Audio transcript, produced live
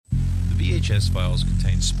VHS Files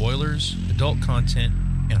contains spoilers, adult content,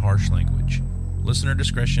 and harsh language. Listener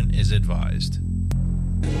discretion is advised.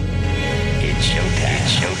 It's showtime.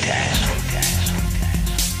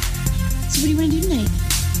 So what do you want to do tonight?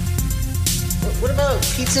 What about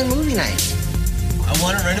pizza and movie night? I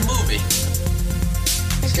want to rent a movie.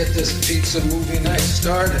 Let's get this pizza movie night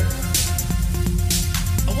started.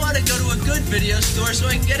 I want to go to a good video store so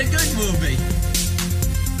I can get a good movie.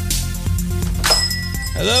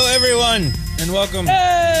 Hello, everyone, and welcome to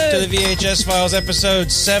the VHS Files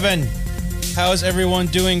episode 7. How is everyone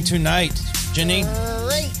doing tonight? Jenny?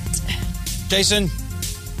 Great. Jason?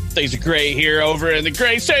 Things are great here over in the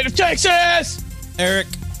great state of Texas. Eric?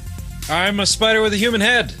 I'm a spider with a human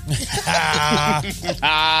head.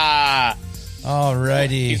 Alrighty.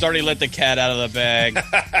 He's already let the cat out of the bag.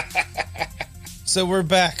 So we're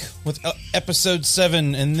back with episode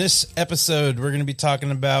 7. In this episode, we're going to be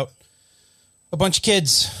talking about a bunch of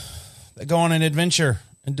kids that go on an adventure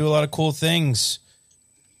and do a lot of cool things.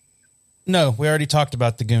 No, we already talked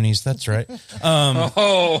about the Goonies. That's right. Ooh.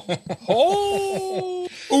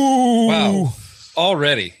 Wow.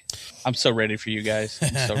 Already. I'm so ready for you guys.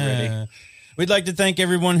 I'm so ready. We'd like to thank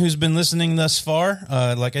everyone who's been listening thus far.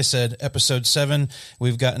 Like I said, episode 7,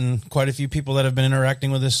 we've gotten quite a few people that have been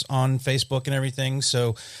interacting with us on Facebook and everything.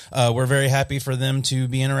 So we're very happy for them to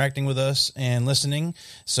be interacting with us and listening.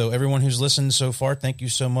 So everyone who's listened so far, thank you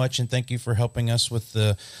so much. And thank you for helping us with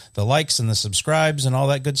the likes and the subscribes and all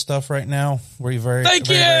that good stuff right now. We're very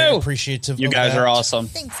appreciative. You guys are awesome.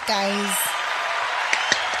 Thanks, guys.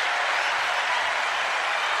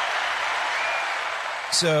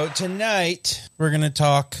 So tonight we're going to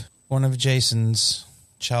talk one of Jason's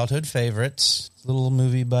childhood favorites, a little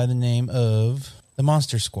movie by the name of The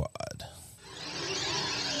Monster Squad.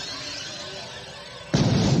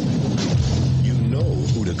 You know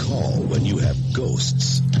who to call when you have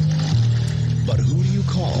ghosts. But who do you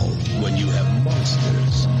call when you have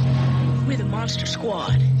monsters? We're the Monster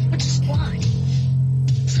Squad. What's a squad?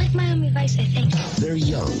 It's like Miami Vice, I think. They're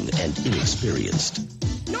young and inexperienced.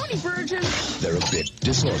 Naughty virgin. They're a bit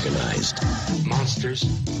disorganized. Monsters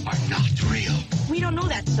are not real. We don't know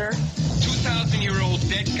that, sir. 2,000-year-old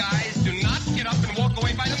dead guys do not get up and walk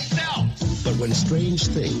away by themselves. But when strange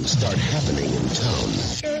things start happening in town...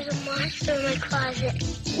 There's a monster in my closet.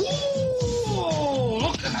 Ooh,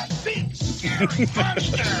 look at that big, scary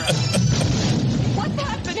monster. What's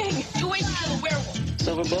happening? You ain't still a werewolf.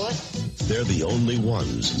 Silver bullet? They're the only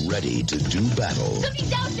ones ready to do battle.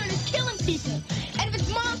 Somebody's out there that's killing people. And if it's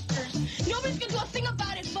monsters, nobody's going to do a thing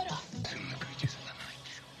about it but us.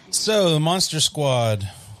 So, The Monster Squad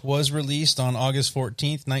was released on August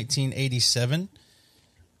 14th, 1987.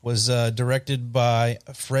 Was directed by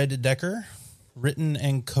Fred Decker, written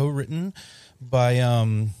and co-written by,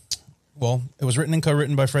 it was written and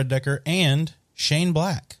co-written by Fred Decker and Shane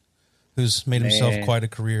Black, who's made himself quite a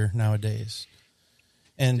career nowadays.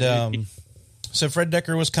 And so Fred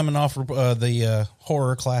Decker was coming off the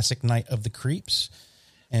horror classic Night of the Creeps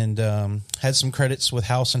and had some credits with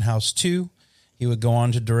House and House 2. He would go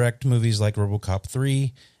on to direct movies like RoboCop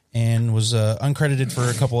 3 and was uncredited for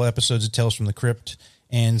a couple of episodes of Tales from the Crypt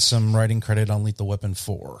and some writing credit on Lethal Weapon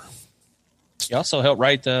 4. He also helped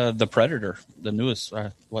write the Predator, the newest,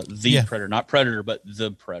 Predator, not Predator, but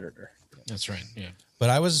the Predator. That's right. Yeah.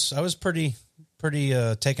 But I was pretty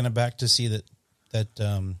taken aback to see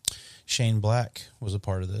that Shane Black was a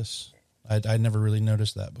part of this. I'd never really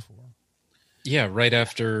noticed that before. Yeah, right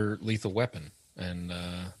after Lethal Weapon, and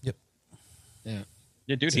yep, yeah,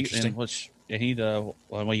 dude. He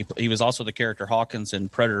was also the character Hawkins in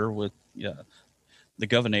Predator with the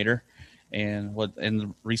Governor,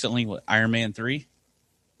 and recently Iron Man 3.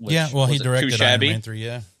 He directed Iron Man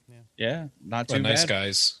 3. Yeah, not too nice bad.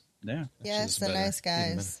 Guys. Yeah. Yes, the Nice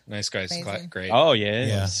Guys. Nice Guys, Amazing. great. Oh yeah,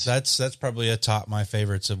 yeah. That's probably atop my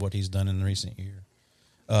favorites of what he's done in the recent year.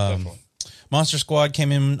 Monster Squad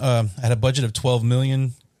came in at a budget of $12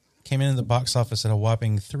 million. Came into the box office at a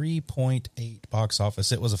whopping 3.8 box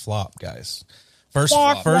office. It was a flop, guys. First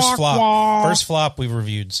flop we've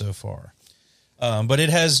reviewed so far. But it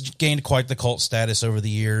has gained quite the cult status over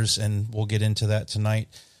the years, and we'll get into that tonight.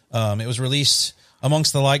 It was released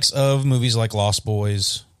amongst the likes of movies like Lost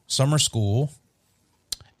Boys, Summer School,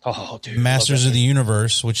 Masters of the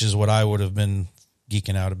Universe, which is what I would have been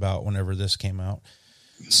geeking out about whenever this came out,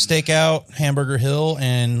 Stakeout, Hamburger Hill,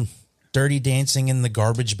 and Dirty Dancing in the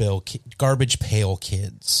Garbage Pail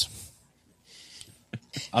Kids.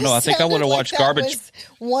 I don't know. I think I would have watched Garbage.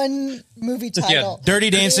 One movie title. Yeah, Dirty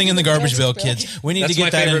Dancing in the Garbage Pail Kids. We need to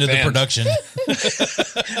get that into the production.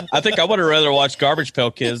 I think I would have rather watched Garbage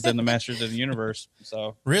Pail Kids than the Masters of the Universe.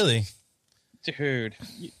 So really, dude,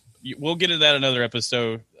 we'll get into that another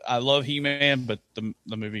episode. I love He-Man, but the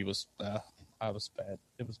movie was was bad.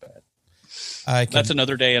 It was bad. That's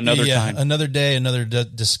another day, another time. Another day, another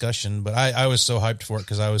discussion. But I was so hyped for it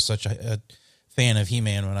because I was such a fan of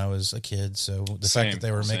He-Man when I was a kid. So the fact that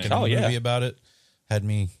they were making a movie about it had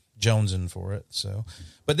me jonesing for it. So,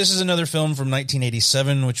 but this is another film from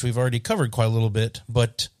 1987, which we've already covered quite a little bit.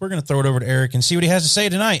 But we're going to throw it over to Eric and see what he has to say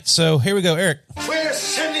tonight. So here we go, Eric. We're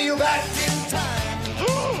sending you back in time.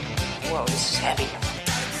 Whoa, this is heavy.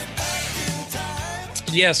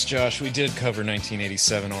 Yes, Josh, we did cover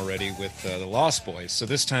 1987 already with The Lost Boys. So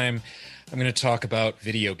this time I'm going to talk about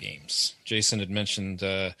video games. Jason had mentioned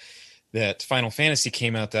that Final Fantasy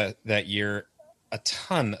came out that year. A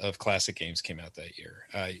ton of classic games came out that year.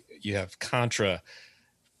 You have Contra,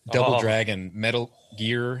 Double Dragon, Metal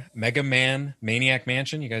Gear, Mega Man, Maniac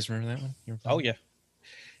Mansion. You guys remember that one? Oh, yeah.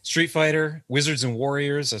 Street Fighter, Wizards and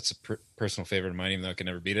Warriors. That's a personal favorite of mine, even though I can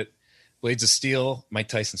never beat it. Blades of Steel, Mike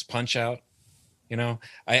Tyson's Punch-Out. You know,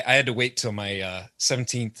 I had to wait till my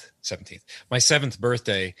 7th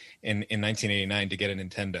birthday in 1989 to get a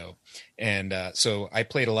Nintendo. And so I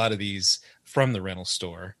played a lot of these from the rental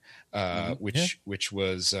store, which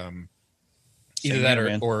was either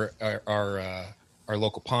that or our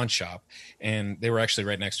local pawn shop. And they were actually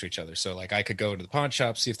right next to each other. So like I could go to the pawn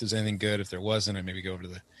shop, see if there's anything good. If there wasn't, I'd maybe go over to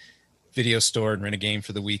the video store and rent a game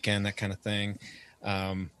for the weekend, that kind of thing.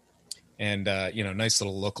 Nice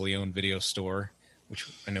little locally owned video store, which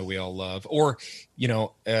I know we all love. Or,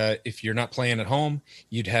 if you're not playing at home,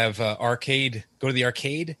 you'd have arcade, go to the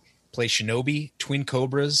arcade, play Shinobi, Twin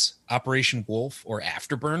Cobras, Operation Wolf, or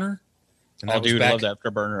Afterburner. And that was back, loved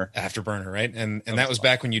Afterburner. Afterburner, right? And that was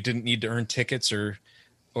back when you didn't need to earn tickets or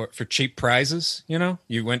for cheap prizes,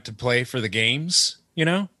 You went to play for the games,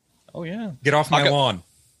 Oh, yeah. Get off my lawn.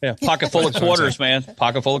 Yeah, pocket full of quarters, man.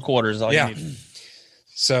 Pocket full of quarters. All you need.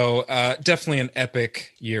 So definitely an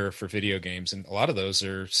epic year for video games, and a lot of those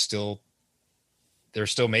are still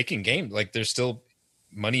making games. Like they're still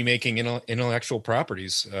money making intellectual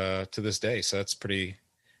properties to this day. So that's pretty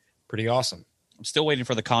awesome. I'm still waiting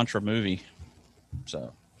for the Contra movie.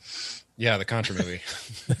 So yeah, the Contra movie.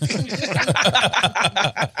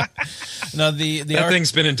 No, that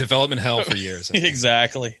thing's been in development hell for years.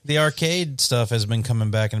 Exactly. The arcade stuff has been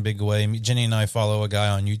coming back in a big way. Jenny and I follow a guy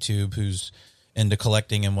on YouTube who's into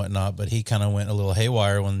collecting and whatnot, but he kind of went a little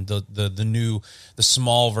haywire when the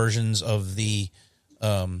small versions of the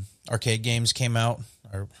arcade games came out.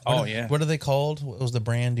 What are they called? What was the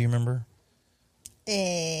brand? Do you remember?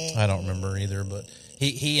 I don't remember either, but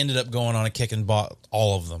he ended up going on a kick and bought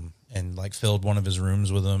all of them and like filled one of his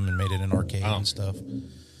rooms with them and made it an arcade and stuff.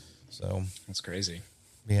 So that's crazy.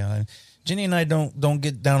 Yeah. Jenny and I don't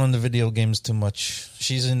get down on the video games too much.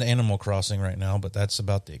 She's into Animal Crossing right now, but that's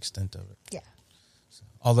about the extent of it. Yeah.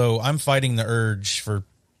 Although I'm fighting the urge for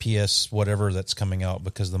PS whatever that's coming out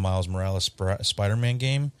because the Miles Morales Spider-Man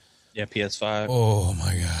game. Yeah, PS5. Oh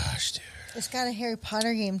my gosh, dude. It's got a Harry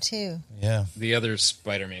Potter game too. Yeah. The other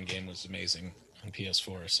Spider-Man game was amazing on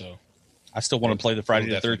PS4, so I still want to play the Friday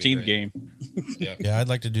the 13th game. Yeah, I'd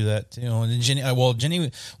like to do that too. And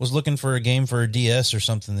Jenny was looking for a game for a DS or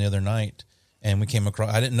something the other night, and we came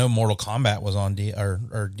across. I didn't know Mortal Kombat was on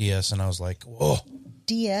DS, and I was like, "Whoa,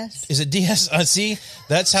 DS? Is it DS? See,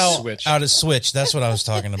 that's how Switch. Out of Switch. That's what I was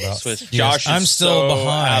talking about. Switch. Yes, Josh, I'm still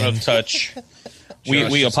behind. out of touch.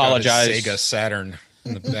 we apologize. Sega Saturn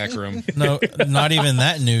in the back room. No, not even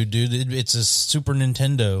that new, dude. It's a Super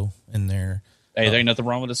Nintendo in there. Hey, there ain't nothing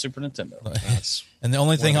wrong with a Super Nintendo. And the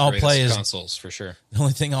only thing I'll play is consoles for sure. The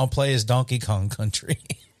only thing I'll play is Donkey Kong Country.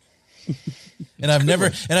 And I've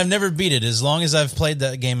never beat it. As long as I've played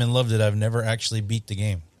that game and loved it, I've never actually beat the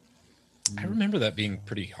game. I remember that being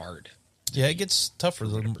pretty hard. Yeah, it gets tougher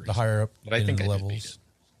the higher up but I think in the I levels. did beat it.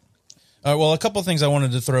 Well, a couple of things I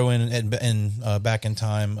wanted to throw in back in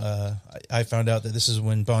time. I found out that this is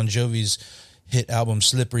when Bon Jovi's hit album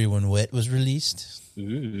 "Slippery When Wet" was released.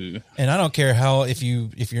 Ooh. And I don't care how if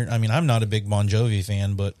you're. I mean, I'm not a big Bon Jovi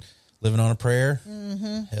fan, but "Living on a Prayer,"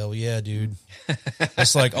 hell yeah, dude.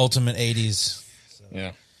 That's like ultimate '80s. So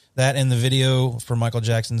yeah, that and the video for Michael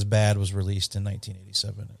Jackson's "Bad" was released in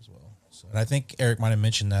 1987 as well. So, and I think Eric might have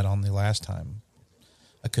mentioned that on the last time.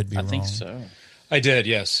 I could be wrong. I think so. I did,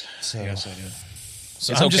 yes. So, yes, I did.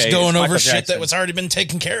 So I'm just going over shit that was already been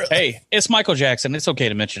taken care of. Hey, it's Michael Jackson. It's okay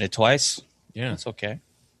to mention it twice. Yeah. It's okay.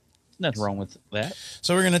 Nothing wrong with that.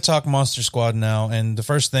 So we're going to talk Monster Squad now. And the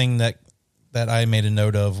first thing that I made a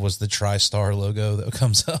note of was the TriStar logo that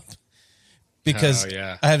comes up. Because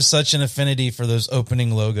I have such an affinity for those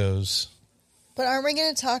opening logos. But aren't we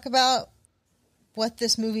going to talk about what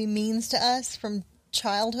this movie means to us from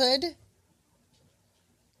childhood?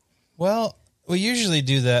 Well, we usually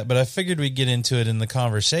do that, but I figured we'd get into it in the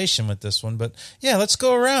conversation with this one. But yeah, let's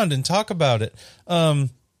go around and talk about it.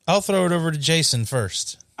 I'll throw it over to Jason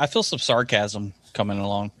first. I feel some sarcasm coming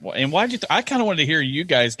along. And why did you? I kind of wanted to hear you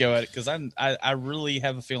guys go at it because I really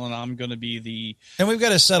have a feeling I'm going to be the. And we've got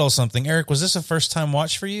to settle something. Eric, was this a first time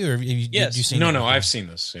watch for you, or yes? Did you see? No, I've seen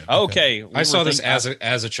this. Yeah. Okay, I saw this as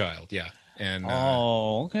a child. Yeah, and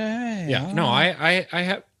okay, yeah. No,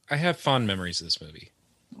 I have fond memories of this movie.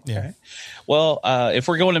 Yeah. Okay. Well, if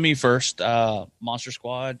we're going to me first, Monster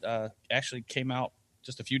Squad actually came out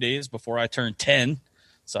just a few days before I turned 10.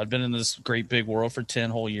 So I'd been in this great big world for 10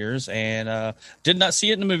 whole years and did not see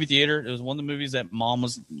it in the movie theater. It was one of the movies that Mom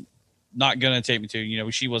was not going to take me to. You know,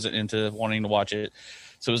 she wasn't into wanting to watch it.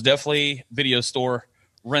 So it was definitely video store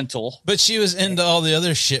rental. But she was into all the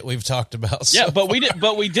other shit we've talked about. Yeah, but we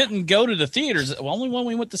didn't go to the theaters. The only one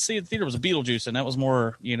we went to see at the theater was Beetlejuice, and that was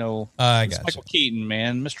more, Michael Keaton,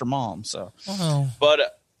 man, Mr. Mom. So,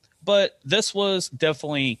 but this was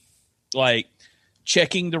definitely like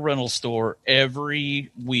checking the rental store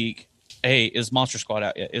every week. Hey, is Monster Squad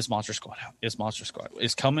out yet? Is Monster Squad out? Is Monster Squad?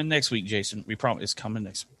 It's coming next week, Jason. We promise it's coming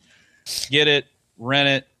next week. Get it, rent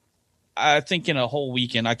it. I think in a whole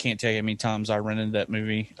weekend, I can't tell you how many times I rented that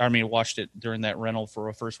movie. Watched it during that rental for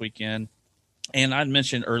a first weekend. And I'd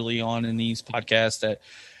mentioned early on in these podcasts that,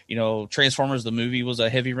 Transformers, the movie, was a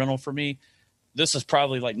heavy rental for me. This is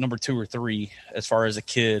probably like number 2 or 3 as far as a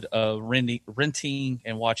kid renting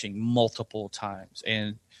and watching multiple times.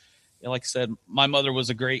 And like I said, my mother was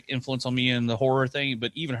a great influence on me in the horror thing,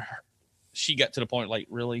 but even she got to the point like,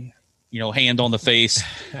 really, hand on the face.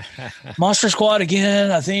 Monster Squad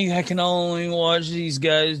again. I think I can only watch these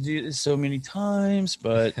guys do this so many times,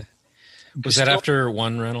 but was that after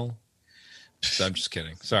one rental? So I'm just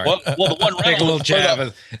kidding. Sorry. Well, the one rental, take a little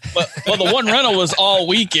jab. The one rental was all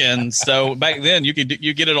weekend. So back then you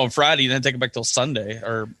get it on Friday, and then take it back till Sunday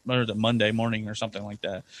or the Monday morning or something like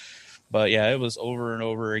that. But yeah, it was over and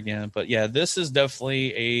over again. But yeah, this is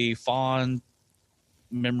definitely a fond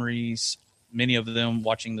memories. Many of them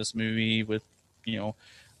watching this movie with,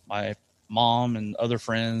 my mom and other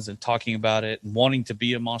friends and talking about it and wanting to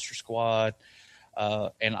be a Monster Squad.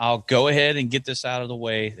 And I'll go ahead and get this out of the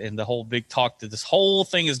way. And the whole big talk that this whole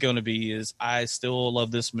thing is going to be is I still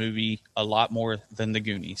love this movie a lot more than the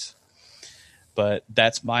Goonies. But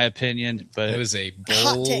that's my opinion. But it was a bold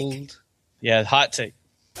hot take. Yeah, hot take.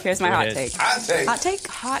 Here's my hot take. Hot take. Hot take.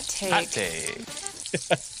 Hot take. Hot take.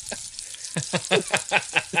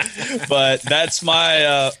 But that's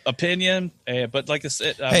my opinion. But like I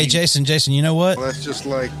said, Jason, you know what? Well, that's just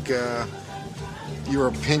like your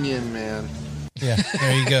opinion, man. Yeah,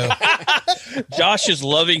 there you go. Josh is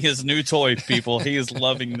loving his new toy, people. He is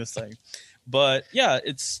loving this thing. But yeah,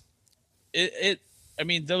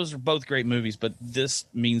 those are both great movies, but this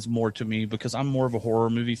means more to me because I'm more of a horror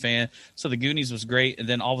movie fan. So the Goonies was great, and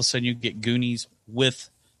then all of a sudden you get Goonies with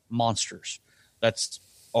monsters. That's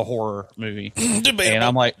a horror movie. Debatable. And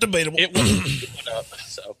I'm like, debatable. It went up.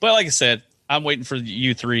 So, but like I said, I'm waiting for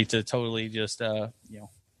you 3 to totally just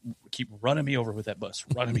keep running me over with that bus.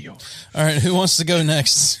 Running me over. All right, who wants to go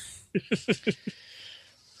next?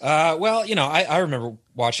 Well, I remember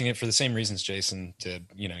watching it for the same reasons Jason did.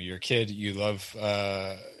 You're a kid, you love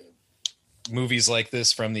movies like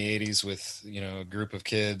this from the 80s with, a group of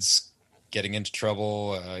kids getting into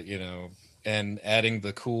trouble, and adding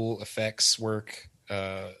the cool effects work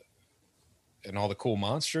and all the cool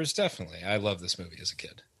monsters. Definitely. I love this movie as a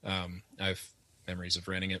kid. I have memories of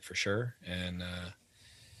renting it for sure. And,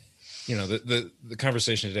 the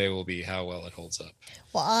conversation today will be how well it holds up.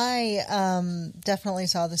 Well, I definitely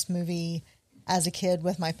saw this movie as a kid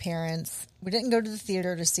with my parents. We didn't go to the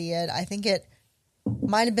theater to see it. I think it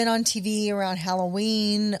might have been on TV around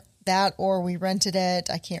Halloween, or we rented it.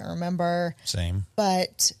 I can't remember. Same.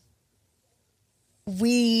 But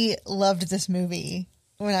we loved this movie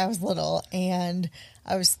when I was little, and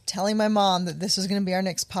I was telling my mom that this was going to be our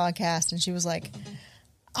next podcast, and she was like,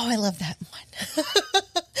 "Oh, I love that one."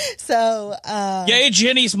 So, yay,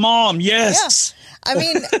 Jenny's mom. Yes. Yeah. I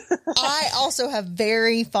mean, I also have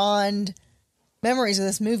very fond memories of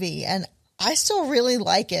this movie, and I still really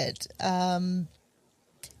like it.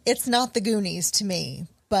 It's not the Goonies to me,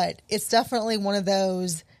 but it's definitely one of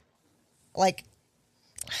those like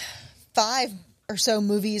 5 or so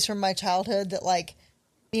movies from my childhood that like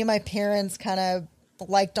me and my parents kind of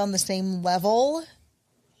liked on the same level,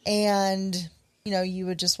 and you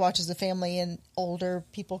would just watch as a family, and older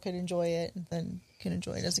people could enjoy it, and then could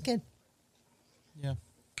enjoy it as a kid. Yeah.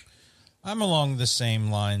 I'm along the same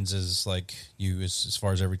lines as like you as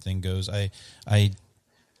far as everything goes. I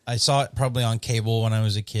saw it probably on cable when I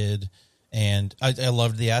was a kid, And I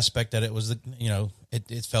loved the aspect that it was,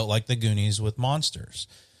 it felt like the Goonies with monsters.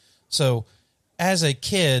 So as a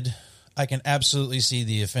kid, I can absolutely see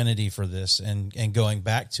the affinity for this and going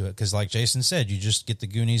back to it. Because like Jason said, you just get the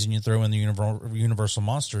Goonies and you throw in the Universal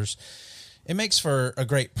monsters. It makes for a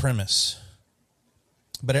great premise.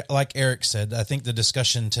 But like Eric said, I think the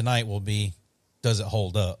discussion tonight will be, does it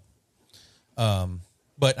hold up?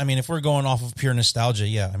 But I mean, if we're going off of pure nostalgia,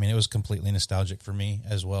 yeah, I mean, it was completely nostalgic for me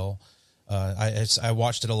as well. I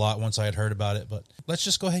watched it a lot once I had heard about it, but let's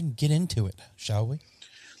just go ahead and get into it, shall we?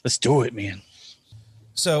 Let's do it, man.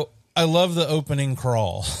 So I love the opening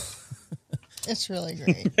crawl. It's really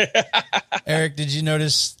great. Eric, did you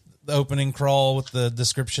notice the opening crawl with the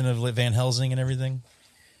description of Van Helsing and everything?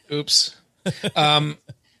 Oops. I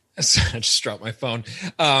just dropped my phone.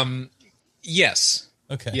 Yes.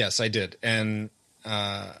 Okay. Yes, I did. And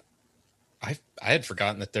I had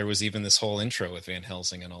forgotten that there was even this whole intro with Van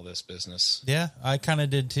Helsing and all this business. Yeah, I kind of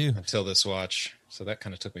did too. Until this watch. So that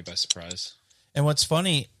kind of took me by surprise. And what's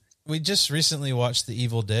funny, we just recently watched the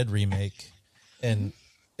Evil Dead remake, and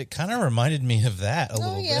it kind of reminded me of that a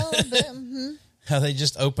little bit. A little bit. Mm-hmm. How they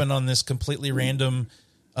just open on this completely random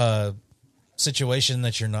situation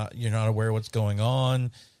that you're not aware what's going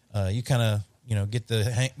on. You kind of get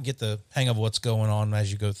the hang of what's going on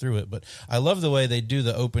as you go through it. But I love the way they do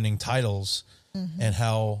the opening titles and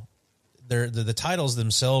how the titles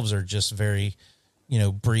themselves are just very,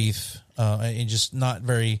 brief and just not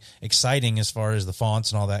very exciting as far as the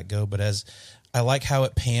fonts and all that go. But as I like how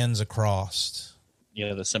it pans across.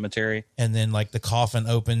 Yeah, the cemetery. And then like the coffin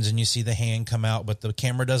opens and you see the hand come out, but the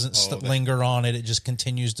camera doesn't linger on it. It just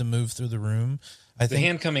continues to move through the room. I think the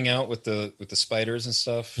hand coming out with the spiders and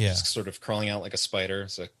stuff, yeah, just sort of crawling out like a spider.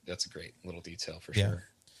 So that's a great little detail for sure.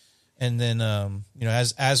 And then,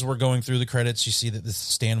 as we're going through the credits, you see that this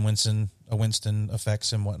Stan Winston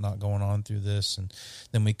effects and whatnot going on through this, and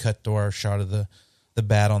then we cut to our shot of the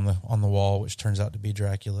bat on the wall, which turns out to be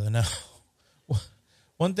Dracula. Now,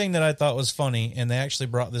 one thing that I thought was funny, and they actually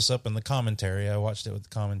brought this up in the commentary. I watched it with the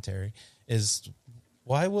commentary. Is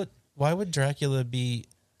why would Dracula be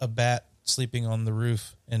a bat sleeping on the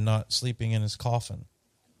roof and not sleeping in his coffin?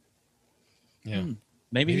 Yeah.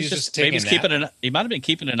 Maybe he's just he might have been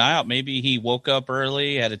keeping an eye out. Maybe he woke up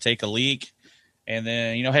early, had to take a leak, and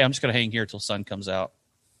then, hey, I'm just going to hang here till sun comes out.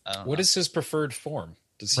 What is his preferred form?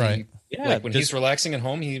 Does he, right. when he's relaxing at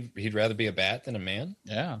home, he'd rather be a bat than a man?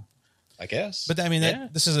 Yeah. I guess. But I mean,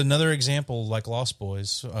 this is another example like Lost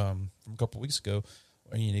Boys from a couple weeks ago.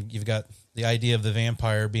 Where, you've got the idea of the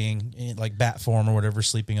vampire being in like bat form or whatever,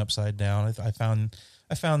 sleeping upside down. I found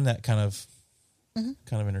that kind of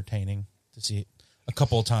entertaining to see a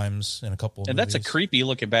couple of times in a couple of movies. That's a creepy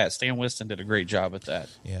looking bat. Stan Winston did a great job at that.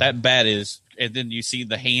 Yeah. That bat is, and then you see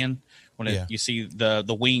the hand when you see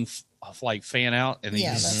the wing like fan out, and then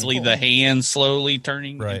you see the hand slowly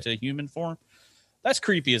turning into human form. That's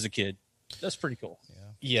creepy as a kid. That's pretty cool.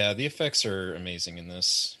 Yeah, the effects are amazing in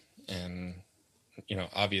this, and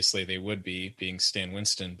obviously they would be being Stan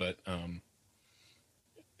Winston, but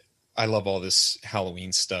I love all this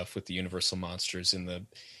Halloween stuff with the Universal monsters in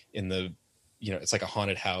the it's like a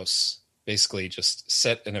haunted house. Basically, just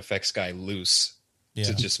set an effects guy loose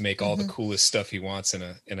to just make all the coolest stuff he wants in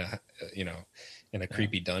a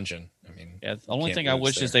creepy dungeon. I mean, the only thing I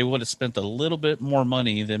wish is they would have spent a little bit more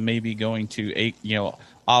money than maybe going to a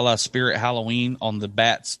la Spirit Halloween on the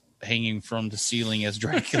bats hanging from the ceiling as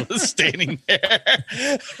Dracula's standing there.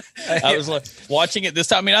 I was like watching it this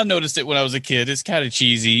time. I mean, I noticed it when I was a kid. It's kind of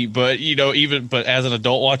cheesy, but but as an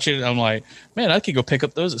adult watching it, I'm like, man, I could go pick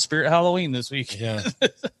up those at Spirit Halloween this week. Yeah,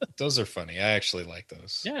 those are funny. I actually like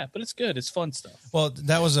those. Yeah, but it's good. It's fun stuff. Well,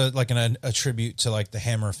 that was a tribute to like the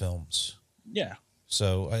Hammer films. Yeah.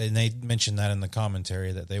 So, and they mentioned that in the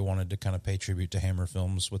commentary that they wanted to kind of pay tribute to Hammer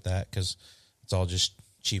films with that because it's all just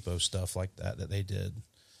cheapo stuff like that they did.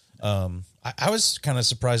 I was kind of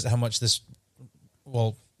surprised at how much the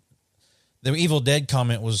Evil Dead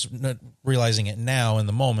comment was not realizing it now in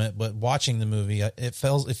the moment, but watching the movie, it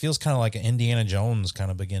feels kind of like an Indiana Jones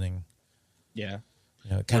kind of beginning. Yeah.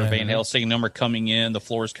 Kind of Van Helsing number coming in, the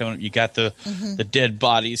floor's coming up. You got the dead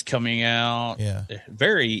bodies coming out. Yeah.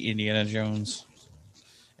 Very Indiana Jones.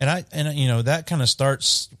 And that kind of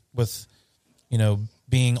starts with,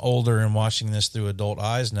 being older and watching this through adult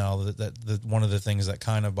eyes now, that one of the things that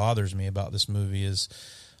kind of bothers me about this movie is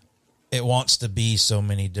it wants to be so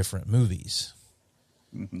many different movies.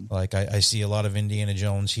 Mm-hmm. Like I see a lot of Indiana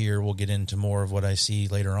Jones here. We'll get into more of what I see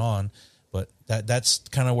later on, but that's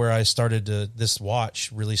kind of where I started to this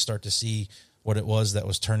watch really start to see what it was that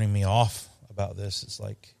was turning me off about this. It's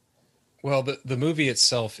like, well, the movie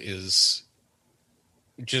itself is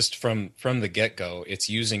just from the get-go, it's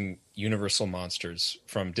using Universal monsters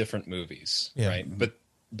from different movies, right?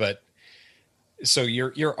 But so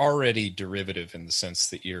you're already derivative in the sense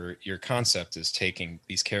that your concept is taking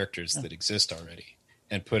these characters that exist already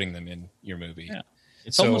and putting them in your movie. Yeah.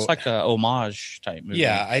 It's almost like a homage type movie.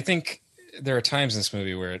 Yeah, I think there are times in this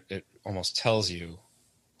movie where it almost tells you,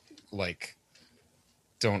 like,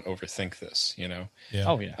 don't overthink this, you know? Yeah.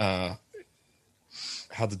 Oh, yeah.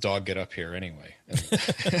 How'd the dog get up here anyway?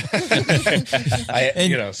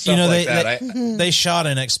 They shot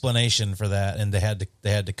an explanation for that, and they had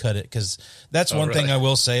to cut it, because that's one thing I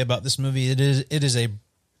will say about this movie. It is a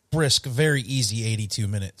brisk, very easy 82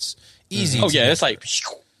 minutes. Easy. Oh yeah, it's like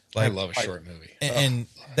I love a short movie, and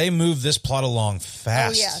they move this plot along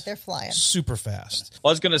fast. Oh yeah, they're flying super fast.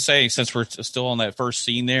 Well, I was going to say, since we're still on that first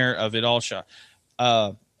scene there of it all shot,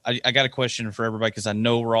 I got a question for everybody, because I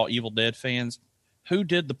know we're all Evil Dead fans. Who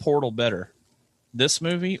did the Portal better, this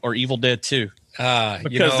movie or Evil Dead 2?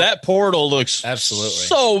 Because that portal looks absolutely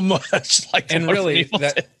so much like, and really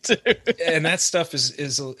and that stuff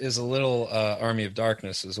is a little Army of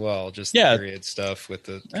Darkness as well. Just the period stuff with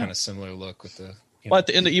the kind of similar look with the. Well, at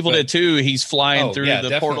the end of Evil Dead 2, he's flying through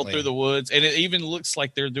the portal through the woods, and it even looks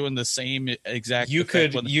like they're doing the same exact. You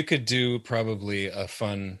could do probably a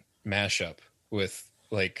fun mashup with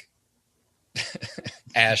like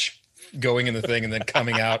Ash going in the thing and then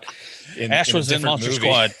coming out. Ash was in Monster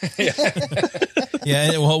Squad.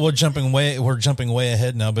 Yeah. Well, we're jumping way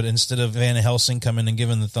ahead now. But instead of Van Helsing coming and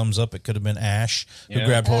giving the thumbs up, it could have been Ash who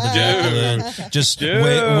grabbed hold of Dracula and just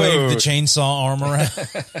waved the chainsaw arm around.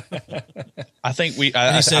 I think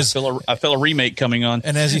I feel a remake coming on.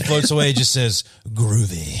 And as he floats away, he just says,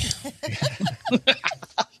 "Groovy."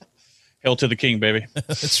 Hail to the king, baby.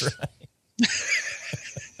 That's right.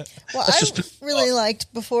 Well, I really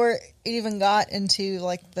liked, before it even got into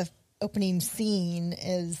like the opening scene,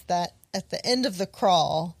 is that at the end of the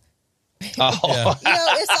crawl, it's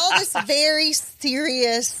all this very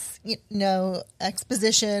serious,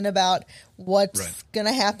 exposition about what's going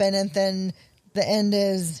to happen, and then the end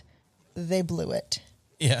is they blew it.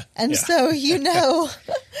 Yeah. And so,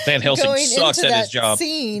 Van Helsing going sucks into at that his job.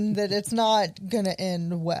 scene, that it's not going to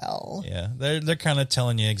end well. Yeah. They're kind of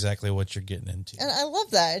telling you exactly what you're getting into. And I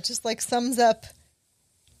love that. It just like sums up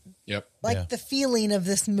the feeling of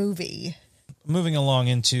this movie. Moving along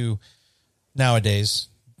into nowadays,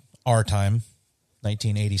 our time,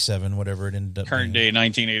 1987, whatever it ended up Current being. day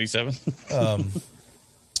 1987.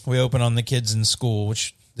 We open on the kids in school,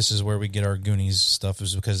 which this is where we get our Goonies stuff,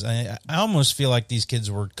 is because I almost feel like these kids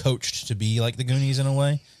were coached to be like the Goonies in a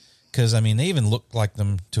way. Because, I mean, they even look like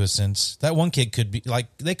them to a sense. That one kid could be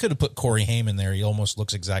like, they could have put Corey Haim in there. He almost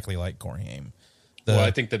looks exactly like Corey Haim. Well,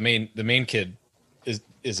 I think the main kid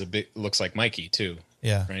is a bit, looks like Mikey too.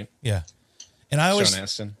 Yeah. Right. Yeah. And I always, Sean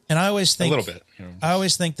Astin. And I always think a little bit. I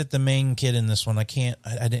always think that the main kid in this one, I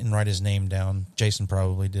didn't write his name down. Jason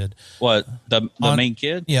probably did. What, the main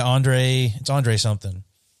kid? Yeah, Andre. It's Andre something.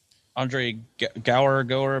 Andre Gower,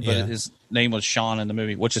 but his name was Sean in the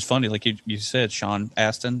movie, which is funny. Like you said, Sean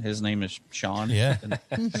Astin. His name is Sean. Yeah.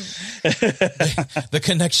 The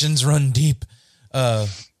connections run deep. But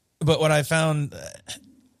what I found,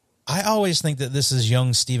 I always think that this is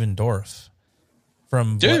young Steven Dorff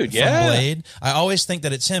from Blade. I always think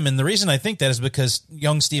that it's him. And the reason I think that is because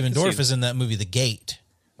young Steven Dorff is in that movie, The Gate.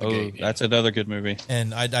 That's another good movie.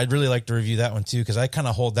 And I'd really like to review that one too, because I kind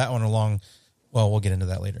of hold that one along. Well, we'll get into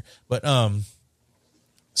that later. But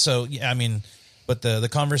so yeah, I mean, but the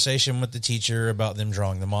conversation with the teacher about them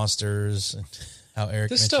drawing the monsters and how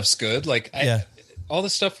Eric this stuff's good. Like all the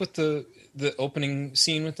stuff with the opening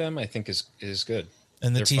scene with them, I think is good.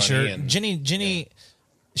 And the t-shirt, Jenny,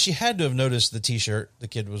 she had to have noticed the t-shirt the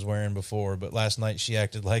kid was wearing before, but last night she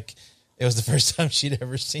acted like it was the first time she'd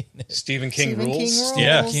ever seen it. Stephen King rules.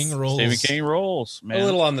 Yeah, King rules. Stephen King rules, man. A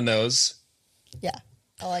little on the nose. Yeah.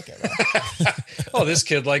 I like it. Oh, this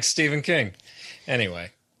kid likes Stephen King.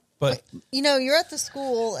 Anyway. But you're at the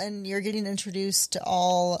school and you're getting introduced to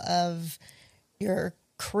all of your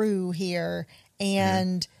crew here,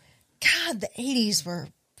 and God, the 80s were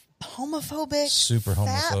homophobic, super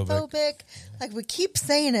homophobic. Fatphobic. Like, we keep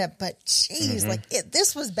saying it, but geez,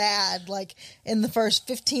 this was bad. Like in the first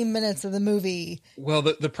 15 minutes of the movie. Well,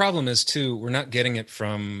 the problem is too, we're not getting it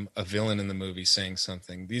from a villain in the movie saying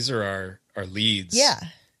something. These are our leads. Yeah.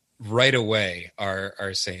 Right away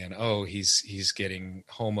are saying, oh, he's getting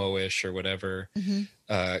homo-ish or whatever,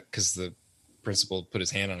 because the principal put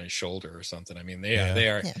his hand on his shoulder or something. I mean, they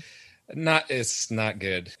are not. It's not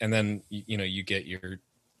good. And then you get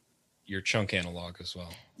your chunk analog as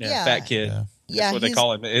well. Yeah. Fat Kid. Yeah, that's what they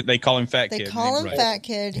call him. They call him Fat Kid. They call him Fat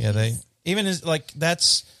Kid. Yeah, Even his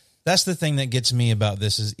that's the thing that gets me about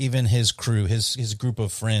this is even his crew, his group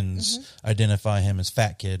of friends identify him as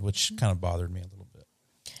Fat Kid, which kind of bothered me a little bit.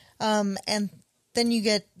 And then you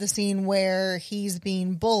get the scene where he's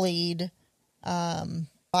being bullied by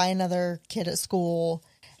another kid at school.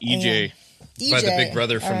 EJ. By the big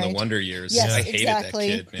brother from the Wonder Years. Yes, I hated that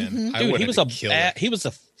kid, man. Mm-hmm. I would have killed him. He was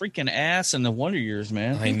a freaking ass in the Wonder Years,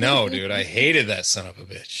 man. I know, dude. I hated that son of a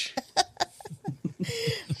bitch.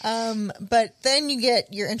 But then you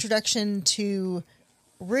get your introduction to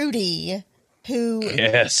Rudy, who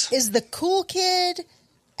is the cool kid,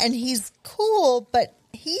 and he's cool, but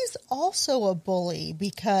he's also a bully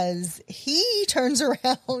because he turns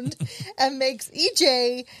around and makes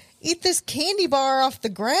EJ eat this candy bar off the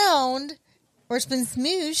ground where it's been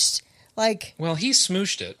smooshed. Well, he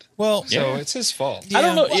smooshed it. Well, so it's his fault. I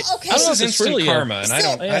don't know. Well, okay. This is instant really karma, and I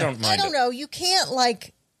don't mind. I don't know. You can't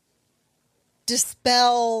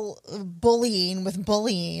dispel bullying with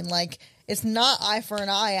bullying. It's not eye for an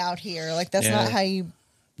eye out here. That's not how you.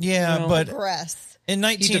 Yeah, but progress. In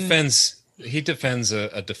He defends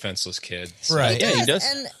a defenseless kid. So. Right. He does.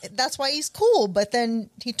 And that's why he's cool. But then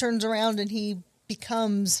he turns around and he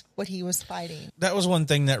becomes what he was fighting. That was one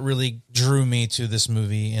thing that really drew me to this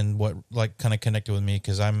movie and what kind of connected with me,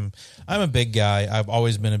 because I'm a big guy. I've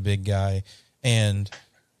always been a big guy, and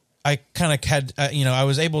I kind of had I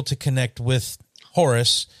was able to connect with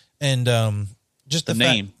Horace, and just the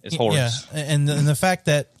name is Horace, and the fact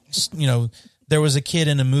that there was a kid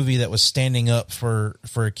in a movie that was standing up for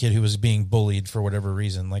a kid who was being bullied for whatever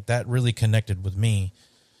reason, that really connected with me.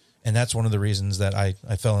 And that's one of the reasons that I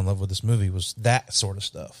fell in love with this movie, was that sort of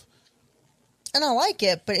stuff. And I like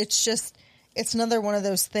it, but it's another one of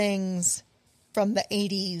those things from the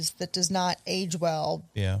 80s that does not age well.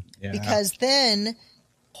 Yeah. Because then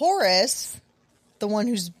Horace, the one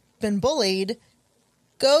who's been bullied,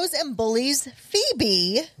 goes and bullies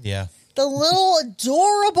Phoebe. Yeah. The little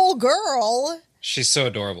adorable girl. She's so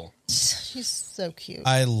adorable. She's so cute.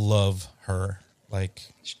 I love her.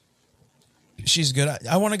 She's good.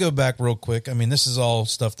 I want to go back real quick. I mean, this is all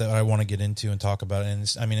stuff that I want to get into and talk about.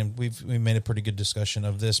 And we've made a pretty good discussion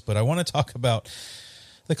of this, but I want to talk about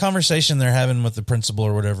the conversation they're having with the principal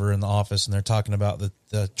or whatever in the office, and they're talking about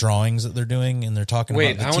the drawings that they're doing, and they're talking about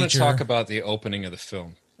the teacher. I want to talk about the opening of the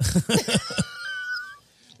film.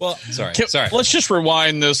 Well, sorry. Let's just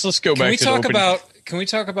rewind this. Let's go back to the opening. Can we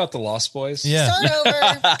talk about the Lost Boys? Yeah. Start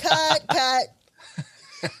over.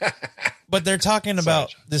 Cut. But they're talking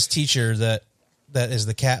about this teacher that is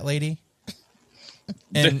the cat lady.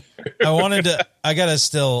 And I gotta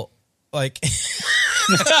still she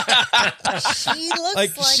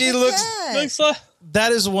looks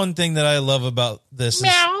that is one thing that I love about this.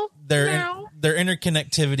 Meow. Their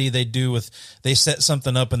interconnectivity they set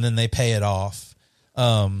something up and then they pay it off.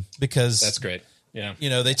 Because that's great. Yeah.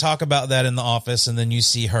 They talk about that in the office, and then you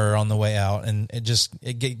see her on the way out, and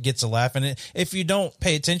it gets a laugh. And if you don't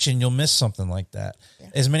pay attention, you'll miss something like that. Yeah.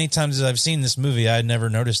 As many times as I've seen this movie, I had never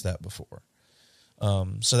noticed that before.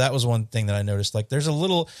 So that was one thing that I noticed. There's a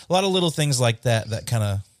lot of little things like that kind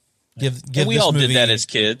of give. And we this all movie did that as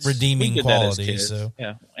kids. Redeeming quality. So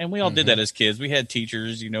yeah, and we all did that as kids. We had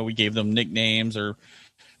teachers. We gave them nicknames or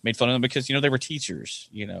made fun of them because, they were teachers,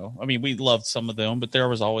 I mean, we loved some of them, but there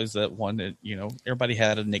was always that one that, everybody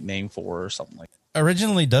had a nickname for or something like that.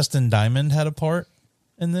 Originally, Dustin Diamond had a part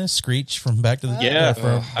in this. Screech from Back to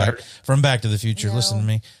the from Back to the Future. No. Listen to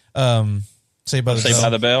me. Saved by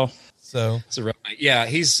the Bell. So yeah,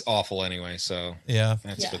 he's awful anyway. So yeah,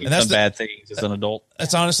 and that's bad things as an adult.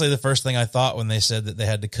 That's honestly the first thing I thought when they said that they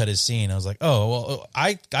had to cut his scene. I was like, oh well,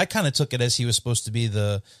 I kind of took it as he was supposed to be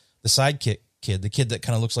the sidekick kid, the kid that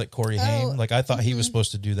kind of looks like Corey Haim. I thought he was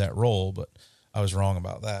supposed to do that role, but I was wrong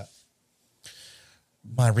about that.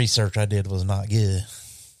 My research I did was not good,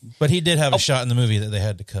 but he did have a shot in the movie that they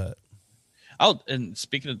had to cut. And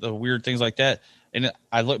speaking of the weird things like that, and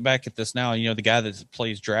I look back at this now, the guy that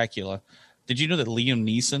plays Dracula, did you know that Liam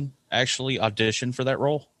Neeson actually auditioned for that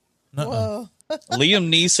role? Whoa.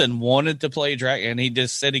 Liam Neeson wanted to play Dracula, and he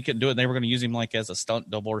just said he couldn't do it, and they were going to use him as a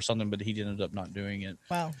stunt double or something, but he ended up not doing it.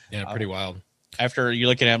 Wow. Yeah, pretty wild. After you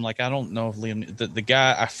look at him, I don't know if Liam, the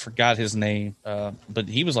guy, I forgot his name, but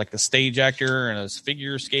he was a stage actor and a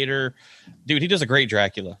figure skater. Dude, he does a great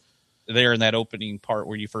Dracula. There in that opening part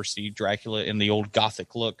where you first see Dracula in the old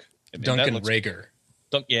Gothic look. Duncan Rager.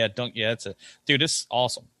 Yeah, that's it. Dude, it's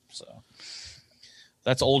awesome. So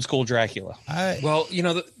that's old school Dracula. Well,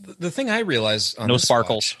 the thing I realized on no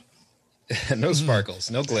sparkles. No sparkles,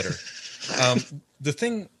 no glitter. The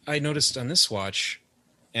thing I noticed on this watch,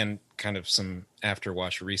 and kind of some after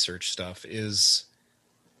watch research stuff, is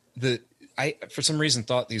I for some reason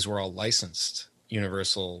thought these were all licensed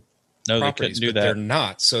Universal No, properties, they couldn't do but that. they're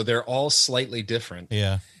not. So they're all slightly different.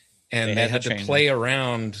 Yeah. And they had to play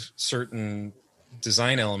around certain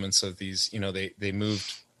design elements of these. You know, they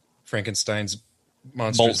moved Frankenstein's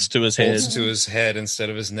monsters bolts to his head instead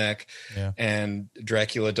of his neck. Yeah. And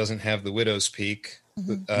Dracula doesn't have the widow's peak,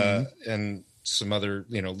 and some other,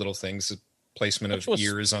 little things, the placement of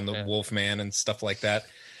ears on the Wolfman and stuff like that.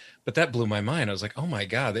 But that blew my mind. I was like, oh my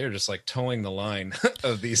God, they're just like towing the line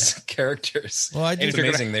of these characters. Well, it's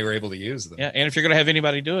amazing they were able to use them. Yeah. And if you're going to have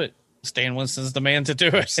anybody do it, Stan Winston's the man to do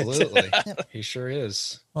it. Absolutely. He sure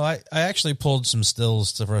is. Well, I actually pulled some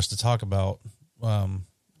stills for us to talk about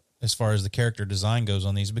as far as the character design goes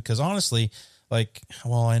on these, because honestly, I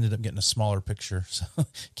ended up getting a smaller picture, so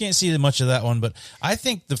can't see much of that one. But I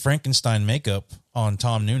think the Frankenstein makeup on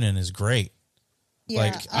Tom Noonan is great.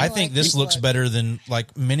 Yeah, I think this looks better than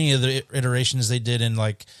many of the iterations they did in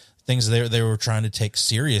things they were trying to take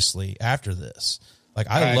seriously after this.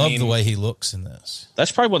 I love the way he looks in this.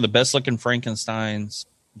 That's probably one of the best looking Frankensteins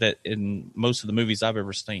that in most of the movies I've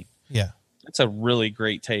ever seen. Yeah. That's a really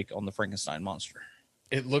great take on the Frankenstein monster.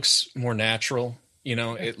 It looks more natural.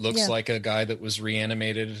 It looks like a guy that was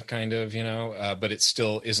reanimated kind of, but it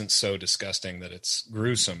still isn't so disgusting that it's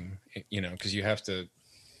gruesome, because you have to,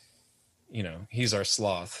 he's our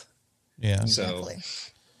sloth. Yeah. So,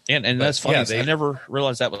 and that's funny. I never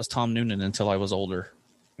realized that was Tom Noonan until I was older.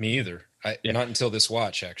 Me either. Not until this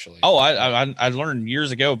watch, actually. Oh, I learned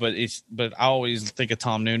years ago, but I always think of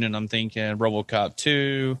Tom Noonan. I'm thinking RoboCop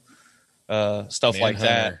 2, stuff like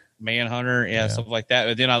that. Manhunter, stuff like that.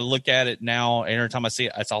 But then I look at it now, and every time I see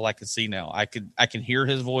it, that's all I can see now. I can hear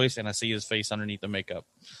his voice, and I see his face underneath the makeup.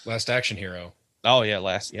 Last Action Hero. Oh yeah,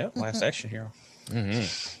 Last Action Hero.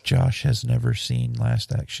 Mm-hmm. Josh has never seen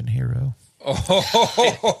Last Action Hero.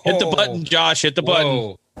 Oh, hit the button, Josh! Hit the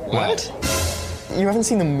button. What? You haven't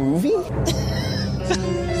seen the movie?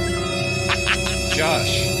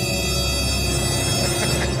 Josh.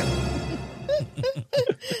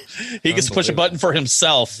 He gets to push a button for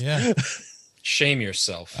himself. Yeah. Shame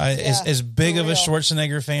yourself. As big of a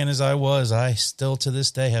Schwarzenegger fan as I was, I still to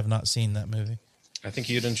this day have not seen that movie. I think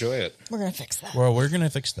you'd enjoy it. We're going to fix that. Well, we're going to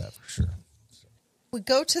fix that for sure. We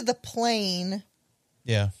go to the plane.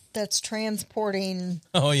 Yeah. That's transporting.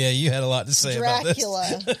 Oh, yeah. You had a lot to say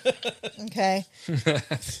Dracula. about this. Okay.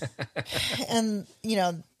 And,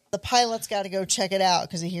 the pilot's got to go check it out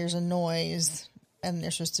because he hears a noise and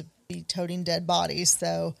they're supposed to be toting dead bodies.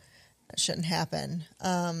 So that shouldn't happen.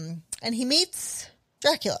 And he meets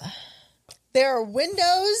Dracula. There are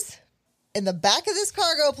windows in the back of this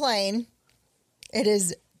cargo plane. It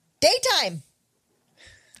is daytime.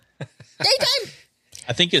 Daytime.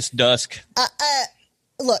 I think it's dusk.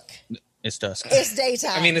 Look. It's dusk. It's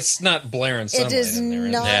daytime. I mean, it's not blaring sunlight. It is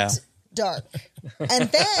not dark. And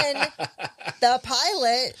then the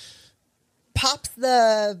pilot pops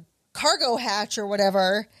the cargo hatch or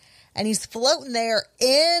whatever, and he's floating there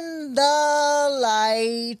in the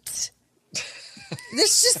light.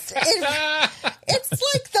 It's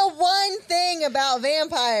like the one thing about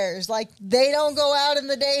vampires. They don't go out in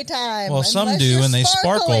the daytime. Well, some do, and they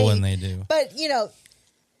sparkle when they do. But,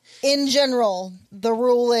 in general, the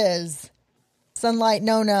rule is sunlight,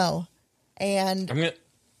 no. And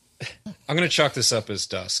I'm gonna chalk this up as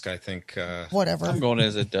dusk. I think whatever. I'm going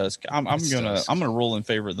as a dusk. I'm gonna rule in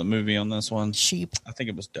favor of the movie on this one. Sheep. I think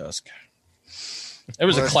it was dusk. It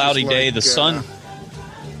was a cloudy day. The sun.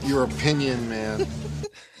 Your opinion, man.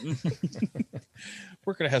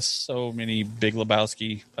 We're gonna have so many Big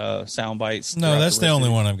Lebowski sound bites. No, that's the only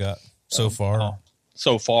one I've got so far.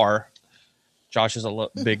 So far, Josh is a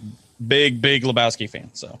big Lebowski fan.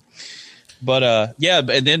 So, but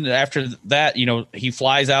and then after that, he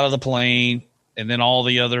flies out of the plane, and then all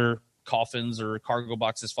the other coffins or cargo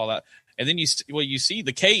boxes fall out, and then you see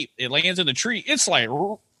the cape. It lands in the tree. It's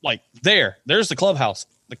like there's the clubhouse.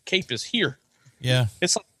 The cape is here. Yeah,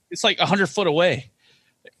 it's like 100 foot away.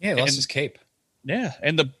 Yeah, he lost his cape. Yeah,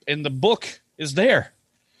 and the book is there.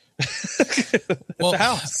 Well, the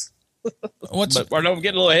house. I'm getting a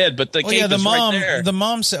little ahead, but the cape is right there. The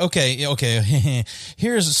mom said, okay.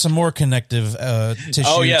 Here's some more connective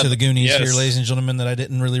tissue to the Goonies here, ladies and gentlemen, that I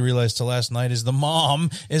didn't really realize till last night. Is the mom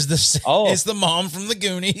is the mom from the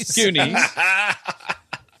Goonies?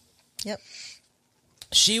 Yep.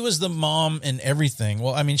 She was the mom in everything.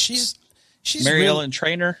 Well, I mean, she's Mary Ellen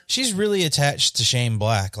Trainor. She's really attached to Shane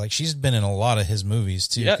Black. She's been in a lot of his movies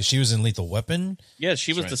too. Because she was in Lethal Weapon. Yeah,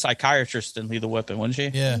 she was the psychiatrist in Lethal Weapon, wasn't she?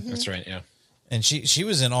 Yeah, that's right. Yeah, and she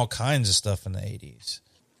was in all kinds of stuff in the 80s.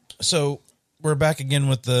 So we're back again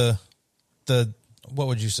with the what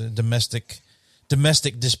would you say, domestic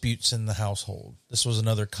domestic disputes in the household. This was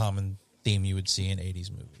another common theme you would see in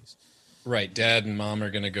 80s movies. Right. Dad and mom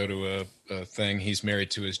are going to go to a thing. He's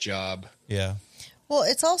married to his job. Yeah. Well,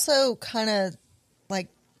 it's also kind of like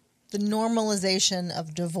the normalization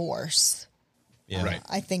of divorce. Yeah. Right.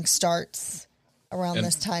 I think starts around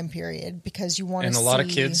this time period because you want to see... And a lot of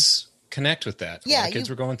kids connect with that. Yeah. Kids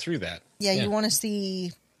were going through that. Yeah, you want to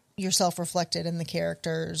see yourself reflected in the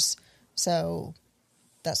characters. So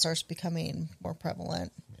that starts becoming more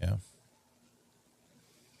prevalent. Yeah.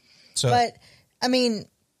 So, But, I mean,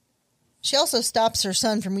 she also stops her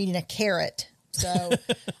son from eating a carrot. So,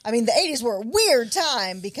 I mean, the 80s were a weird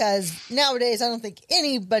time because nowadays I don't think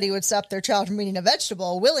anybody would stop their child from eating a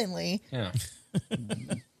vegetable willingly. Yeah.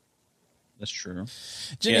 That's true.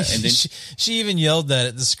 Jenny, and then, she even yelled that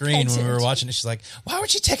at the screen when we were watching it. She's like, why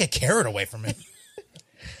would you take a carrot away from me?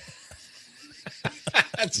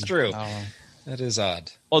 That's true. That is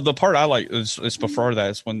odd. Well, the part I like is before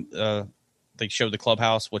that is when they show the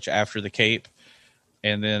clubhouse, which after the cape,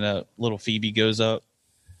 and then little Phoebe goes up.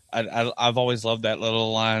 I've always loved that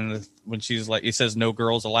little line when she's like, it says "No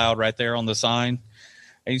girls allowed" right there on the sign,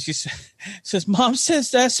 and she says, "Mom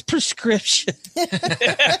says that's prescription.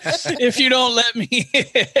 If you don't let me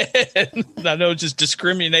in." I know it's just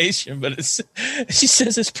discrimination, but she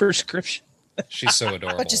says it's prescription. She's so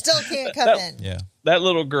adorable. But you still can't come in. Yeah. That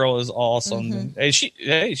little girl is awesome. Mm-hmm.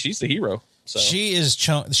 And she's the hero. So she is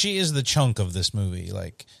the chunk of this movie.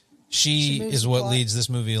 Like she is what leads this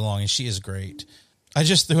movie along, and she is great. I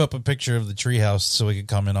just threw up a picture of the treehouse so we could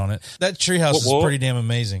comment on it. That treehouse is pretty damn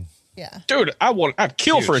amazing. Yeah. Dude, I'd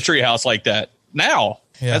kill for a treehouse like that now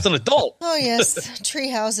as an adult. Oh, yes. Tree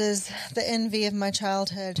houses, the envy of my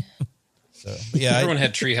childhood. So, yeah, everyone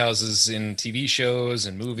had tree houses in TV shows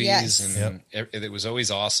and movies, Yes. and it was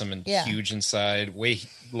always awesome and huge inside, way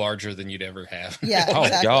larger than you'd ever have. Yeah, Oh,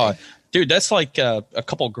 exactly. God. Dude, that's like a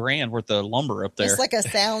couple grand worth of lumber up there. It's like a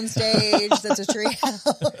sound stage that's a tree house.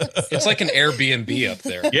 It's like an Airbnb up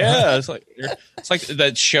there. Yeah, it's like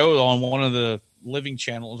that show on one of the living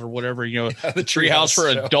channels or whatever, the treehouse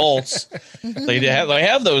for show. Adults. they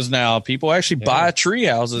have those now. People actually buy tree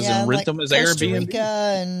houses and rent them as Costa Airbnb. Rica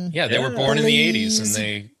and Yeah, they were born in the 80s and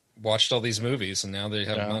they watched all these movies and now they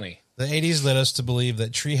have money. The 80s led us to believe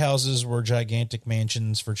that tree houses were gigantic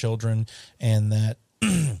mansions for children, and that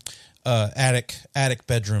attic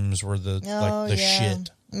bedrooms were the shit.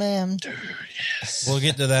 Man. Dude, yes. We'll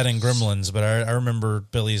get to that in Gremlins, but I remember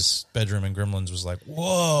Billy's bedroom in Gremlins was like,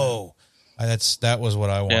 whoa. That was what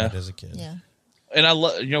I wanted as a kid. Yeah. And I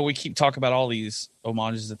love, we keep talking about all these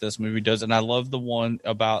homages that this movie does, and I love the one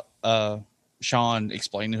about Sean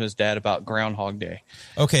explaining to his dad about Groundhog Day.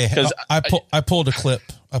 Okay, because I pulled a clip.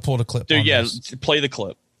 Dude, play the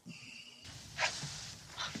clip.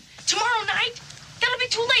 Tomorrow night? That'll be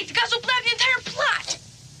too late. The guys will blab the entire plot.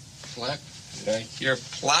 Plot? Did I hear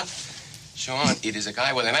plot? Sean, it is a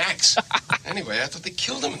guy with an axe. Anyway, I thought they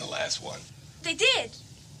killed him in the last one. They did.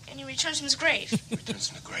 And he returns from his grave. Returns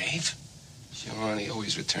from the grave? Sean, he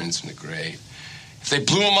always returns from the grave. If they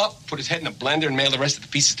blew him up, put his head in a blender, and mailed the rest of the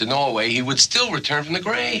pieces to Norway, he would still return from the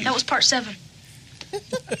grave. That was part 7.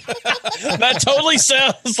 That totally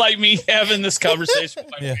sounds like me having this conversation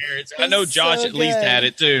with my parents. I know Josh so at least good. had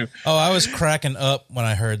it too. Oh, I was cracking up when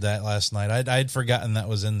I heard that last night. I'd forgotten that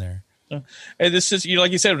was in there. And this is,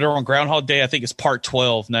 like you said, they're on Groundhog Day. I think it's part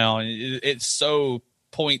 12 now. And it's so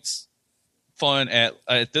points fun at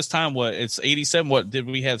this time. What, it's 87. What did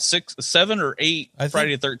we have? 6, 7, or 8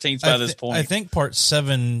 Friday the 13th by this point? I think part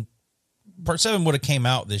 7 would have came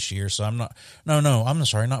out this year. So I'm not. No, I'm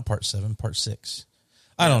sorry, not part 7. Part 6.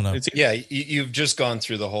 I don't know. You've just gone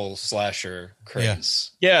through the whole slasher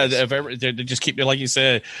craze. Yeah, they just keep, like you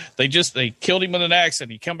said, they killed him with an axe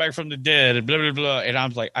and he come back from the dead and blah, blah, blah. And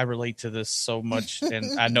I'm like, I relate to this so much.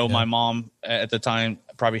 And I know my mom at the time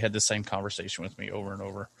probably had the same conversation with me over and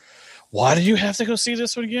over. Why did you have to go see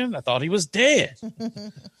this one again? I thought he was dead.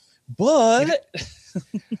 But...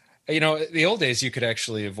 the old days, you could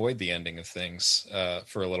actually avoid the ending of things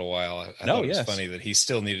for a little while. I thought it was funny that he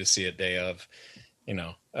still needed to see it day of.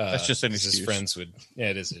 That's just an excuse. His friends would.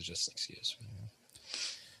 Yeah, it is just an excuse.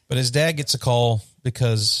 But his dad gets a call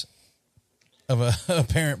because of a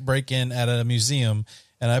apparent break-in at a museum,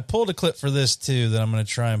 and I pulled a clip for this too that I'm going to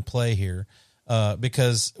try and play here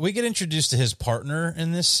because we get introduced to his partner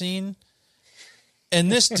in this scene, and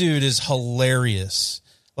this dude is hilarious.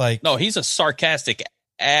 Like, no, he's a sarcastic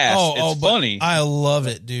ass. It's funny. I love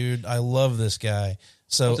it, dude. I love this guy.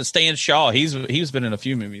 So to Stan Shaw, he's been in a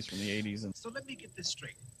few movies from the 80s. And so let me get this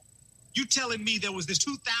straight. You telling me there was this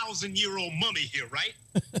 2,000-year-old mummy here, right?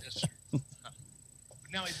 Yes, sir. But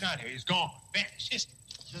now he's not here. He's gone. Vanished.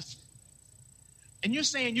 History. And you're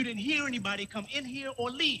saying you didn't hear anybody come in here or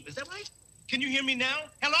leave. Is that right? Can you hear me now?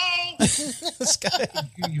 Hello? This guy. I can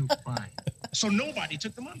hear you fine. So nobody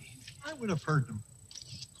took the money. I would have heard them.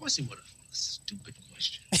 Of course he would have. Stupid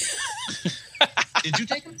question. Did you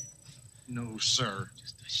take him? No, sir.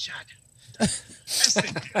 Just a shot. That's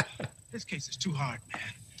it. This case is too hard, man.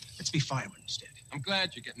 Let's be firemen instead. I'm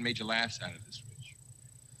glad you're getting major laughs out of this, Rich.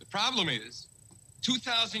 The problem is,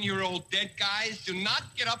 2,000-year-old dead guys do not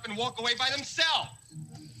get up and walk away by themselves.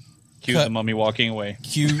 Cue the mummy walking away.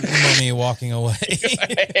 Cue the mummy walking away.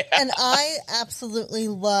 And I absolutely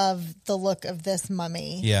love the look of this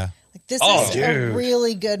mummy. Yeah. Like, this is a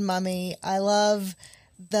really good mummy. I love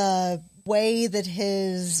the way that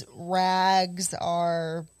his rags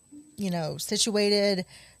are, situated.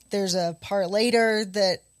 There's a part later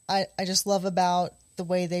that I just love about the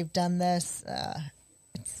way they've done this.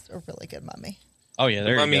 It's a really good mummy. Oh, yeah.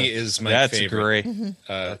 The mummy is my favorite.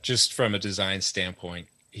 Great. Just from a design standpoint,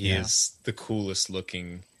 he is the coolest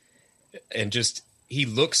looking. And just, he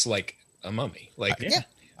looks like a mummy. Like,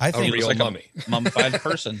 I think a real like mummy. A mummified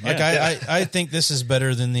person. Like I think this is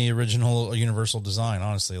better than the original Universal design,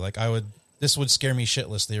 honestly. Like this would scare me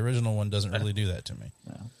shitless. The original one doesn't really do that to me.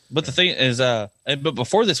 Yeah. But the thing is, but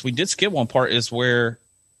before this, we did skip one part is where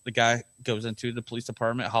the guy goes into the police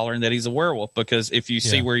department hollering that he's a werewolf. Because if you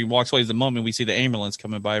see where he walks away as the mummy, we see the ambulance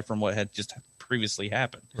coming by from what had just previously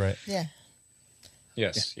happened. Right. Yeah.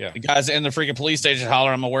 Yes. Yeah. The guy's in the freaking police station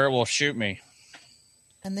hollering, "I'm a werewolf, shoot me."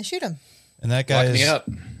 And they shoot him. And that guy Lock me is up.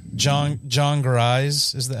 John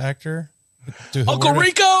Grise is the actor. Uncle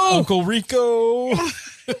Rico! Uncle Rico!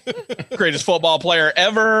 Greatest football player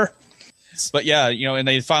ever. But yeah, and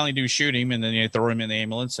they finally do shoot him, and then they throw him in the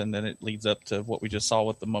ambulance, and then it leads up to what we just saw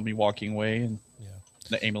with the mummy walking away and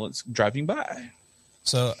the ambulance driving by.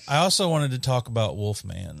 So I also wanted to talk about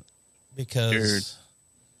Wolfman because,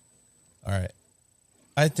 all right,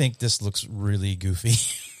 I think this looks really goofy.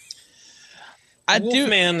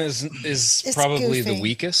 Wolfman is probably goofy. the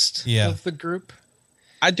weakest of the group.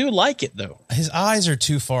 I do like it though. His eyes are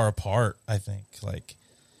too far apart, I think.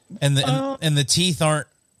 And the teeth aren't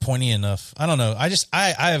pointy enough. I don't know. I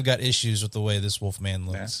have got issues with the way this Wolfman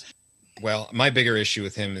looks. Yeah. Well, my bigger issue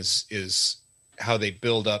with him is how they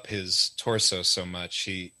build up his torso so much.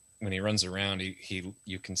 When he runs around,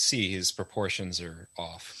 you can see his proportions are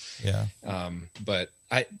off. Yeah. But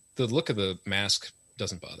the look of the mask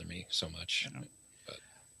doesn't bother me so much. But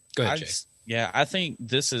go ahead, Jay. I think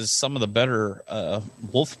this is some of the better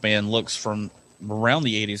Wolfman looks from around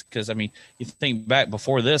the 80s. Because, you think back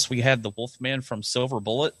before this, we had the Wolfman from Silver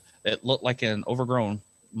Bullet. It looked like an overgrown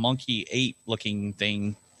monkey ape looking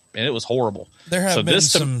thing, and it was horrible. There have been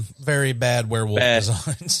some very bad werewolf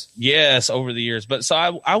designs. Yes, over the years. But so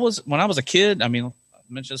I was, when I was a kid, I mentioned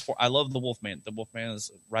this before, I love the Wolfman. The Wolfman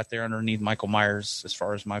is right there underneath Michael Myers as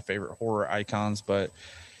far as my favorite horror icons. But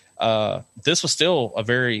this was still a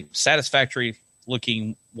very satisfactory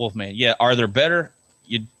looking Wolfman. Yeah, are there better?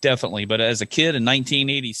 You definitely. But as a kid in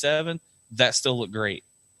 1987, that still looked great.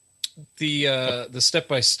 The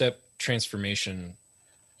step-by-step transformation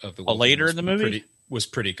of the Wolfman later in the movie was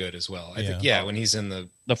pretty good as well. I think when he's in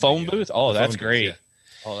the phone booth. Oh, that's great. Yeah.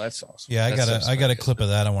 Oh, that's awesome. Yeah, I got a clip of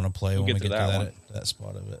that I want to play when we get to that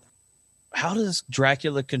spot of it. How does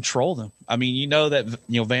Dracula control them? That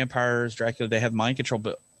vampires, Dracula, they have mind control,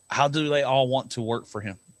 but how do they all want to work for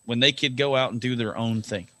him when they could go out and do their own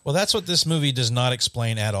thing? Well, that's what this movie does not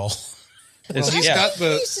explain at all. Well, I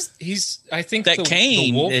think that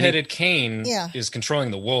the wolf-headed cane is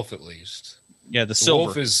controlling the wolf at least. Yeah, the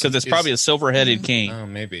silver, because it's probably a silver-headed cane. Oh,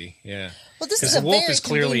 maybe, yeah. Well, because the wolf is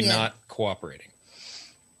clearly not cooperating.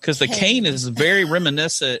 Because the cane is very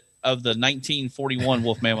reminiscent of the 1941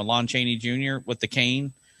 Wolfman with Lon Chaney Jr. with the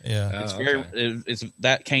cane. Yeah, it's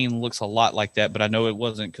that cane looks a lot like that, but I know it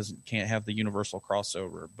wasn't because it can't have the universal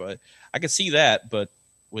crossover. But I could see that. But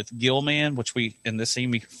with Gilman, which in this scene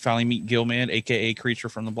we finally meet Gilman, aka Creature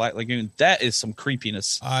from the Black Lagoon, that is some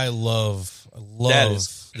creepiness. I love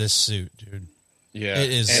this suit, dude. Yeah, it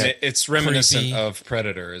is, and it's reminiscent of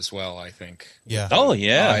Predator as well. I think. Yeah. Oh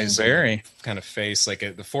yeah, eyes very kind of face, like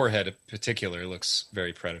the forehead in particular looks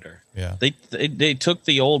very Predator. Yeah, they took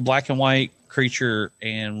the old black and white Creature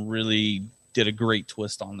and really did a great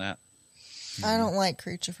twist on that. I don't like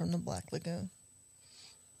Creature from the Black Lagoon.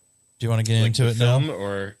 Do you want to get into it film now,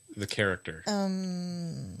 or the character?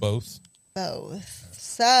 Both.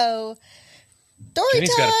 So.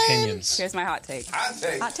 Jenny's got opinions. Here's my hot take.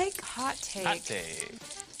 Hot take.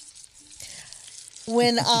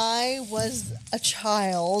 When I was a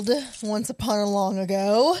child, once upon a long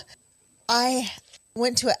ago, I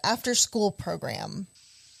went to an after-school program.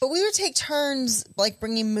 But we would take turns,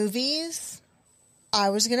 bringing movies. I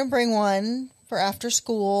was going to bring one for after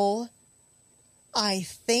school. I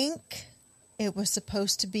think it was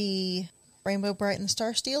supposed to be Rainbow Bright and the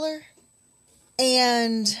Star Stealer.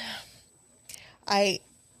 And I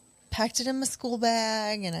packed it in my school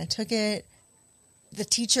bag and I took it. The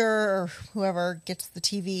teacher or whoever gets the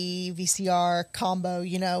TV, VCR combo,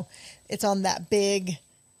 you know, it's on that big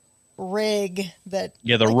rig that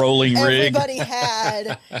the rolling rig everybody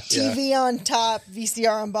had. TV on top,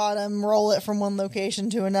 VCR on bottom, roll it from one location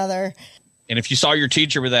to another. And if you saw your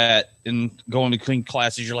teacher with that and going between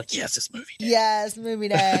classes, you're like, yes, it's movie day. Yes, movie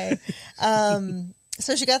day.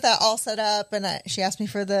 So she got that all set up, and she asked me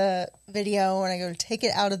for the video, and I go to take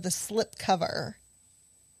it out of the slip cover.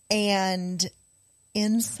 And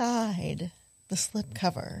inside the slip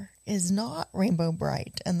cover is not Rainbow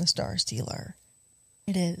Bright and the Star Stealer.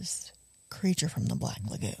 It is Creature from the Black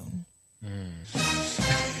Lagoon.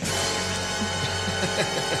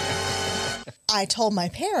 I told my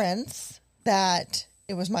parents that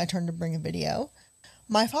it was my turn to bring a video.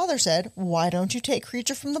 My father said, "Why don't you take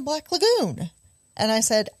Creature from the Black Lagoon?" And I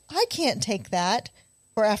said, "I can't take that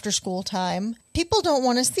for after school time. People don't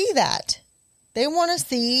want to see that. They want to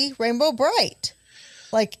see Rainbow Bright.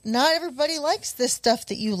 Like, not everybody likes this stuff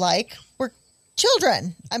that you like. We're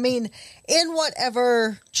children." I mean, in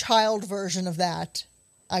whatever child version of that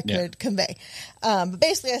I could convey. But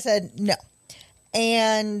basically I said no.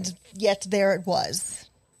 And yet there it was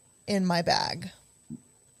in my bag.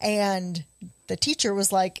 And the teacher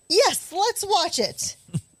was like, "Yes, let's watch it."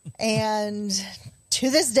 And to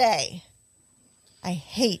this day, I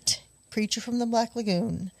hate Creature from the Black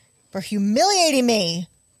Lagoon for humiliating me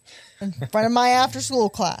in front of my after-school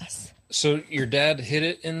class. So your dad hid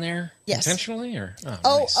it in there intentionally, or nice.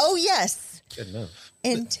 Oh, yes, good move,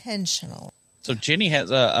 intentional. So Jenny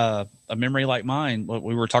has a memory like mine. What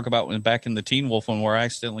we were talking about back in the Teen Wolf one, where I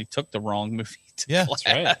accidentally took the wrong movie to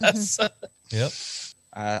class. That's right. Yep.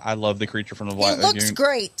 I love the Creature from the Black Lagoon. It looks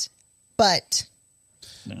great, but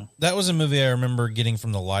no. That was a movie I remember getting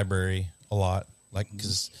from the library a lot, like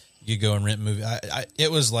because you go and rent movies.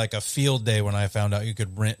 It was like a field day when I found out you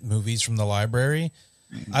could rent movies from the library.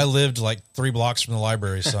 I lived like 3 blocks from the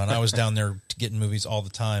library, son. I was down there getting movies all the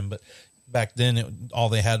time. But back then, all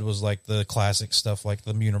they had was like the classic stuff, like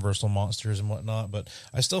the Universal monsters and whatnot. But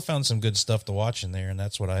I still found some good stuff to watch in there, and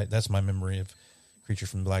that's my memory of Creature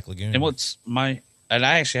from the Black Lagoon. And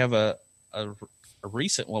I actually have a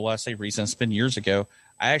recent. Well, I say recent. It's been years ago.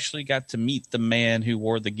 I actually got to meet the man who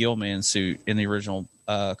wore the Gilman suit in the original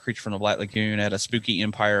Creature from the Black Lagoon at a Spooky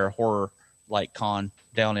Empire horror like con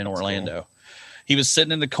down in Orlando. Cool. He was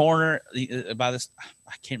sitting in the corner by this.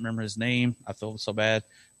 I can't remember his name. I feel so bad,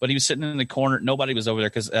 but he was sitting in the corner. Nobody was over there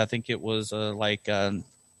because I think it was like Night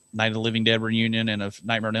of the Living Dead reunion and a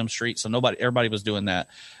Nightmare on Elm Street. So everybody was doing that,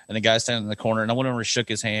 and the guy standing in the corner. And I went over and shook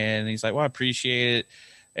his hand. And he's like, "Well, I appreciate it."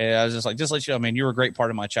 And I was just like, "Just let you know, man, you were a great part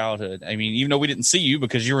of my childhood. I mean, even though we didn't see you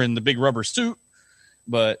because you were in the big rubber suit,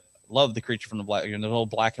 but love the Creature from the Black Lagoon, the whole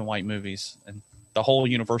black and white movies and the whole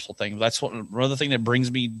Universal thing. That's another thing that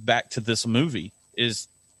brings me back to this movie is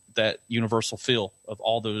that Universal feel of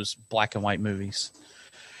all those black and white movies,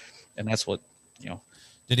 and that's what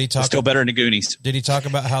Did he talk? Still better than the Goonies. Did he talk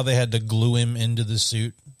about how they had to glue him into the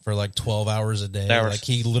suit for like 12 hours a day? Like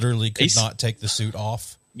he literally could not take the suit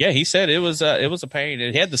off. Yeah, he said it was a pain.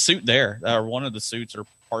 He had the suit there, or one of the suits, or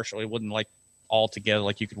partially. It wasn't like all together,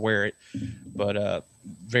 like you could wear it. But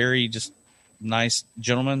very just nice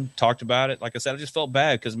gentleman. Talked about it. Like I said, I just felt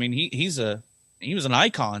bad because I mean he was an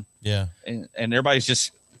icon. Yeah, and everybody's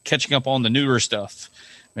just catching up on the newer stuff.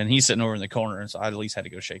 And he's sitting over in the corner, and so I at least had to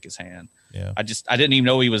go shake his hand. Yeah, I didn't even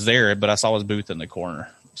know he was there, but I saw his booth in the corner,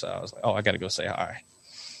 so I was like, oh, I got to go say hi.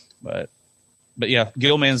 But yeah,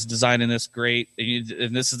 Gilman's designing this great,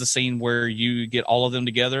 and this is the scene where you get all of them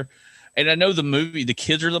together. And I know the movie, the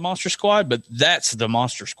kids are the Monster Squad, but that's the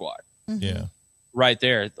Monster Squad. Mm-hmm. Yeah, right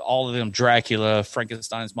there, all of them: Dracula,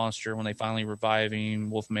 Frankenstein's monster when they finally revive him,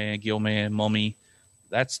 Wolfman, Gilman, Mummy.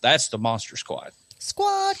 That's the Monster Squad.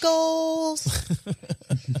 Squad goals.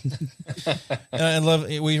 I love.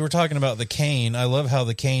 We were talking about the cane. I love how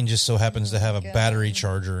the cane just so happens to have a battery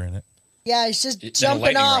charger in it. Yeah, it's just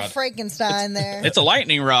jumping off Frankenstein there. It's a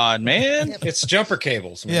lightning rod, man. Yep. It's jumper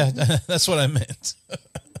cables. Man. Yeah, that's what I meant.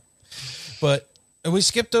 But we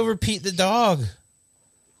skipped over Pete the dog.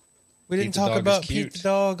 We didn't talk about Pete the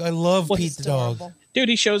dog. I love Pete the dog. Dude,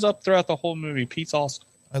 he shows up throughout the whole movie. Pete's awesome.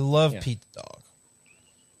 I love Pete the dog.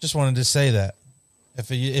 Just wanted to say that.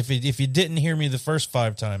 If you didn't hear me the first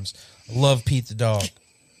 5 times, I love Pete the dog.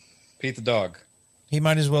 Pete the dog. He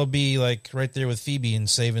might as well be like right there with Phoebe and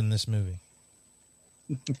saving this movie.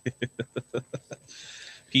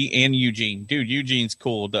 He and Eugene, dude. Eugene's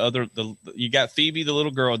cool. You got Phoebe, the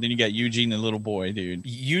little girl, and then you got Eugene, the little boy, dude.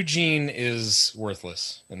 Eugene is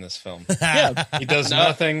worthless in this film. Yeah, he does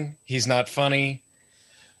nothing. He's not funny.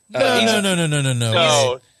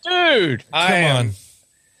 No, dude, come on.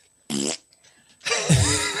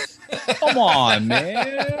 Come on,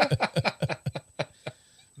 man.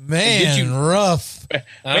 Man, rough.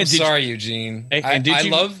 I'm sorry, Eugene. I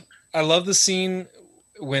love the scene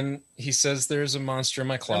when he says there's a monster in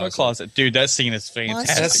my closet. Dude, that scene is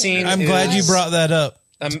fantastic. That scene I'm glad you brought that up.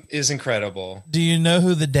 Is incredible. Do you know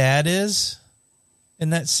who the dad is in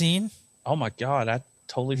that scene? Oh my God, I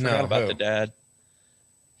totally forgot about the dad.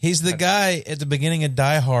 He's the guy at the beginning of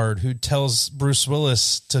Die Hard who tells Bruce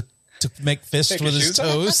Willis to make fists with his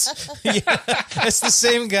toes. Yeah, it's the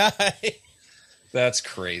same guy. That's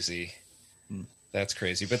crazy. That's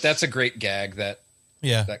crazy. But that's a great gag, that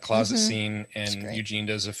closet scene, and Eugene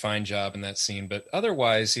does a fine job in that scene. But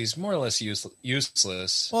otherwise, he's more or less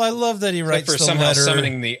useless. Well, I love that he writes for the somehow letter.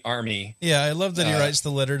 Summoning the army. Yeah, I love that he writes the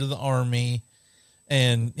letter to the army,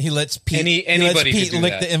 and he lets Pete, anybody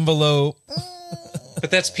lick the envelope. But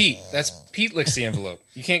that's Pete. Pete licks the envelope.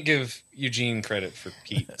 You can't give Eugene credit for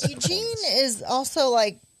Pete. Eugene is also,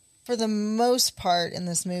 like, for the most part in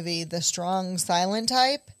this movie, the strong silent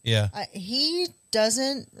type. Yeah. He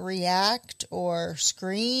doesn't react or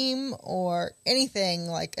scream or anything,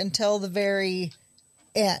 like, until the very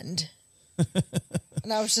end.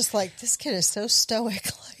 And I was just like, this kid is so stoic.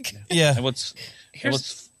 Like, yeah. And what's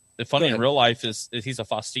funny in real life is he's a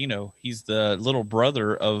Faustino. He's the little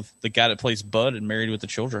brother of the guy that plays Bud in Married with the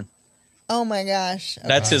Children. oh my gosh. Okay.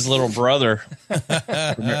 That's his little brother.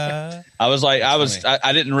 I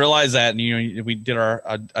didn't realize that. And, we did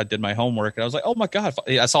I did my homework and I was like, oh my God.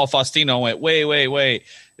 I saw Faustino and went, wait.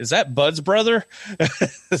 Is that Bud's brother?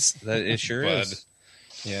 It sure Bud. is.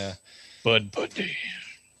 Yeah. Buddy.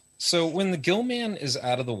 So when the gill man is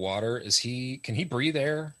out of the water, can he breathe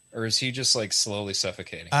air, or is he just like slowly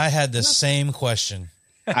suffocating? I had the same question.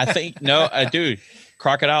 I think dude.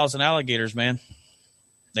 Crocodiles and alligators, man.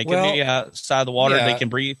 They can be outside the water. Yeah. They can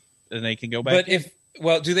breathe and they can go back.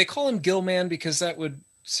 But do they call him gill man because that would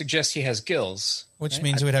suggest he has gills, which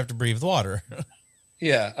means we'd have to breathe water.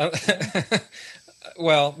 Yeah.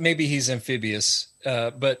 Well, maybe he's amphibious,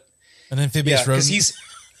 but an amphibious rodent. Because he's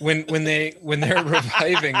when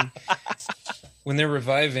they're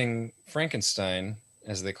reviving Frankenstein,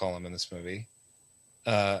 as they call him in this movie.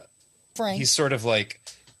 Frank. He's sort of like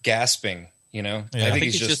gasping, Yeah. I think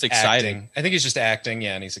he's just excited. Acting. I think he's just acting,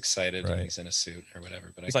 and he's excited, and he's in a suit or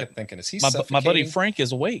whatever. But I kept thinking, is he my buddy Frank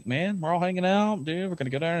is awake, man. We're all hanging out, dude. We're gonna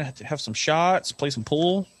go down and have some shots, play some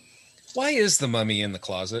pool. Why is the mummy in the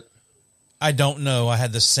closet? I don't know. I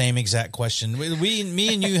had the same exact question.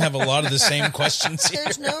 Me and you have a lot of the same questions here.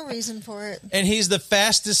 There's no reason for it. And he's the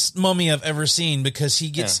fastest mummy I've ever seen because he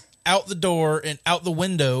gets out the door and out the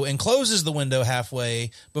window and closes the window halfway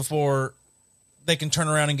before they can turn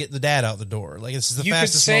around and get the dad out the door. Like, this is the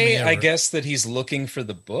fastest mummy ever. I guess that he's looking for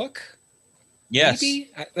the book. Yes, maybe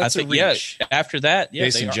that's a reach. Yeah. After that,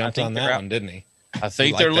 Jason jumped on that one, didn't he? I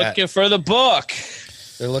think they're looking for the book.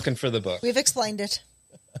 They're looking for the book. We've explained it.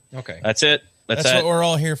 Okay, that's it. That's what we're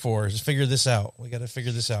all here for, is figure this out. We got to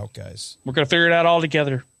figure this out, guys. We're going to figure it out all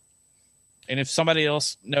together. And if somebody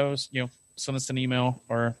else knows, send us an email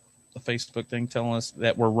or a Facebook thing telling us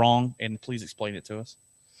that we're wrong, and please explain it to us.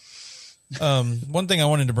 One thing I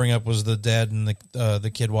wanted to bring up was the dad and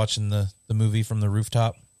the kid watching the movie from the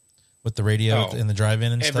rooftop with the radio in the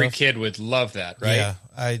drive-in and stuff. Every kid would love that, right?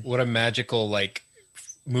 Yeah. What a magical,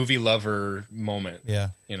 movie lover moment. Yeah.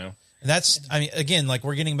 And that's, again,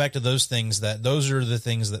 we're getting back to those things those are the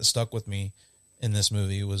things that stuck with me in this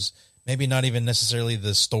movie. Was maybe not even necessarily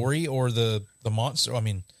the story or the monster.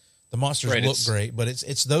 The monsters look great, but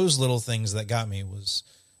it's those little things that got me.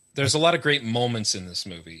 There's a lot of great moments in this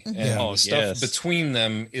movie, and the stuff between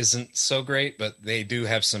them isn't so great, but they do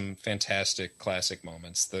have some fantastic classic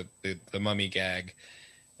moments. The mummy gag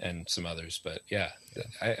and some others, but yeah,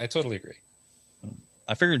 I totally agree.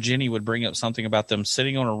 I figured Jenny would bring up something about them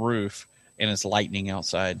sitting on a roof and it's lightning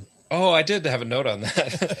outside. Oh, I did have a note on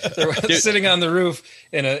that. They're sitting on the roof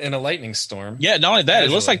in a lightning storm. Yeah, not only that, it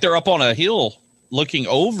looks like they're up on a hill looking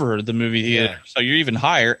over the movie theater, so you're even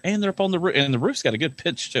higher, and they're up on the roof, and the roof's got a good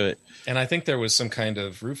pitch to it. And I think there was some kind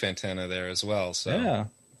of roof antenna there as well. So yeah,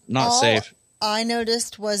 not safe. I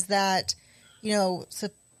noticed was that, so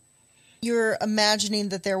you're imagining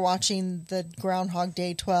that they're watching the Groundhog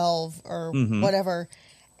Day 12 or whatever,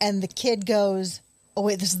 and the kid goes, "Oh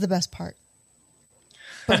wait, this is the best part,"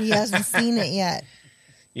 but he hasn't seen it yet.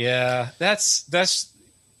 Yeah, that's.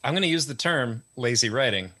 I'm going to use the term lazy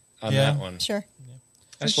writing on that one. Sure.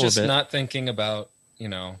 That's just not thinking about,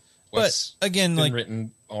 what's again, been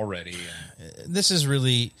written already. This is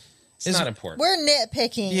really... It's not important. We're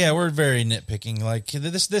nitpicking. Yeah, we're very nitpicking. Like,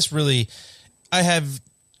 this really... I have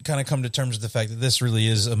kind of come to terms with the fact that this really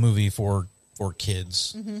is a movie for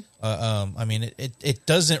kids. Mm-hmm. I mean, it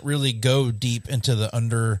doesn't really go deep into the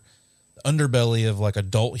underbelly of like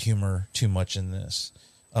adult humor too much in this.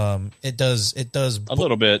 It does a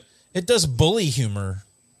little bit. It does bully humor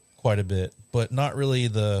quite a bit, but not really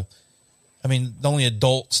the only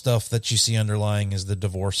adult stuff that you see underlying is the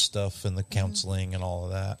divorce stuff and the counseling and all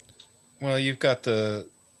of that. Well, you've got the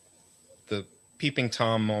peeping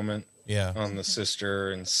Tom moment on the Mm-hmm.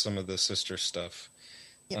 sister, and some of the sister stuff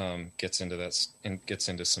gets into that and gets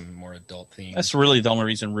into some more adult themes. That's really the only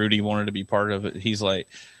reason Rudy wanted to be part of it. He's like,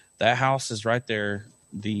 that house is right there.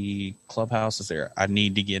 The clubhouse is there. I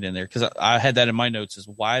need to get in there. Because I had that in my notes is,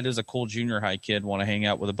 why does a cool junior high kid want to hang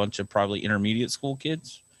out with a bunch of probably intermediate school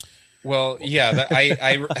kids? Well, yeah,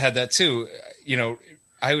 I had that too.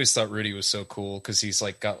 I always thought Rudy was so cool because he's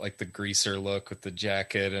like got like the greaser look with the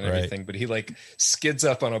jacket and everything, but he like skids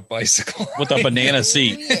up on a bicycle with a banana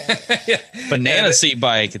seat, banana seat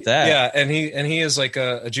bike at that. Yeah, and he is like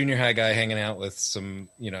a junior high guy hanging out with some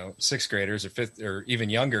sixth graders or fifth or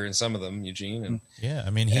even younger in some of them, Eugene. And yeah,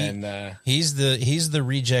 I mean he's the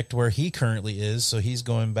reject where he currently is, so he's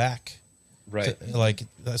going back, right?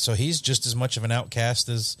 So he's just as much of an outcast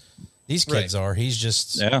as these kids are. He's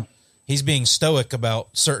just He's being stoic about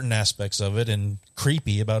certain aspects of it and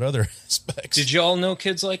creepy about other aspects. Did you all know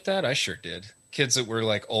kids like that? I sure did. Kids that were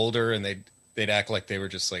like older and they'd act like they were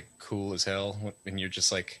just like cool as hell, and you're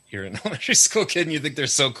just like, you're an elementary school kid and you think they're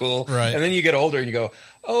so cool, right? And then you get older and you go,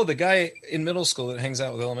 oh, the guy in middle school that hangs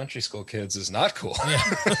out with elementary school kids is not cool.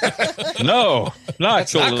 No,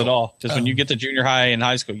 not cool at all. Because when you get to junior high and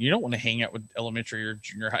high school, you don't want to hang out with elementary or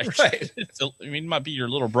junior high right? It might be your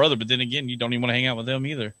little brother, but then again, you don't even want to hang out with them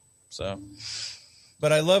either. So,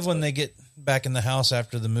 but I love when they get back in the house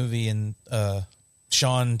after the movie and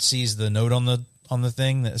Sean sees the note on the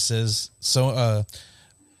thing that says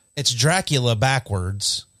it's Dracula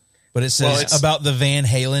backwards, but it says about the Van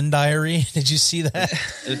Halen diary. Did you see that?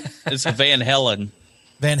 It's Van Helen.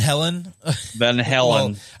 Van Helen. Van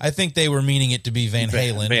Helen. Well, I think they were meaning it to be Van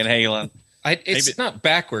Halen. Van Halen. It's not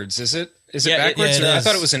backwards, is it? Is it backwards? I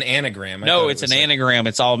thought it was an anagram. No, it's an anagram.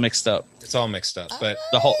 It's all mixed up. It's all mixed up, but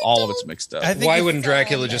all of it's mixed up. Why wouldn't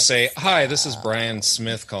Dracula just say, "Hi, this is Brian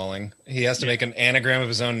Smith calling"? He has to make an anagram of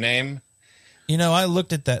his own name. I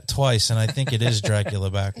looked at that twice, and I think it is Dracula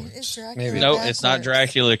backwards. Maybe. No, it's not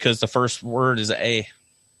Dracula because the first word is A.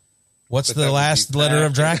 What's the last letter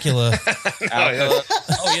of Dracula?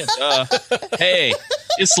 Hey,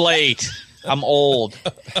 it's late. I'm old.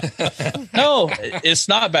 No, it's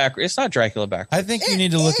not backwards. It's not Dracula backwards. I think you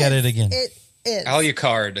need to look at it again. It is.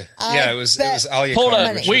 Alucard. It was Alucard. Hold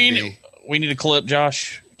on. We need a clip,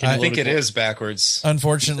 Josh. I think it is backwards.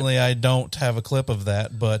 Unfortunately, I don't have a clip of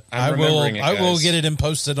that, but I will get it and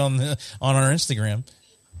post it on our Instagram.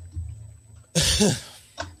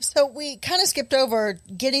 So we kind of skipped over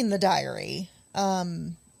getting the diary.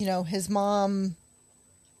 His mom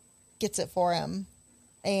gets it for him,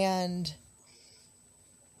 and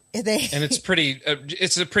it's pretty.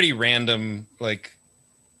 It's a pretty random, like,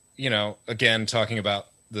 again, talking about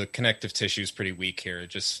the connective tissue is pretty weak here.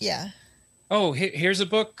 Just oh, here's a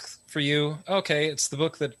book for you. Okay, it's the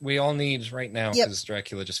book that we all need right now because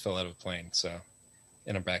Dracula just fell out of a plane, so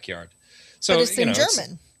in a backyard. So but it's in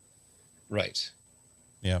German, right?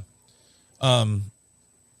 Yeah.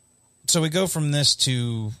 So we go from this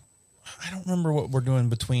to, I don't remember what we're doing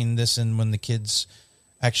between this and when the kids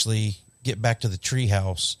actually get back to the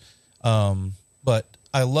treehouse. But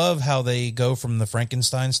I love how they go from the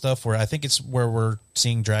Frankenstein stuff, where I think it's where we're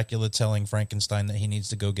seeing Dracula telling Frankenstein that he needs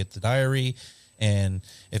to go get the diary, and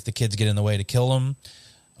if the kids get in the way to kill him,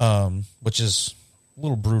 which is a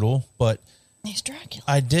little brutal. But he's Dracula.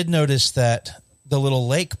 I did notice that the little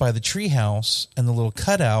lake by the treehouse and the little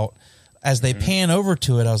cutout, as they pan over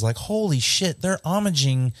to it, I was like, holy shit, they're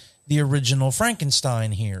homaging the original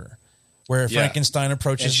Frankenstein here, where Frankenstein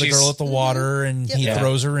approaches the girl at the water and he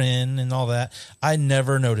throws her in and all that. I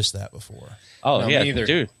never noticed that before. Oh, no, yeah,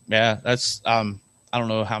 dude. Yeah, that's, I don't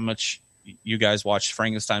know how much you guys watched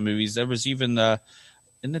Frankenstein movies. There was even,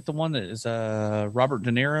 isn't it the one that is Robert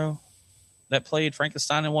De Niro that played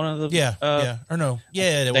Frankenstein in one of the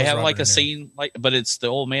they have like a scene but it's the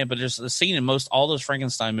old man, but there's a scene in all those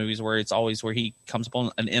Frankenstein movies where it's always where he comes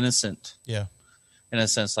upon an innocent in a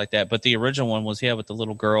sense like that. But the original one was with the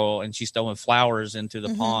little girl and she's throwing flowers into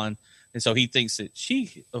the pond, and so he thinks that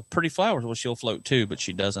pretty flowers, well, she'll float too, but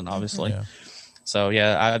she doesn't, obviously. So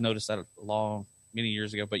I noticed that a long many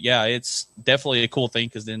years ago. But yeah, it's definitely a cool thing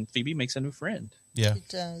because then Phoebe makes a new friend. Yeah, it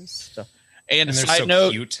does. So, and they're side so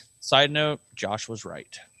note, cute. Side note, Josh was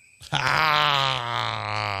right.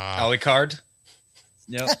 Alucard?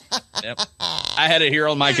 Yep. I had it here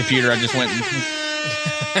on my computer. I just went and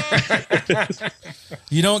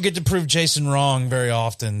You don't get to prove Jason wrong very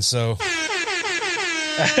often, so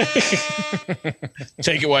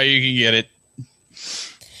take it while you can get it.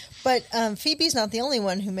 But Phoebe's not the only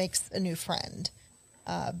one who makes a new friend,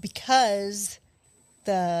 because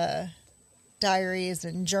the diary is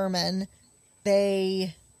in German.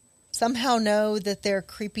 They somehow know that their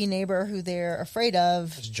creepy neighbor who they're afraid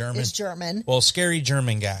of is German. Well, scary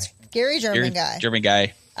German guy. Scary German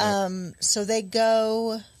guy. So they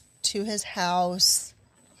go to his house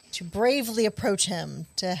to bravely approach him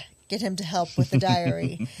to get him to help with the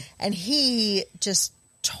diary. And he just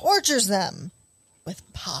tortures them with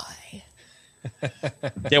pie.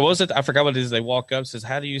 Yeah, what was it? I forgot what it is. They walk up, says,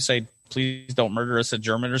 "How do you say please don't murder us in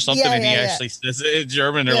German or something?" Yeah, and he yeah, actually says it in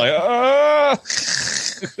German. They're like, "Oh!"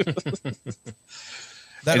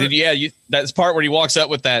 And then, that's part where he walks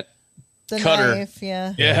up with that The cutter. knife,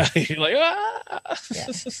 yeah. Yeah, you're like, "Ah!" Yeah.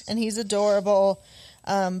 And he's adorable,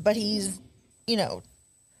 but he's,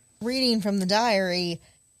 reading from the diary,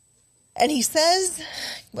 and he says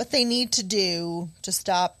what they need to do to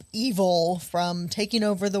stop evil from taking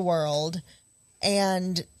over the world,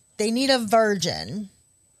 and they need a virgin.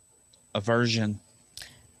 A virgin.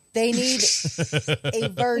 They need a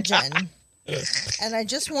virgin. And I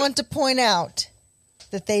just want to point out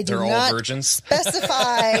that they're all not virgins.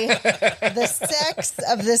 Specify the sex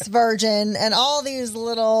of this virgin, and all these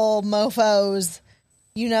little mofos,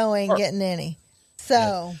 ain't getting any.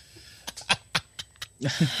 So,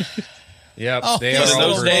 yep, they are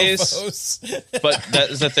those days. But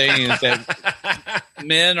that's the thing, is that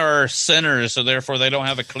men are sinners, so therefore they don't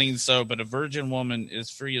have a clean soul. But a virgin woman is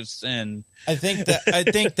free of sin. I think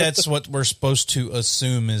that's what we're supposed to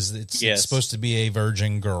assume, is it's supposed to be a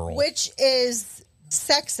virgin girl, which is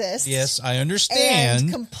sexist. Yes, I understand.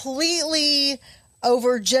 And completely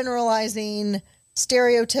overgeneralizing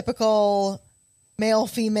stereotypical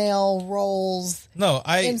male-female roles.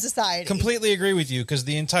 In society. Completely agree with you, because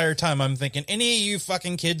the entire time I'm thinking, any of you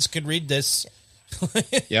fucking kids could read this.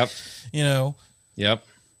 Yep. Yep.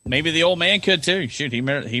 Maybe the old man could too. Shoot, he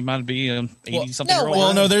might be 80-something year old.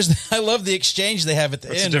 Well, no, I love the exchange they have at the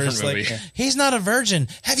That's end. a different movie. Like, he's not a virgin.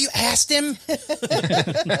 Have you asked him?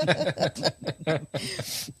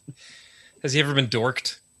 Has he ever been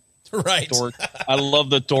dorked? Right. Dorked. I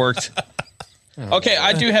love the dorked. Okay,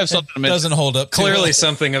 I do have something to mention. Doesn't hold up. Clearly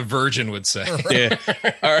something a virgin would say. Yeah.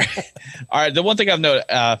 All right. The one thing I've noticed,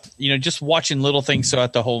 just watching little things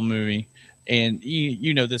throughout the whole movie, and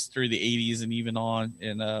you know this through the 80s and even on,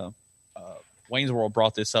 and Wayne's World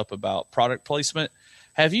brought this up about product placement.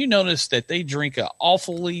 Have you noticed that they drink an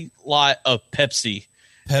awfully lot of Pepsi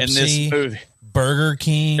in this movie? Burger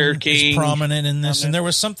King is prominent in this, and there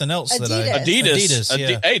was something else Adidas.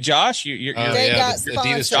 Yeah. Hey, Josh, you're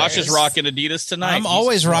Adidas. Josh is rocking Adidas tonight. I'm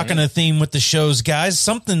always rocking a theme with the shows, guys.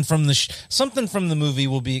 Something from the movie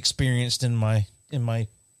will be experienced in my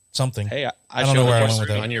something. Hey, I don't know where I went with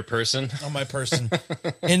that. On your person, on my person,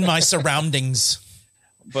 in my surroundings.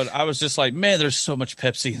 But I was just like, man, there's so much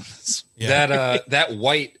Pepsi in this. Yeah. That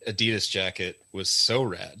white Adidas jacket was so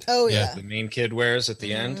rad. Oh yeah, that the main kid wears at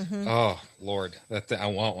the end. Oh Lord, I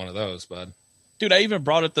want one of those, bud. Dude, I even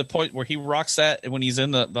brought up the point where he rocks that when he's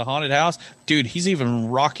in the haunted house. Dude, he's even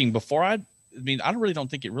rocking before I really don't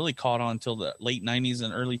think it really caught on until the late 90s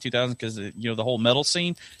and early 2000s because the whole metal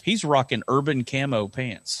scene. He's rocking urban camo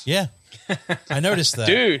pants. Yeah, I noticed that,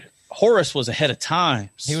 dude. Horace was ahead of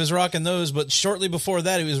time. He was rocking those, but shortly before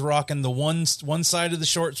that, he was rocking the one side of the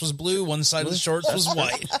shorts was blue, one side of the shorts was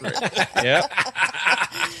white. Yeah.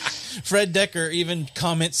 Fred Decker even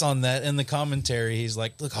comments on that in the commentary. He's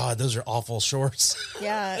like, "Look, those are awful shorts."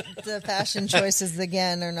 Yeah, the fashion choices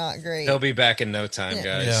again are not great. They'll be back in no time,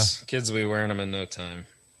 guys. Yeah. Kids will be wearing them in no time.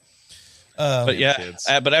 But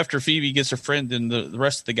but after Phoebe gets her friend, then the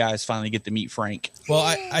rest of the guys finally get to meet Frank. Well,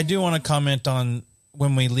 I do want to comment on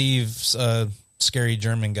when we leave Scary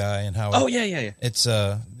German Guy and how it's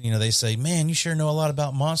they say, "Man, you sure know a lot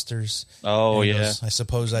about monsters." Oh, and yeah. goes, I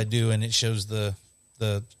suppose I do, and it shows the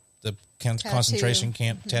concentration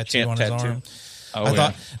camp tattoo on his arm. Oh, I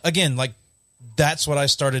thought again, like, that's what I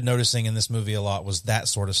started noticing in this movie a lot, was that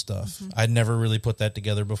sort of stuff. I'd never really put that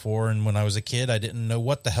together before, and when I was a kid, I didn't know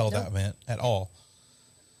what the hell that meant at all.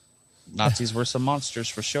 Nazis were some monsters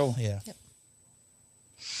for sure. Yeah. Yep.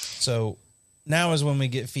 So now is when we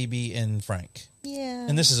get Phoebe and Frank. Yeah.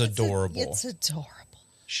 And this is adorable. It's adorable.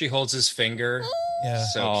 She holds his finger. Yeah.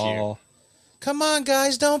 So cute. come on,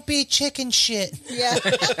 guys, don't be chicken shit. Yeah.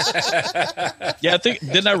 Yeah, I think,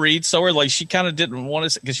 didn't I read somewhere like she kind of didn't want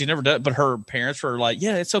to, because she never did, but her parents were like,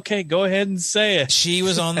 yeah, it's okay, go ahead and say it. She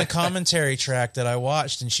was on the commentary track that I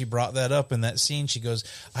watched, and she brought that up in that scene. She goes,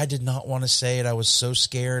 I did not want to say it. I was so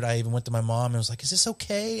scared. I even went to my mom and was like, is this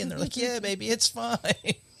okay? And they're like, yeah, baby, it's fine.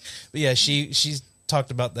 But yeah, she's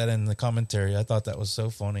talked about that in the commentary. I thought that was so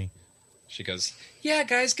funny. She goes, yeah,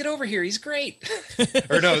 guys, get over here. He's great.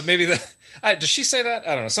 Or no, maybe does she say that?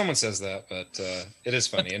 I don't know. Someone says that, but it is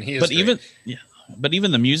funny. And he is great. But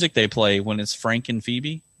even the music they play when it's Frank and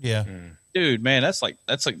Phoebe. Yeah. Dude, man, that's like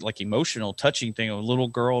emotional, touching thing of a little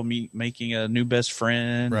girl making a new best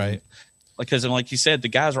friend. Right. Because like you said, the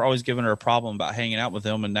guys are always giving her a problem about hanging out with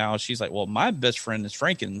them. And now she's like, well, my best friend is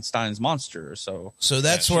Frankenstein's monster. So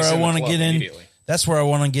that's where I want to get in. That's where I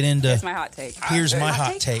want to get into. Here's my hot take. Here's my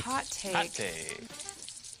hot take. Hot take.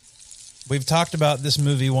 We've talked about this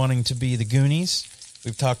movie wanting to be the Goonies.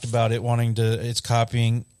 We've talked about it wanting to, it's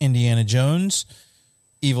copying Indiana Jones,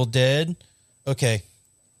 Evil Dead. Okay.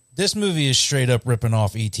 This movie is straight up ripping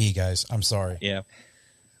off E.T., guys. I'm sorry. Yeah.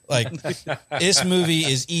 Like, this movie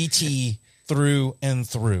is E.T. through and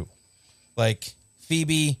through. Like,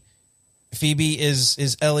 Phoebe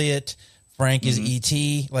is Elliot. Frank is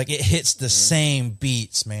E.T. Like, it hits the same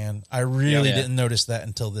beats, man. I really didn't notice that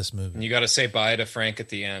until this movie. And you got to say bye to Frank at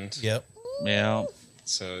the end. Yep. Yeah.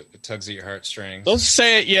 So it tugs at your heartstrings. Don't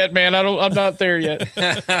say it yet, man. I'm not there yet.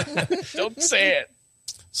 Don't say it.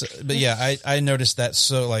 So, but yeah, I noticed that.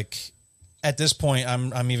 So like, at this point,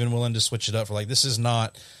 I'm even willing to switch it up for like, this is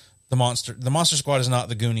not the monster. The Monster Squad is not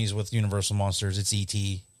the Goonies with Universal monsters. It's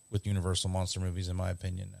E.T. with Universal monster movies, in my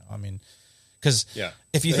opinion. Now, I mean, because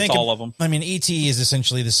if you think all of them, I mean, E.T. is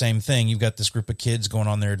essentially the same thing. You've got this group of kids going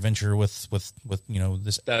on their adventure with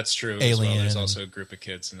this. That's true. Alien. As well. There's also a group of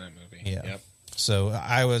kids in that movie. Yeah. Yep. So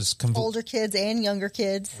I was older kids and younger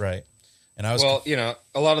kids, right? And I was a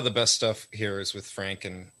lot of the best stuff here is with Frank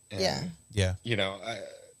and yeah.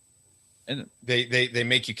 And they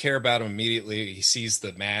make you care about him immediately. He sees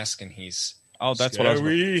the mask and he's that's what I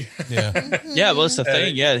was. Yeah, well, it's the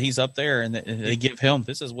thing. Yeah, he's up there, and they give him,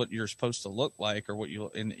 this is what you're supposed to look like, or what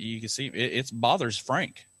and you can see it bothers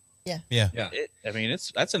Frank. Yeah.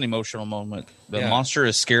 That's an emotional moment. The monster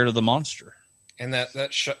is scared of the monster. And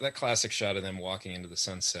that classic shot of them walking into the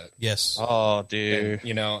sunset. Yes. Oh, dude.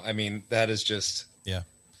 And, that is just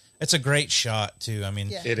it's a great shot too. I mean,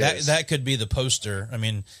 that could be the poster. I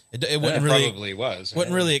mean, it wouldn't really probably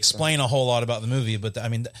wouldn't really explain a whole lot about the movie, but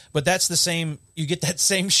but that's the same. You get that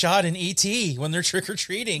same shot in E.T. when they're trick or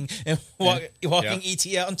treating and walking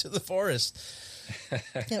E.T. out into the forest.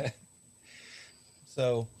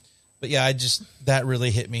 So, but yeah, that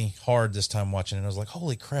really hit me hard this time watching it. I was like,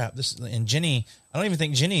 holy crap! And Jenny, I don't even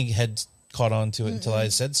think Jenny had caught on to it until I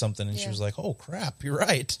had said something, and she was like, oh crap, you're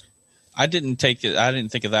right. I didn't think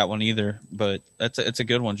of that one either, but it's a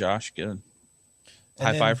good one, Josh. Good.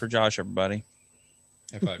 High five for Josh, everybody.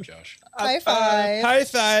 High five, Josh. High five. High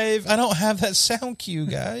five. I don't have that sound cue,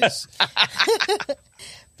 guys.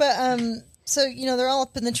 But so they're all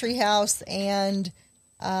up in the treehouse, and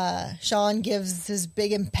Sean gives his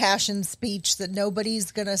big impassioned speech that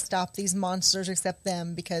nobody's gonna stop these monsters except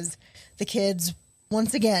them, because the kids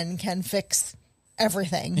once again can fix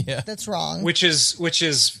everything that's wrong. Which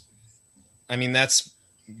is. I mean, that's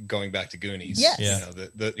going back to Goonies. Yes. Yeah.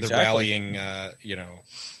 The rallying,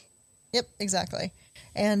 Yep, exactly.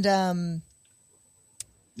 And the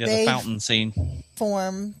fountain scene.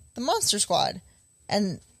 Form the Monster Squad.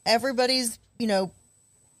 And everybody's,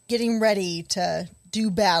 getting ready to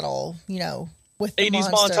do battle, with the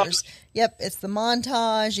 80s monsters. montage. Yep, it's the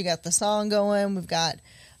montage. You got the song going. We've got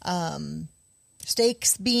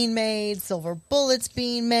steaks being made, silver bullets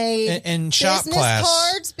being made, and shot business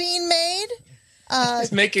class cards being made.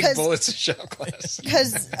 Making bullets in shot class.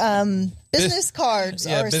 Because business cards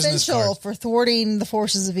are essential for thwarting the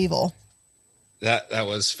forces of evil. That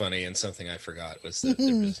was funny, and something I forgot was the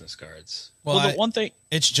business cards. Well, the one thing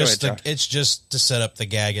it's just to set up the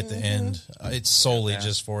gag at the end. It's solely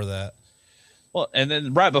just for that. Well, and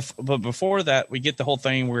then before that, we get the whole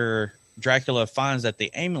thing where Dracula finds that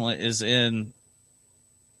the amulet is in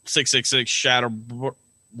 666 Shadow,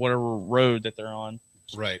 whatever road that they're on.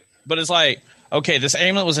 Right. But it's like, okay, this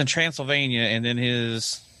amulet was in Transylvania, and then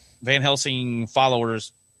his Van Helsing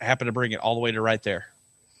followers happened to bring it all the way to right there.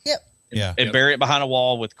 Yep. Yeah. And bury it behind a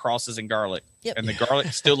wall with crosses and garlic. Yep. And the garlic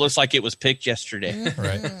still looks like it was picked yesterday.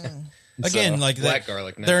 Right. Again, like black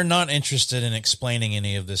garlic. Now. They're not interested in explaining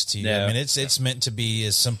any of this to you. No. I mean, it's meant to be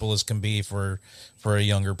as simple as can be for a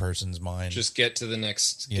younger person's mind. Just get to the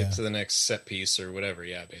next set piece or whatever.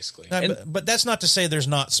 Yeah, basically. But that's not to say there's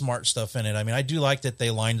not smart stuff in it. I mean, I do like that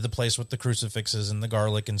they lined the place with the crucifixes and the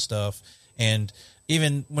garlic and stuff. And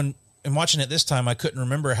even when I'm watching it this time, I couldn't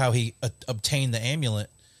remember how he obtained the amulet.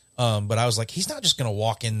 But I was like, he's not just going to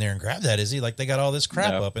walk in there and grab that, is he? Like, they got all this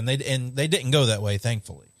crap up, and they didn't go that way,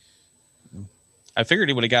 thankfully. I figured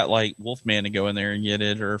he would have got like Wolfman to go in there and get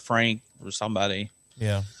it, or Frank, or somebody.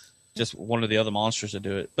 Yeah, just one of the other monsters to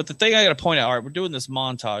do it. But the thing I got to point out, all right, we're doing this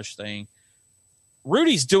montage thing.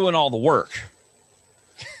 Rudy's doing all the work.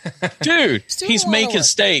 Dude, he's making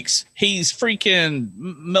steaks. He's freaking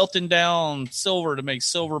melting down silver to make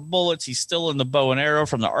silver bullets. He's still in the bow and arrow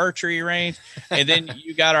from the archery range. And then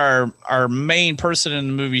you got our main person in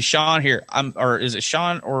the movie, Sean here. Or is it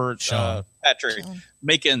Sean or Patrick? Sean.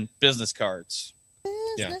 Making business cards.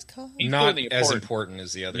 Business cards. Not as important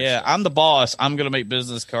as the others. Yeah, I'm the boss. I'm going to make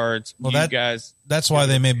business cards. Well, you guys. That's why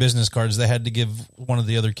they made business cards. They had to give one of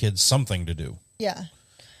the other kids something to do. Yeah.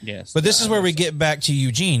 Yes. But this is where we get back to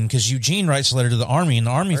Eugene, because Eugene writes a letter to the Army, and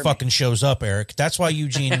the Army fucking shows up, Eric. That's why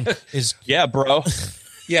Eugene is... Yeah, bro.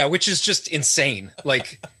 Yeah, which is just insane.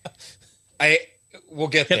 Like, we'll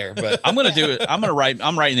get there, but... I'm going to do it. I'm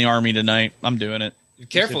writing the Army tonight. I'm doing it.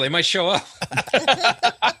 Careful, they might show up.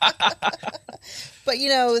 But,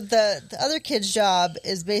 the other kid's job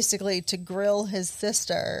is basically to grill his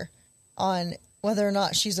sister on whether or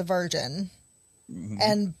not she's a virgin.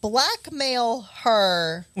 And blackmail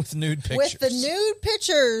her with nude pictures. With the nude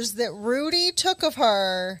pictures that Rudy took of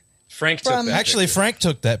her. Frank took that Actually, picture. Frank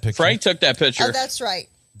took that picture. Frank took that picture. Oh, that's right.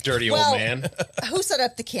 Dirty old man. Who set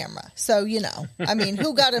up the camera? So, I mean,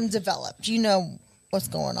 who got him developed? You know what's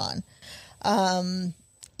going on.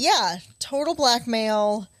 Yeah, total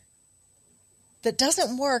blackmail that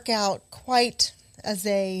doesn't work out quite as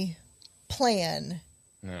a plan.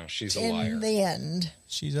 No, she's a liar. In the end.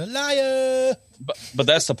 She's a liar. But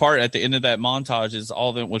that's the part at the end of that montage is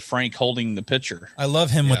all of it with Frank holding the picture. I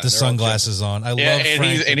love him with the sunglasses on. I love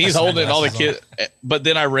Frank. And he's holding all the kids. But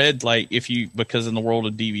then I read, like, because in the world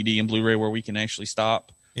of DVD and Blu-ray where we can actually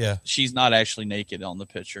stop, she's not actually naked on the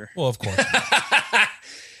picture. Well, of course.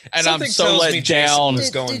 And I'm so let down. Was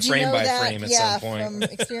going frame by frame at some point. From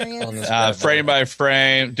experience? Frame by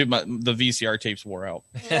frame. Dude, the VCR tapes wore out.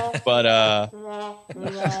 But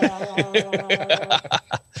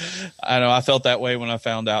I know I felt that way when I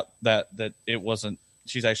found out that it wasn't.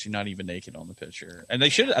 She's actually not even naked on the picture. And they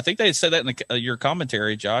should. I think they had said that in your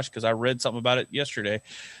commentary, Josh, because I read something about it yesterday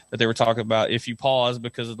that they were talking about. If you pause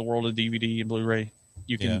because of the world of DVD and Blu-ray,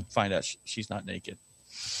 you can find out she's not naked.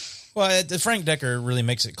 Well, Frank Decker really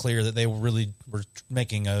makes it clear that they really were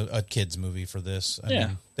making a kid's movie for this. I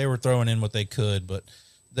mean, they were throwing in what they could, but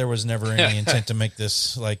there was never any intent to make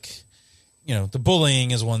this like, the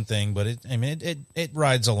bullying is one thing, but it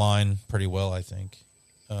rides a line pretty well, I think.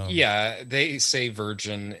 Yeah, they say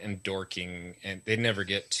virgin and dorking, and they never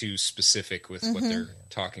get too specific with what they're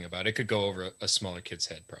talking about. It could go over a smaller kid's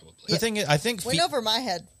head, probably. The thing is, I think went over my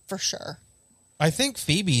head for sure. I think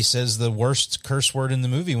Phoebe says the worst curse word in the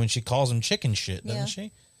movie when she calls him chicken shit, doesn't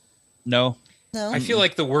she? No. I feel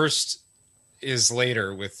like the worst is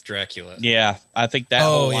later with Dracula. Yeah, I think that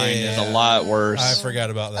whole line is a lot worse. I forgot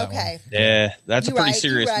about that one. Yeah, that's a pretty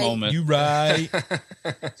serious moment. You right.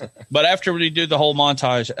 But after we do the whole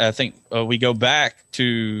montage, I think we go back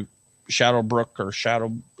to Shadowbrook or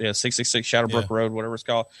 666 Shadowbrook Road, whatever it's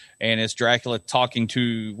called, and it's Dracula talking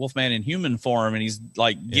to Wolfman in human form, and he's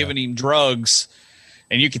like giving him drugs,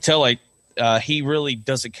 and you can tell like he really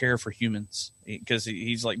doesn't care for humans because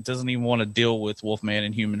he's like doesn't even want to deal with Wolfman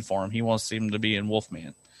in human form. He wants him to be in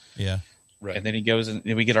Wolfman. Yeah. Right. And then he goes and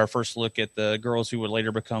we get our first look at the girls who would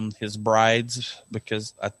later become his brides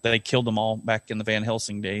because they killed them all back in the Van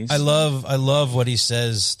Helsing days. I love what he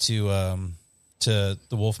says to the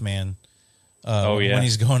Wolfman. When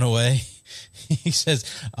he's going away, he says,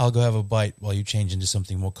 "I'll go have a bite while you change into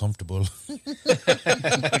something more comfortable."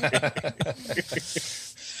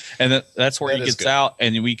 And that's where he gets out,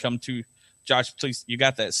 and we come to Josh. Please, you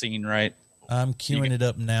got that scene right? I'm queuing it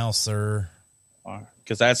up now, sir.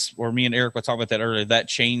 Because that's where me and Eric were talking about that earlier. That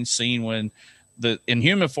change scene when in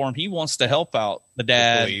human form he wants to help out the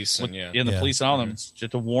dad, the police, the police and all them,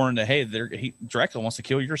 just to warn that hey, Dracula wants to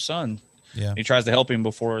kill your son. Yeah, he tries to help him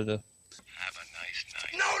before the. Have a nice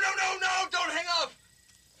night. No! Don't hang up.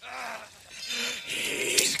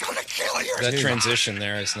 He's gonna kill you. That transition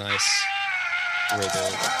there is nice. Where the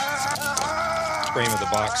frame of the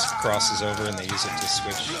box crosses over and they use it to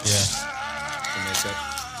switch. Yeah. The makeup.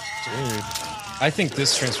 Dude. I think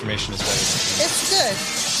this transformation is better. It's good.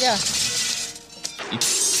 Yeah.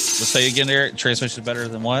 Let's say again, Eric. Transmission is better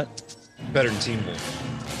than what? Better than Teen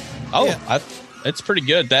Wolf. Oh, yeah. It's pretty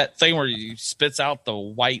good. That thing where he spits out the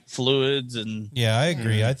white fluids and yeah, I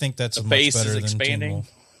agree. I think that's the much face better is than expanding. Teen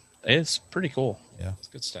Wolf. It's pretty cool. Yeah, it's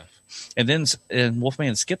good stuff. And then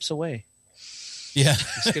Wolfman skips away. Yeah,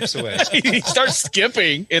 he skips away. He starts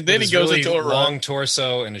skipping, and then he goes really into a long run.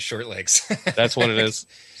 torso and his short legs. That's what it is.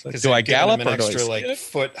 Because do I gallop him or an do I extra skip?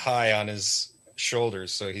 foot high on his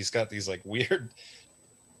shoulders? So he's got these like weird.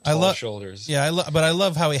 I love shoulders. Yeah, but I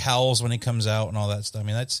love how he howls when he comes out and all that stuff. I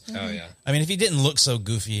mean, that's. Oh yeah. I mean, if he didn't look so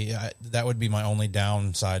goofy, that would be my only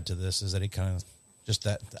downside to this. Is that he kind of just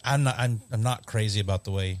that. I'm not crazy about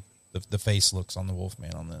the way the face looks on the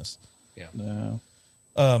Wolfman on this. Yeah. No.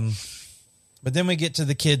 But then we get to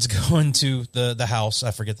the kids going to the house.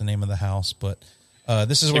 I forget the name of the house, but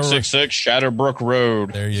this is where 666 Shadowbrook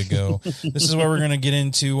Road. There you go. This is where we're going to get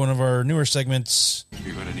into one of our newer segments.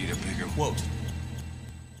 You're going to need a bigger quote.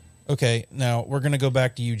 Okay, now we're going to go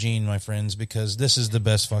back to Eugene, my friends, because this is the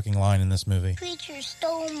best fucking line in this movie. Creature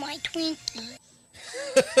stole my Twinkie.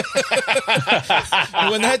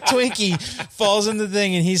 When that Twinkie falls in the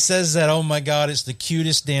thing and he says that, oh my God, it's the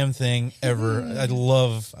cutest damn thing ever. I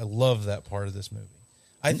love that part of this movie.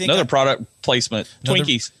 I think another product placement,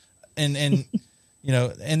 Twinkies. And you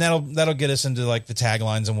know, and that'll get us into like the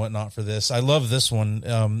taglines and whatnot for this. I love this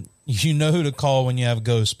one. You know who to call when you have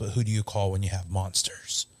ghosts, but who do you call when you have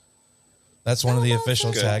monsters? That's one of the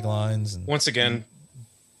official taglines. And, once again,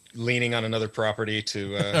 leaning on another property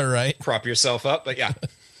to right. prop yourself up. But yeah.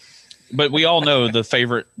 But we all know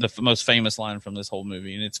the most famous line from this whole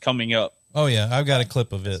movie, and it's coming up. Oh yeah, I've got a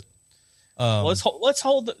clip of it. Let's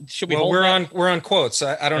hold. Should we? Well, hold we're on quotes.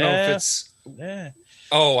 I don't know if it's. Yeah.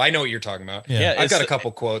 Oh, I know what you're talking about. Yeah, I've got a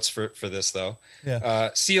couple quotes for this though. Yeah.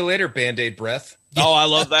 See you later, Band-Aid breath. Oh, I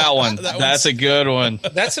love that one. That's a good one.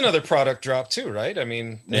 That's another product drop too, right? I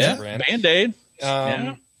mean, yeah, brand. Band-Aid.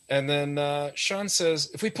 And then Sean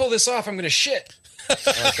says, "If we pull this off, I'm going to shit."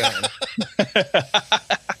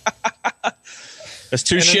 That's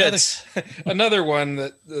two shits. Another one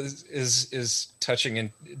that is touching and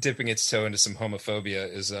dipping its toe into some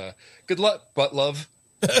homophobia is "Good luck, butt love."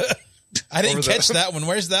 I didn't catch that one.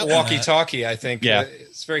 Where's that walkie-talkie? I think. Yeah,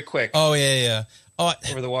 it's very quick. Oh yeah. Oh,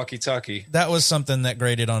 over the walkie-talkie. That was something that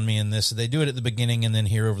grated on me in this. They do it at the beginning and then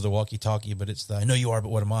here over the walkie-talkie, but it's the "I know you are, but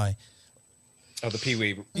what am I?" Oh, the Pee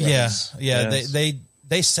Wee. Yeah. Yes.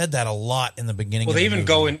 They said that a lot in the beginning. Well, of they the even movie.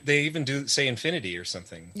 go in. They even do say infinity or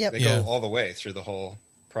something. Yep. They go all the way through the whole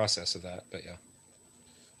process of that. But yeah.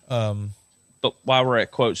 But while we're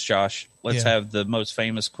at quotes, Josh, let's have the most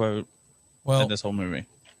famous quote in this whole movie.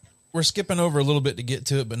 We're skipping over a little bit to get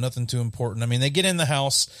to it, but nothing too important. I mean, they get in the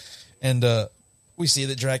house, and we see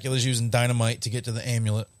that Dracula's using dynamite to get to the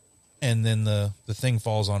amulet, and then the thing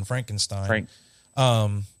falls on Frankenstein.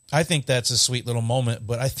 I think that's a sweet little moment,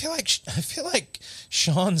 but I feel like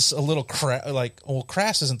Sean's a little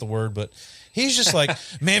crass isn't the word, but he's just like,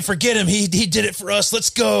 man, forget him. He did it for us. Let's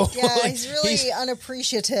go. Yeah, he's really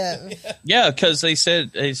unappreciative. Yeah, because they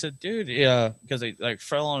said, dude, because they like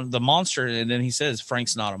fell on the monster, and then he says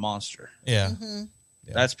Frank's not a monster. Yeah, yeah.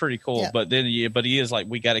 That's pretty cool. Yeah. But then, he is like,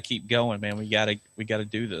 we got to keep going, man. We got to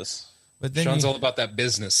do this. But then Sean's all about that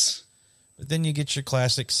business. But then you get your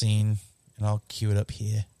classic scene, and I'll cue it up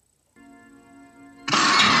here.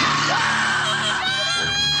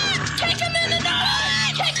 Kick him in the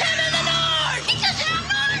nose! Kick him in the nose! He doesn't have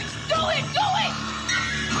nose! Do it!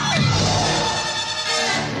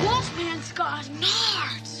 Wolfman's got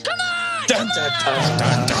nards! Come on! Dun, dun, dun,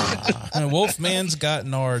 dun, dun. And Wolfman's got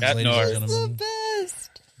nards, ladies and gentlemen. The best.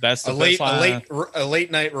 That's the a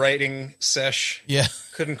late night writing sesh. Yeah.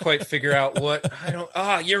 Couldn't quite figure out what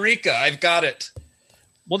Eureka! I've got it.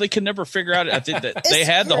 Well, they could never figure out it. I think that they It's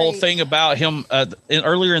had the whole great. thing about him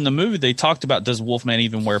earlier in the movie. They talked about, does Wolfman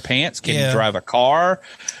even wear pants? Can he drive a car?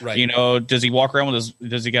 Right. You know, does he walk around with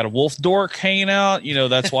does he got a wolf dork hanging out? You know,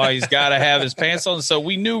 that's why he's got to have his pants on. So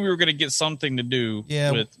we knew we were going to get something to do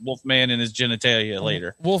with Wolfman and his genitalia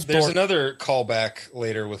later. There's another callback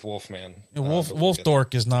later with Wolfman. Wolf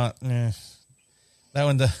dork is not. That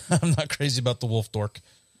one, I'm not crazy about the wolf dork.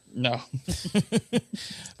 No.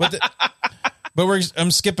 But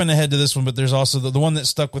I'm skipping ahead to this one, but there's also the one that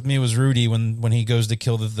stuck with me was Rudy when he goes to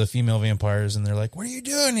kill the female vampires, and they're like, "What are you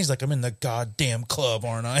doing?" He's like, "I'm in the goddamn club,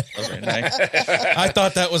 aren't I?" Very nice. I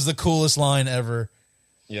thought that was the coolest line ever.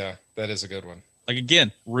 Yeah, that is a good one. Like,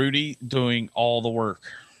 again, Rudy doing all the work.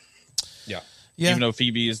 Yeah. Even though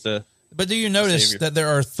Phoebe is the. But do you notice that there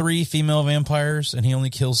are 3 female vampires and he only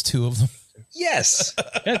kills 2 of them? Yes.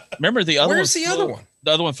 Yeah, remember the other Where's one? the other one?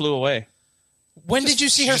 The other one flew away. When did you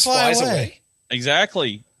see her fly away?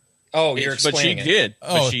 Exactly. Oh, you're explaining But she did.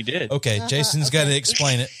 But she did. Okay, Jason's got to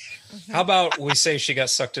explain it. How about we say she got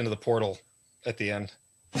sucked into the portal at the end?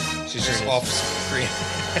 She's just off screen.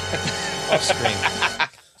 Off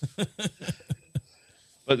screen.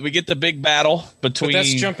 But we get the big battle between. But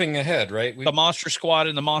that's jumping ahead, right? The Monster Squad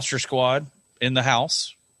and the Monster Squad in the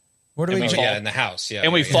house. Where do we? Yeah, in the house. Yeah,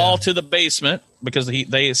 and we fall to the basement because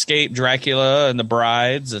they escape Dracula and the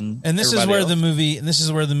brides and this is where the movie. And this is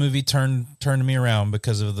where the movie turned me around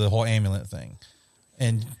because of the whole amulet thing.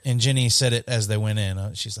 And Jenny said it as they went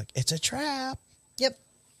in. She's like, "It's a trap." Yep.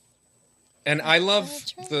 And I love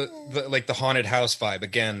the haunted house vibe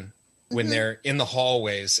again when they're in the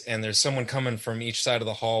hallways and there's someone coming from each side of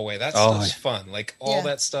the hallway. That's just fun. Like all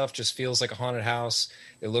that stuff just feels like a haunted house.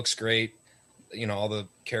 It looks great. You know, all the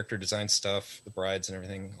character design stuff, the brides and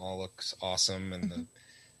everything all looks awesome. And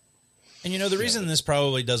and you know, the reason this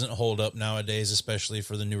probably doesn't hold up nowadays, especially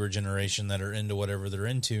for the newer generation that are into whatever they're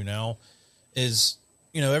into now, is,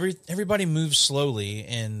 you know, everybody moves slowly.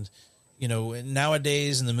 And, you know,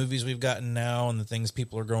 nowadays in the movies we've gotten now and the things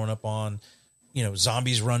people are growing up on, you know,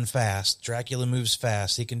 zombies run fast. Dracula moves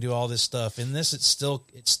fast. He can do all this stuff. In this, it's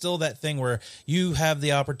still that thing where you have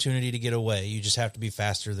the opportunity to get away. You just have to be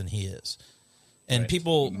faster than he is. And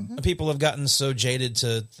people have gotten so jaded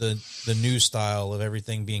to the new style of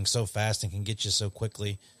everything being so fast and can get you so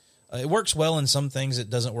quickly. It works well in some things. It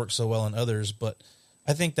doesn't work so well in others. But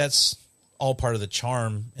I think that's all part of the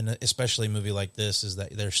charm, and especially a movie like this, is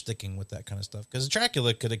that they're sticking with that kind of stuff. Because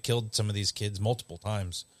Dracula could have killed some of these kids multiple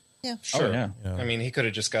times. Yeah, sure. You know. I mean, he could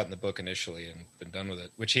have just gotten the book initially and been done with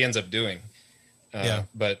it, which he ends up doing.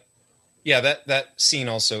 But yeah, that scene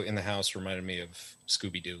also in the house reminded me of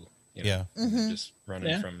Scooby-Doo. You know, just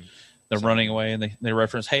running from. They're running away, and they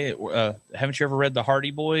reference, "Hey, haven't you ever read the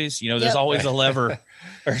Hardy Boys? You know, there's always a lever."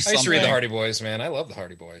 I used to read the Hardy Boys, man. I love the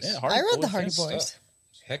Hardy Boys. Yeah, I read the Hardy Boys.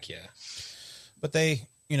 Heck yeah! But they,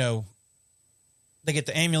 you know, they get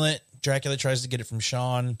the amulet. Dracula tries to get it from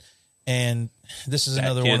Sean, and this is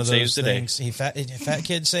another one of those things. Fat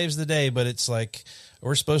kid saves the day, but it's like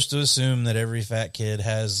we're supposed to assume that every fat kid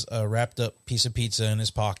has a wrapped up piece of pizza in his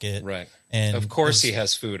pocket, right? And of course, he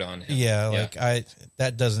has food on him. Yeah, like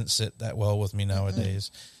that doesn't sit that well with me nowadays.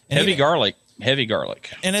 And heavy garlic.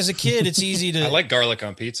 And as a kid, it's easy to. I like garlic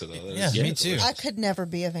on pizza, though. Me too. I could never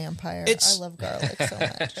be a vampire. I love garlic so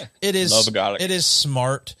much. It is. Love garlic. It is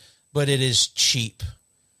smart, but it is cheap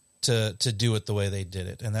to do it the way they did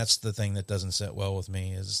it, and that's the thing that doesn't sit well with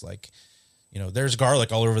me. Is like, you know, there's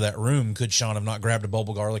garlic all over that room. Could Sean have not grabbed a bulb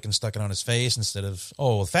of garlic and stuck it on his face instead of,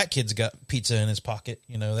 the fat kid's got pizza in his pocket?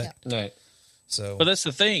 You know that. Yeah. Right. So, but that's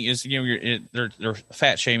the thing is, you know, they're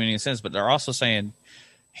fat shaming in a sense, but they're also saying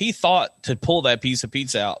he thought to pull that piece of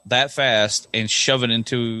pizza out that fast and shove it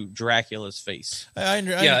into Dracula's face.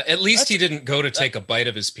 At least he didn't go to take a bite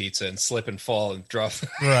of his pizza and slip and fall and drop.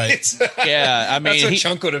 Right. Yeah, I mean, that's what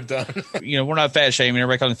Chunk would have done. You know, we're not fat shaming.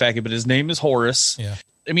 Everybody calls him fat kid, but his name is Horace. Yeah.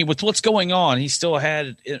 I mean, with what's going on, he still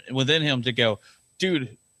had it within him to go,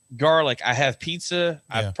 dude, garlic. I have pizza.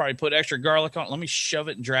 I probably put extra garlic on it. Let me shove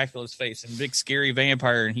it in Dracula's face. And big scary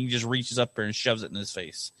vampire, and he just reaches up there and shoves it in his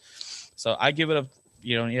face. So I give it a,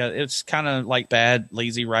 you know, it's kind of like bad,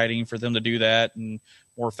 lazy writing for them to do that and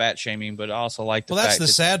more fat shaming. But I also like the fact that's the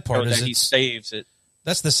sad part is he saves it.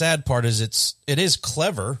 That's the sad part is it is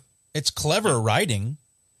clever. It's clever writing.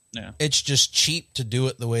 Yeah. It's just cheap to do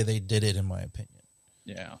it the way they did it, in my opinion.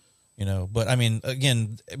 Yeah. You know, but I mean,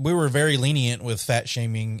 again, we were very lenient with fat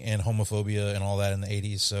shaming and homophobia and all that in the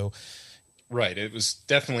 80s. So, right, it was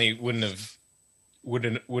definitely wouldn't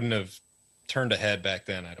have turned ahead back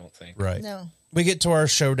then. I don't think. Right. No. We get to our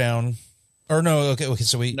showdown, or no? Okay.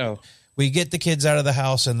 So we get the kids out of the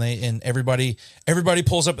house and everybody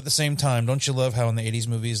pulls up at the same time. Don't you love how in the 80s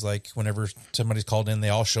movies, like whenever somebody's called in, they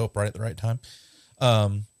all show up right at the right time.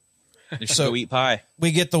 They should go eat pie.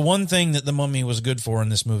 We get the one thing that the Mummy was good for in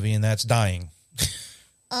this movie, and that's dying.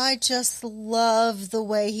 I just love the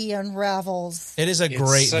way he unravels. It is a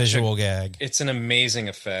great visual gag. It's an amazing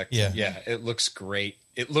effect. Yeah. Yeah. It looks great.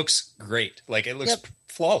 Like it looks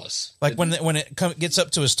flawless. Like when it gets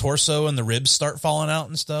up to his torso and the ribs start falling out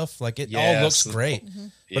and stuff, like it all looks great. Mm-hmm.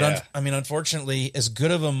 But unfortunately, as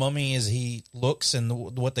good of a mummy as he looks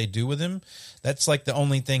and what they do with him, that's like the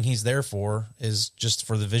only thing he's there for is just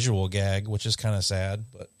for the visual gag, which is kind of sad.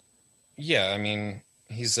 But yeah, I mean,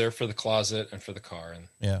 he's there for the closet and for the car, and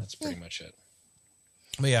that's pretty much it.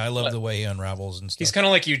 But yeah, I love the way he unravels and stuff. He's kind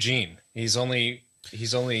of like Eugene. He's only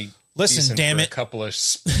listen, damn it, a couple of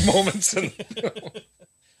moments.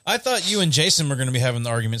 I thought you and Jason were going to be having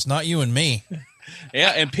the arguments, not you and me.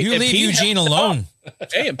 Yeah, and you leave Eugene alone.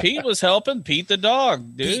 Hey, and Pete was helping. Pete the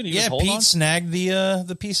dog, dude. Pete snagged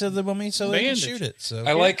the piece of the mummy so they could shoot it. So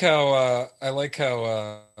I like how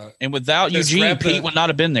and without Eugene, Pete would not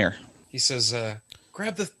have been there. He says,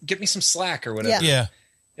 get me some slack or whatever. Yeah.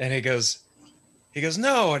 And he goes,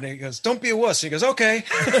 no. And he goes, don't be a wuss. And he goes, okay.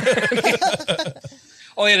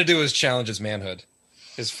 All he had to do was challenge his manhood,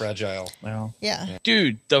 his fragile. Well, yeah.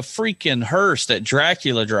 Dude, the freaking hearse that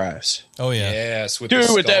Dracula drives. Oh, yeah. Yes. With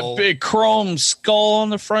that big chrome skull on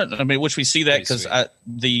the front. I mean, which we see that because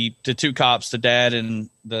the two cops, the dad and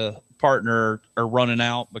the partner, are running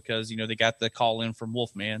out because, they got the call in from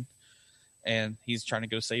Wolfman. And he's trying to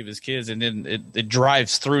go save his kids, and then it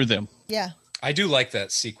drives through them. Yeah. I do like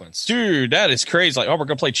that sequence. Dude, that is crazy. Like, we're going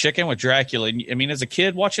to play chicken with Dracula. And, I mean, as a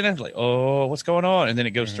kid watching it, like, oh, what's going on? And then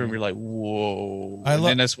it goes through, and you're like, whoa.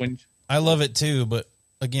 Then that's when... I love it, too, but,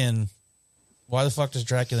 again, why the fuck does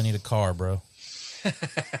Dracula need a car, bro?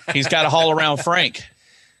 He's got to haul around Frank.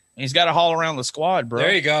 He's got to haul around the squad, bro.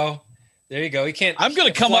 There you go. He can't. I'm going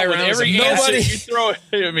to come up with every answer you throw at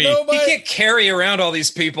me. He can't carry around all these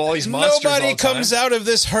people, all these monsters. Nobody comes out of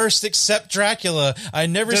this hearse except Dracula. I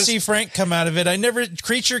never see Frank come out of it.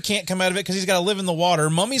 Creature can't come out of it because he's got to live in the water.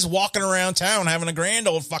 Mummy's walking around town having a grand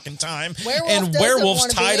old fucking time. Werewolf's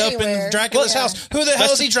tied up in Dracula's house. Who the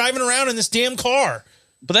hell is he driving around in this damn car?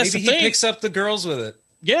 But that's Maybe the thing. He picks up the girls with it.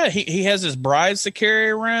 Yeah, he has his brides to carry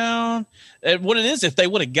around. And what it is, if they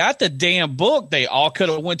would have got the damn book, they all could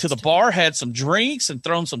have went to the bar, had some drinks, and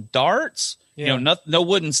thrown some darts. Yeah. No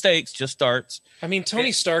wooden stakes, just darts. I mean,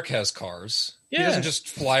 Tony Stark has cars. Yeah. He doesn't just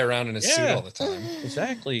fly around in his suit all the time.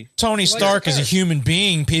 Exactly. Tony Stark is a human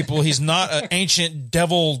being, people. He's not an ancient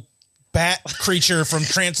devil bat creature from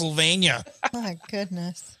Transylvania. My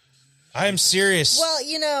goodness. I am serious.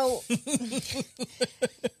 Well,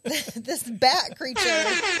 this bat creature.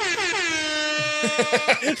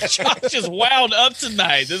 Josh is wound up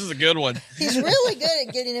tonight. This is a good one. He's really good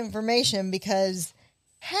at getting information because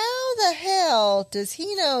how the hell does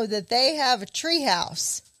he know that they have a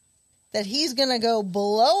treehouse that he's going to go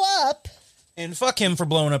blow up? And fuck him for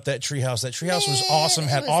blowing up that treehouse. That treehouse was awesome.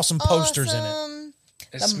 Had awesome posters in it.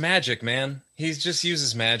 It's magic, man. He just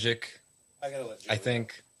uses magic. I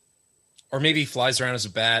think. Or maybe he flies around as a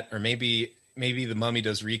bat, or maybe the mummy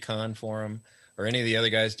does recon for him, or any of the other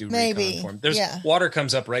guys do recon for him. There's water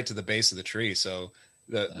comes up right to the base of the tree, so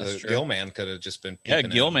the Gill Man could have just been. Yeah,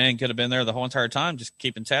 Gill Man could have been there the whole entire time, just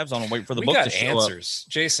keeping tabs on him, waiting for the book to show answers.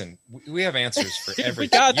 Jason, we have answers for everything. We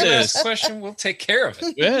got you this. ask a question, we'll take care of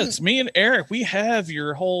it. Yeah, it's me and Eric. We have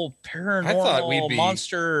your whole paranormal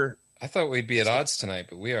monster. I thought we'd be at odds tonight,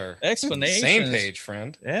 but we are explanations. Same page,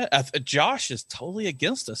 friend. Yeah, Josh is totally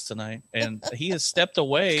against us tonight, and he has stepped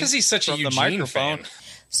away because he's such a Eugene microphone. Fan.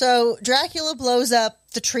 So Dracula blows up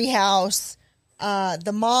the treehouse.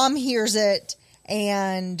 The mom hears it,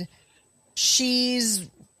 and she's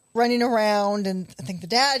running around, and I think the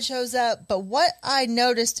dad shows up. But what I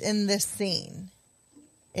noticed in this scene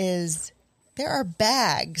is there are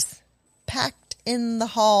bags packed in the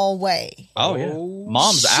hallway. Oh, yeah.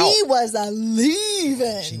 Mom's out. She was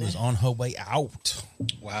leaving. She was on her way out.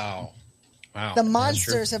 Wow. The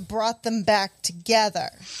monsters have brought them back together.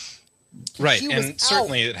 Right. And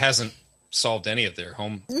certainly it hasn't solved any of their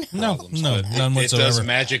home problems. No, none whatsoever. It does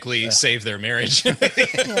magically save their marriage.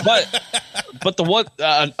 But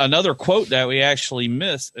another quote that we actually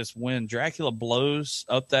missed is when Dracula blows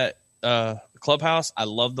up that clubhouse. I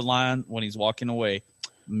love the line when he's walking away.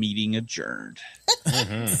 Meeting adjourned.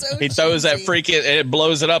 So he throws that freaking and it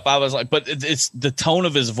blows it up. I was like, but it's the tone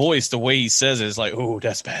of his voice, the way he says it is like, oh,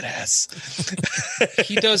 that's badass.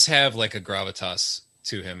 He does have like a gravitas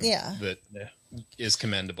to him that is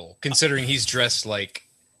commendable, considering he's dressed like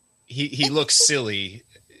he looks silly,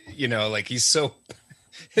 like he's so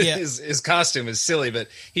his costume is silly, but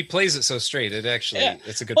he plays it so straight. It actually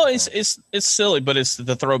it's a good. Well, it's silly, but it's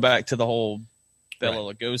the throwback to the whole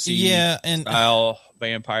Bela Lugosi style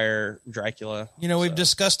vampire Dracula. We've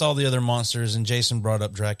discussed all the other monsters, and Jason brought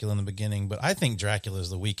up Dracula in the beginning, but I think Dracula is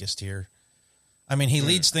the weakest here. I mean, he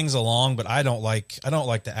leads things along, but I don't like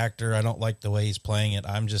the actor. I don't like the way he's playing it.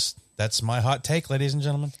 That's my hot take, ladies and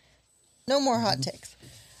gentlemen. No more hot takes.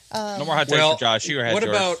 No more hot takes for Josh. You had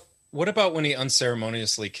what about when he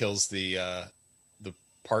unceremoniously kills the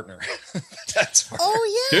partner? That's hard.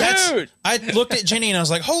 Oh yeah, dude. I looked at Jenny and I was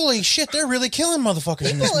like, "Holy shit, they're really killing motherfuckers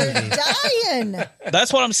in this movie." Dying.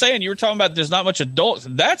 That's what I'm saying. You were talking about there's not much adult.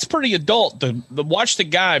 That's pretty adult. Watch the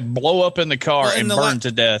guy blow up in the car and burn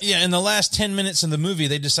to death. Yeah, in the last 10 minutes of the movie,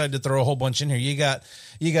 they decided to throw a whole bunch in here. You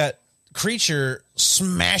got Creature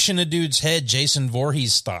smashing a dude's head, Jason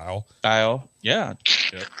Voorhees style. Yeah.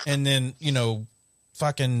 And then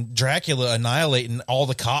fucking Dracula annihilating all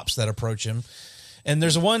the cops that approach him. And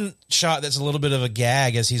there's one shot that's a little bit of a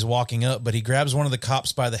gag as he's walking up, but he grabs one of the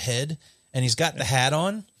cops by the head and he's got the hat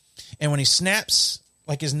on. And when he snaps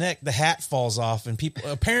like his neck, the hat falls off, and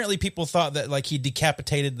people thought that like he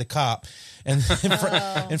decapitated the cop. And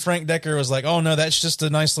Frank Decker was like, "Oh no, that's just a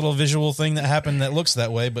nice little visual thing that happened that looks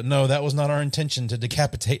that way, but no, that was not our intention to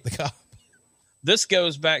decapitate the cop." This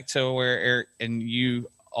goes back to where Eric and you,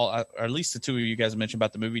 or at least the two of you guys mentioned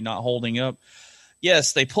about the movie not holding up.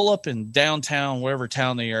 Yes, they pull up in downtown, wherever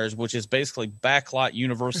town they are, which is basically backlot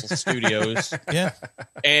Universal Studios. Yeah.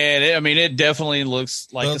 And it definitely looks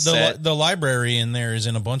like a set. The library in there is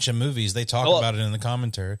in a bunch of movies. They talk about it in the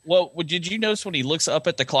commentary. Well, did you notice when he looks up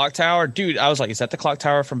at the clock tower? Dude, I was like, is that the clock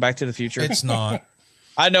tower from Back to the Future? It's not.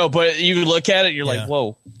 I know, but you look at it, you're like,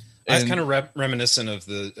 whoa. It's kind of reminiscent of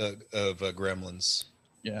the Gremlins.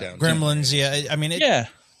 Yeah. Gremlins, yeah. I mean,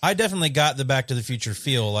 I definitely got the Back to the Future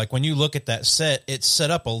feel. Like when you look at that set, it's set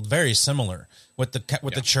up very similar with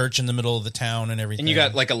the church in the middle of the town and everything. And you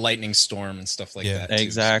got like a lightning storm and stuff like that.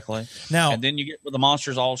 Exactly. Now, and then you get where the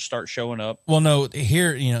monsters all start showing up. Well, no,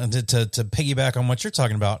 here, to piggyback on what you're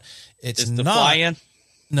talking about, it's the not. fly-in?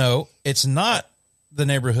 No, it's not the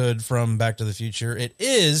neighborhood from Back to the Future. It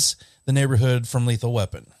is the neighborhood from Lethal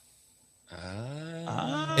Weapon.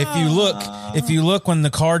 If you look when the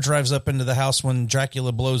car drives up into the house when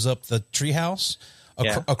Dracula blows up the treehouse,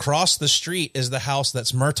 across the street is the house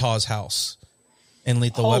that's Murtaugh's house in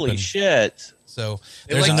Lethal Weapon. Holy shit! So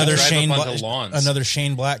there's another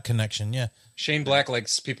Shane Black connection. Yeah, Shane Black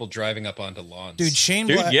likes people driving up onto lawns. Dude, Shane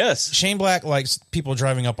Black likes people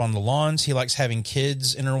driving up on the lawns. He likes having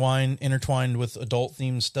kids intertwined with adult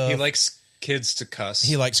themed stuff. He likes kids to cuss.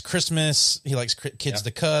 He likes Christmas. He likes kids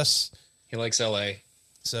to cuss. He likes L.A.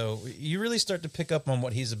 So you really start to pick up on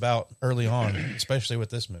what he's about early on, especially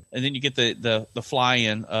with this movie. And then you get the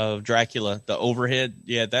fly-in of Dracula, the overhead.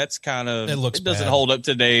 Yeah, that's kind of it doesn't bad. hold up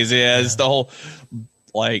today's. Yeah, it's the whole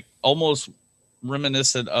like almost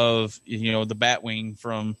reminiscent of the Batwing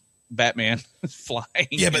from Batman flying.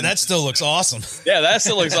 Yeah, but that still looks awesome. Yeah, that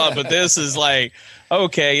still looks awesome. But this is like,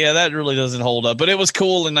 okay, yeah, that really doesn't hold up. But it was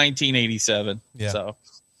cool in 1987. Yeah.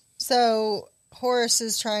 So Horace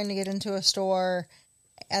is trying to get into a store,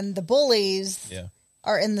 and the bullies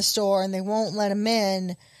are in the store, and they won't let him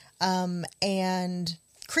in. And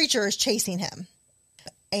Creature is chasing him,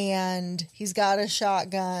 and he's got a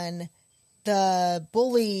shotgun. The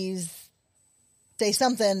bullies say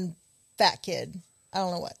something, fat kid. I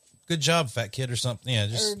don't know what. Good job, fat kid, or something. Yeah,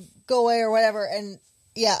 just or go away or whatever. And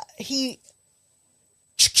he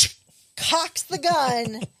cocks the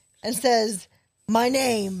gun and says, "My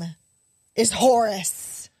name is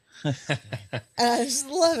Horace." And I just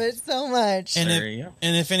love it so much. And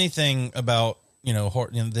if anything about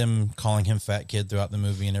them calling him fat kid throughout the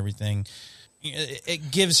movie and everything,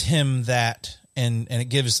 it gives him that, and it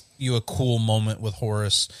gives you a cool moment with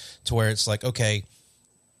Horace to where it's like, okay,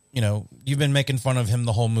 you've been making fun of him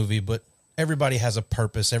the whole movie, but everybody has a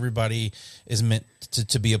purpose. Everybody is meant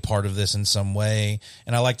to be a part of this in some way.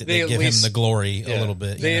 And I like that they give him the glory a little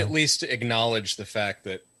bit. They at least acknowledge the fact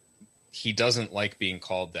that he doesn't like being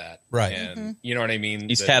called that. Right. And you know what I mean?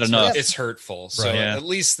 He's had enough. It's hurtful. So at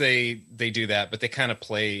least they do that, but they kind of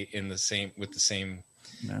play with the same.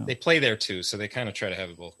 No. They play there too. So they kind of try to have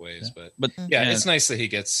it both ways, but it's nice that he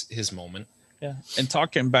gets his moment. Yeah. And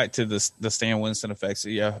talking back to the Stan Winston effects.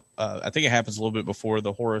 I think it happens a little bit before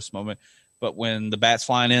the Horace moment, but when the bat's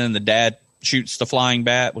flying in and the dad shoots the flying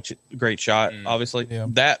bat, which is a great shot, obviously. Yeah.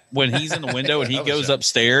 That when he's in the window and he goes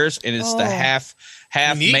upstairs and it's the half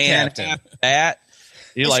man, half bat.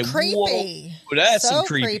 You're it's like, creepy. Whoa, that's so some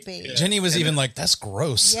creepy. creepy. Jenny was even like, "That's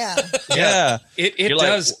gross." Yeah, yeah. It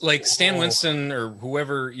does. Like Stan Winston or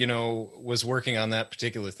whoever was working on that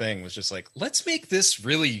particular thing was just like, let's make this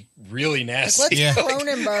really, really nasty. Let's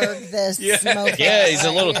Cronenberg this. Yeah, he's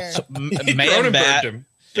a little man bat. Him.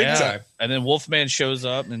 Big time. And then Wolfman shows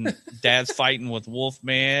up, and Dad's fighting with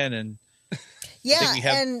Wolfman, and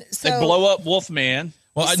and so they blow up Wolfman.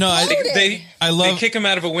 Well, they kick him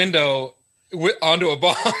out of a window onto a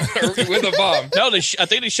bomb or with a bomb. No, I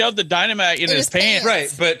think they shoved the dynamite in his pants.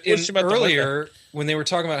 Right, but earlier when they were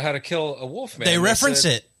talking about how to kill a Wolfman, they reference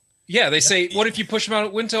it. Yeah, they say, "What if you push him out a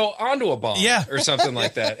window onto a bomb?" Yeah, or something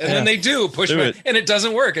like that, and then they do push him, and it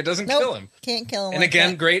doesn't work. It doesn't kill him. Can't kill him. And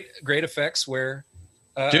again, great effects where.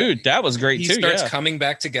 Dude, that was great he too. He starts coming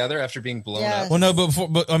back together after being blown up. Well, no,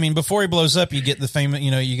 but before he blows up, you get the famous.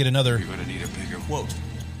 You get another. You're gonna need a bigger quote.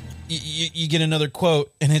 You get another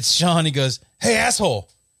quote, and it's Sean. He goes, "Hey, asshole,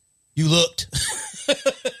 you looked."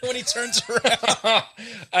 When he turns around,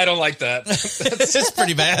 I don't like that. It's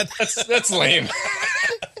pretty bad. That's lame.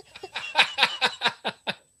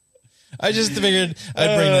 I just figured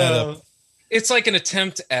I'd bring that up. It's like an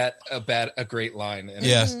attempt at a great line. And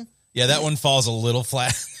yeah. Yeah, that one falls a little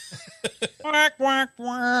flat.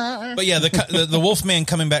 But yeah, the Wolfman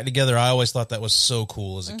coming back together, I always thought that was so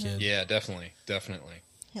cool as a kid. Yeah, definitely.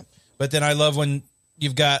 Yep. But then I love when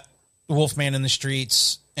you've got Wolfman in the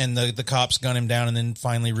streets and the cops gun him down, and then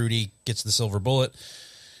finally Rudy gets the silver bullet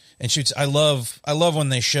and shoots. I love when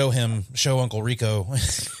they show Uncle Rico,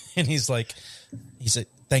 and he said,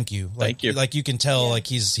 "Thank you, thank you." Like you can tell, like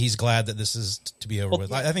he's glad that this is to be over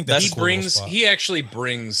with. I think that's a cool spot. He actually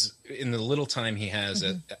brings, in the little time he has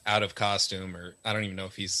out of costume, or I don't even know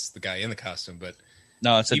if he's the guy in the costume, but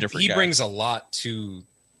no, it's a different. He guy. brings a lot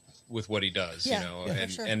with what he does,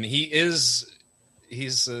 and he's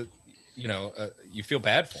you feel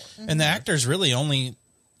bad for him. And the actor's really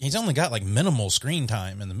he's only got like minimal screen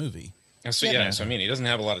time in the movie. So I mean, he doesn't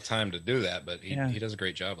have a lot of time to do that, but he does a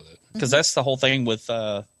great job with it. Because that's the whole thing with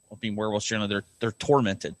being werewolves. Generally, they're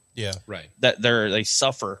tormented. Yeah, right. That they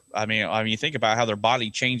suffer. I mean, you think about how their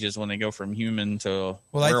body changes when they go from human to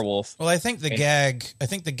werewolf. I think the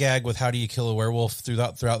gag with how do you kill a werewolf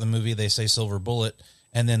throughout the movie, they say silver bullet,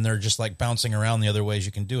 and then they're just like bouncing around the other ways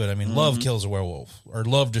you can do it. I mean, love kills a werewolf, or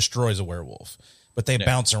love destroys a werewolf, but they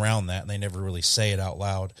bounce around that and they never really say it out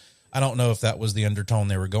loud. I don't know if that was the undertone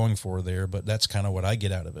they were going for there, but that's kind of what I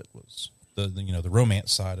get out of it, was the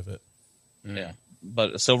romance side of it. Yeah,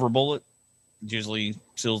 but a silver bullet usually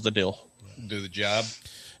seals the deal. Do the job.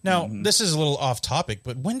 Now, this is a little off topic,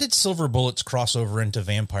 but when did silver bullets cross over into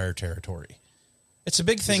vampire territory? It's a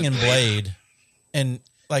big thing in Blade, and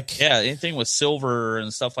anything with silver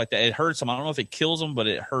and stuff like that, it hurts them. I don't know if it kills them, but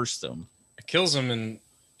it hurts them. It kills them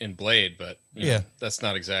in Blade, but you know, that's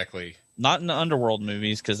not exactly. Not in the Underworld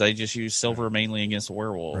movies, because they just use silver mainly against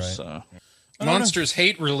werewolves. Right. So. Monsters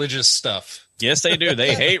hate religious stuff. Yes, they do.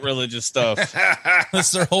 They hate religious stuff.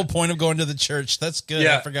 That's their whole point of going to the church. That's good.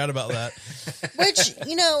 Yeah. I forgot about that. Which,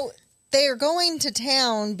 they're going to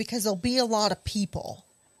town because there'll be a lot of people.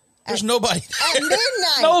 There's nobody. At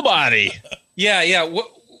midnight. Nobody. Yeah.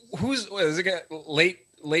 Is it got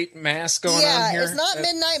late mass going on here? Yeah, it's not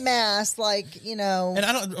midnight mass, And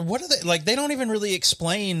I don't. What are they like? They don't even really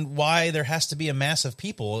explain why there has to be a mass of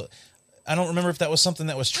people. I don't remember if that was something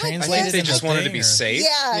that was translated. I think they just wanted to be safe.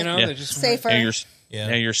 Yeah, They just safer.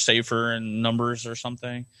 You're safer in numbers or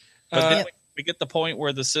something. But then we get the point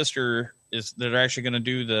where the sister they're actually going to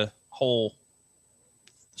do the whole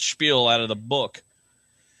spiel out of the book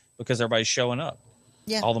because everybody's showing up.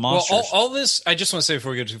 Yeah, all the monsters. Well, all this. I just want to say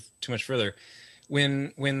before we go too much further.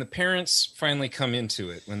 When the parents finally come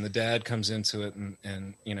into it, when the dad comes into it,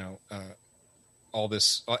 and all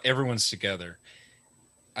this, everyone's together,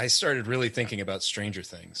 I started really thinking about Stranger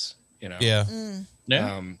Things. Yeah.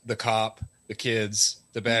 The cop, the kids,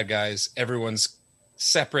 the bad guys, everyone's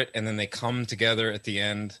separate, and then they come together at the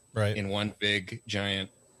end, in one big giant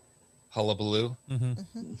hullabaloo.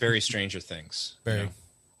 Very Stranger Things. Very.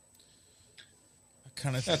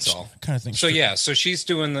 That's all. Kind of thing. So so she's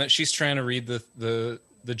she's trying to read the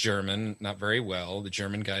German, not very well. The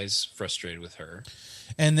German guy's frustrated with her.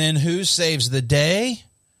 And then who saves the day?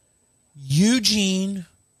 Eugene.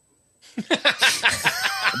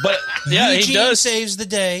 But Eugene he does saves the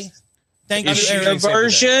day. Thank Is you, she Eric. a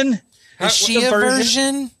virgin? Is she a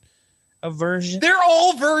virgin? A virgin? They're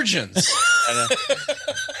all virgins.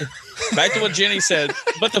 Back to what Jenny said.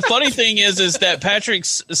 But the funny thing is that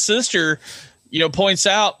Patrick's sister, points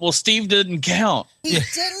out, well, Steve didn't count. He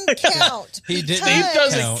didn't count. He didn't. Steve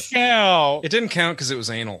doesn't count. It didn't count because it was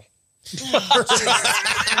anal.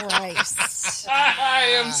 Christ.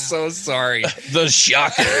 I am so sorry. The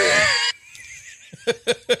shocker.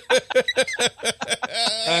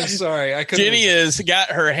 I'm sorry. I couldn't. Jenny has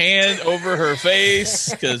got her hand over her face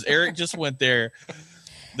because Eric just went there.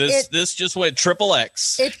 This just went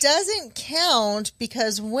XXX. It doesn't count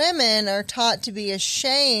because women are taught to be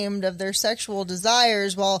ashamed of their sexual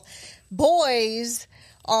desires, while boys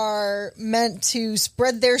are meant to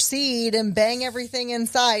spread their seed and bang everything in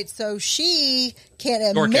sight. So she can't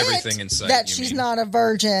admit everything in sight, that she's not a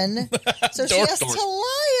virgin. So she has to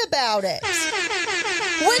lie about it,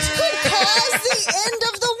 which could cause the end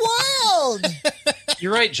of the world.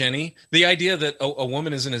 You're right, Jenny. The idea that a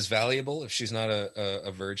woman isn't as valuable if she's not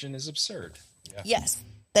a virgin is absurd. Yeah. Yes.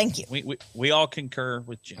 Thank you. We all concur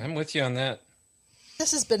with Jenny. I'm with you on that.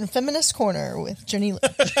 This has been Feminist Corner with Jenny Lynn.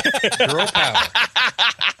 Girl power.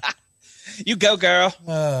 You go, girl.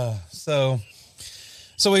 So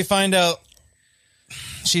we find out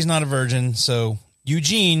she's not a virgin. So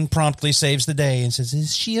Eugene promptly saves the day and says,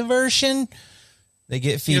 "Is she a virgin?" They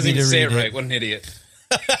get Phoebe to read say it. Right? What an idiot.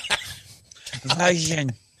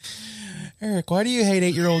 Eric, why do you hate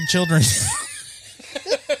 8-year-old children?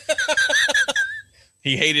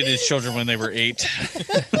 He hated his children when they were 8.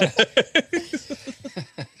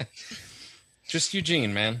 Just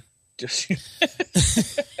Eugene, man. Just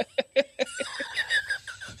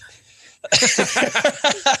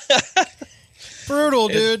brutal,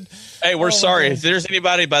 dude. Hey, we're sorry. If there's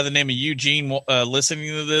anybody by the name of Eugene listening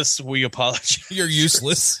to this, we apologize. You're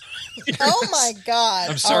useless. Oh my God!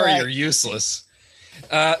 I'm sorry, you're useless.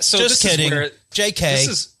 So just this kidding. Is where,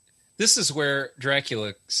 JK. This is where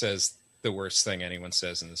Dracula says the worst thing anyone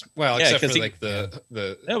says in this. Well, except for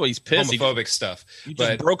he's pissed. Homophobic stuff. He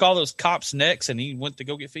just broke all those cops' necks, and he went to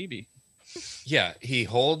go get Phoebe. Yeah, he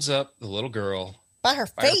holds up the little girl by her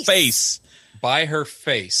face. By her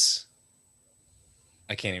face.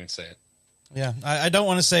 I can't even say it. Yeah, I don't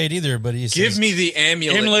want to say it either, but he says, "Give me the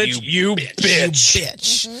amulet, you bitch. You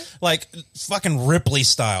bitch." Like fucking Ripley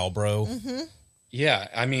style, bro. Yeah,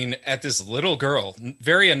 I mean, at this little girl,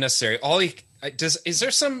 very unnecessary. Is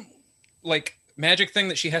there some like magic thing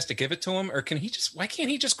that she has to give it to him, or why can't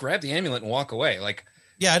he just grab the amulet and walk away? Like,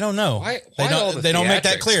 yeah, I don't know. Why they don't make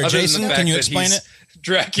that clear. Jason, can you explain it?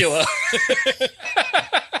 Dracula.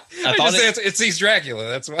 He's Dracula.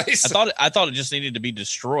 That's why. I thought it just needed to be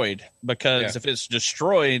destroyed, because if it's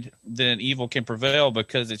destroyed, then evil can prevail,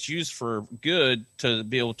 because it's used for good to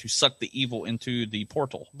be able to suck the evil into the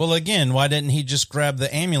portal. Well, again, why didn't he just grab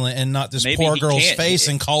the amulet and not this poor girl's face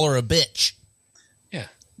and call her a bitch? Yeah,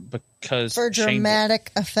 because for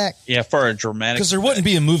dramatic effect. Yeah, for a dramatic. Because there wouldn't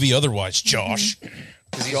be a movie otherwise, Josh.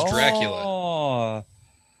 Because he's Dracula.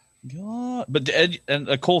 God. But and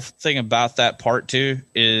a cool thing about that part too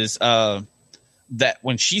is that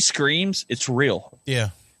when she screams, it's real. Yeah,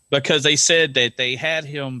 because they said that they had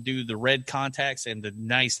him do the red contacts and the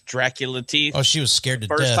nice Dracula teeth. Oh, she was scared to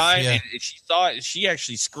first death. time, yeah. and she saw it. She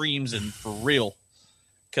actually screams and for real,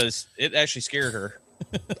 because it actually scared her.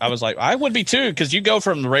 I was like, I would be too, because you go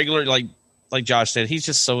from the regular like Josh said, he's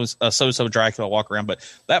just so Dracula walk around, but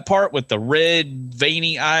that part with the red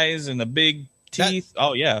veiny eyes and the big teeth.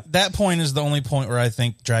 That point is the only point where I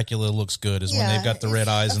think Dracula looks good, is when they've got the red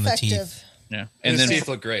eyes and the teeth. Yeah, and his teeth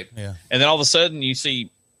look great. Yeah, and then all of a sudden you see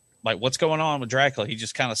like what's going on with Dracula. He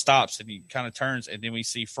just kind of stops and he kind of turns, and then we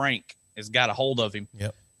see Frank has got a hold of him.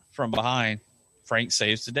 Yep, from behind. Frank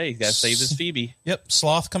saves the day. He got to save his Phoebe. Yep,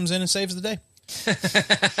 Sloth comes in and saves the day.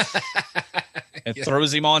 And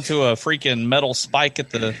throws him onto a freaking metal spike at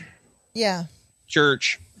the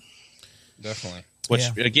church. Definitely. Which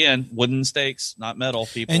again, wooden stakes, not metal,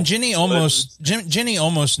 people. And Jenny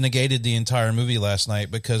almost negated the entire movie last night,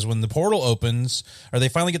 because when the portal opens, or they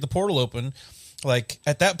finally get the portal open, like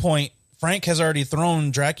at that point, Frank has already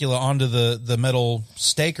thrown Dracula onto the metal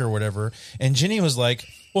stake or whatever, and Jenny was like,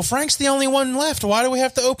 "Well, Frank's the only one left. Why do we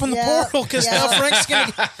have to open the portal? Because now Frank's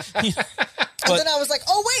gonna." And then I was like,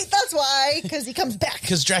 "Oh wait, that's why," because he comes back.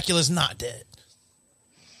 Because Dracula's not dead.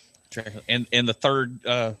 Dracula. And the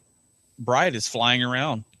third bride is flying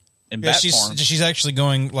around in bat form. She's actually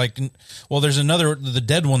going like, well, there's the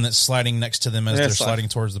dead one that's sliding next to them as they're sliding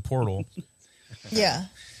towards the portal. Yeah.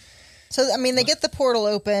 So I mean, they get the portal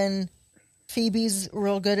open. Phoebe's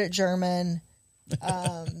real good at German,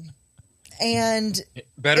 and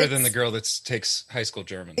better than the girl that takes high school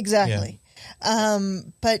German. Exactly. Yeah.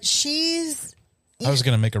 But she's. I was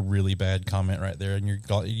going to make a really bad comment right there, and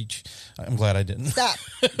I'm glad I didn't. Stop.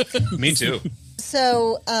 Me too.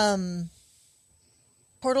 So,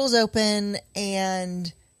 portal's open,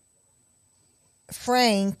 and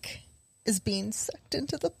Frank is being sucked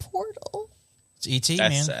into the portal. It's E.T.,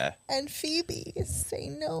 man. And Phoebe is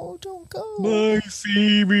saying, "No, don't go." Bye,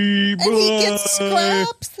 Phoebe. And he gets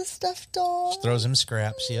Scraps, the stuffed dog. Just throws him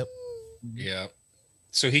Scraps, yep. Yeah.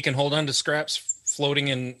 So he can hold on to Scraps floating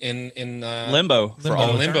in limbo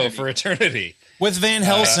for eternity. With Van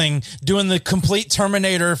Helsing doing the complete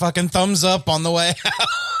Terminator fucking thumbs up on the way out.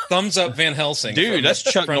 Thumbs up Van Helsing. Dude, that's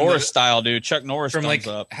Chuck Norris style, dude. Chuck Norris from thumbs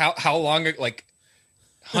like up. How long, like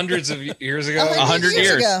hundreds of years ago? 100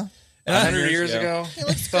 years ago. 100 years ago.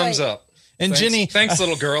 Thumbs up. And thanks, Jenny, thanks,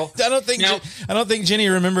 little girl. I don't think Jenny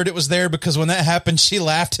remembered it was there, because when that happened, she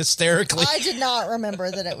laughed hysterically. I did not remember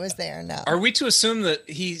that it was there. No. Are we to assume that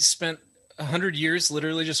he spent 100 years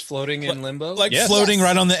literally just floating in limbo, floating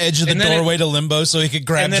right on the edge of the doorway to limbo, so he could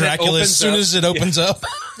grab Dracula as soon as it opens up?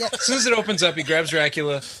 Yep. As soon as it opens up, he grabs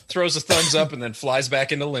Dracula, throws a thumbs up, and then flies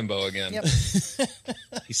back into limbo again. Yep.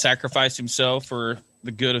 He sacrificed himself for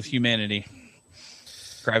the good of humanity.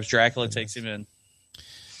 Grabs Dracula, takes him in.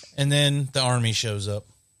 And then the army shows up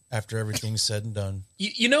after everything's said and done.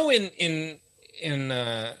 You know, in and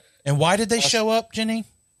why did they show up, Jenny?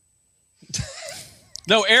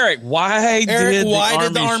 No, Eric. Why did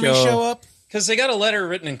the army show up? Because they got a letter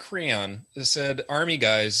written in crayon that said, "Army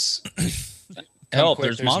guys, help!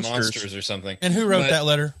 quick, There's monsters or something." And who wrote that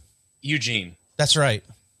letter? Eugene. That's right.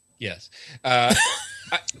 Yes. Monster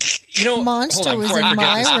hold on, was before I in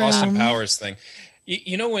forget my this Austin room. Powers thing.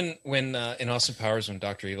 You know when in Austin Powers when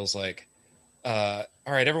Dr. Evil's like, all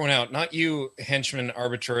right, everyone out, not you henchman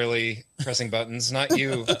arbitrarily pressing buttons, not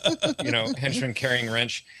you, henchman carrying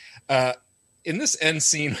wrench. In this end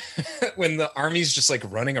scene, when the army's just like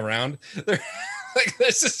running around, they're like,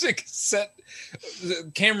 there's just like set,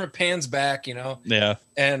 the camera pans back, Yeah.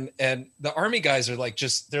 And the army guys are like,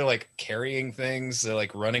 they're like carrying things. They're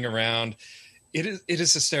like running around. It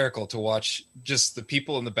is hysterical to watch just the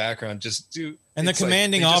people in the background just do. And the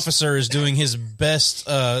commanding officer is doing his best.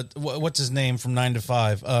 What's his name from 9 to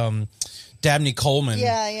 5? Dabney Coleman.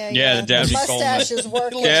 Yeah. The Dabney mustache Coleman. is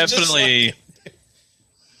working. Definitely.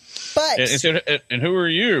 But and who are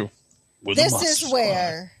you? This is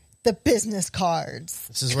where the business cards.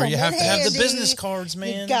 This is where you have to have the business cards,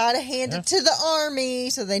 man. You gotta hand it to the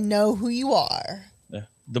army so they know who you are.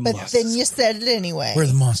 But then you said it anyway. We're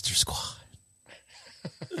the Monster Squad.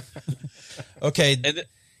 Okay.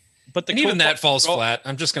 But even that falls flat.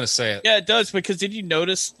 I'm just going to say it. Yeah, it does. Because did you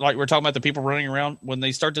notice, like we're talking about the people running around, when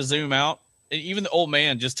they start to zoom out, even the old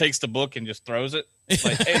man just takes the book and just throws it.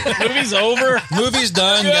 Like, hey, the movie's over. Movie's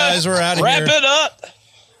done, guys. We're out of here. Wrap it up.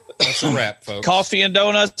 That's a wrap, folks. Coffee and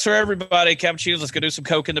donuts for everybody. Cappuccinos. Let's go do some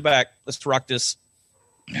Coke in the back. Let's rock this.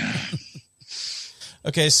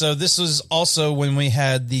 Okay, so this was also when we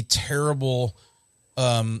had the terrible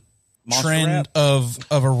trend rap? of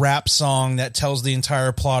a rap song that tells the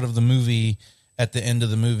entire plot of the movie at the end of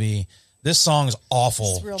the movie. This song's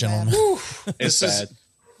awful, gentlemen.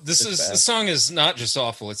 This song is not just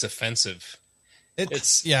awful, it's offensive.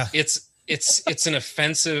 It's an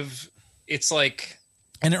offensive, it's like,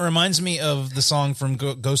 and it reminds me of the song from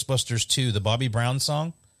Ghostbusters 2, the Bobby Brown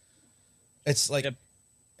song. It's like,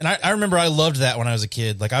 and I remember I loved that when I was a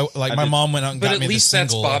kid. Like my mom went out and got me the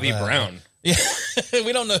single. But at least that's Bobby Brown. Yeah,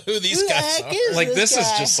 we don't know who these guys are. Like this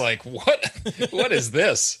is just like what is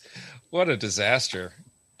this? What a disaster!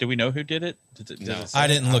 Do we know who did it? No. I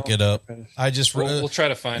didn't look it up. I just we'll try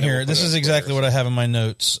to find here. it. This is exactly what I have in my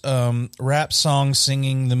notes. Rap song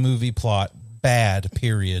singing the movie plot bad.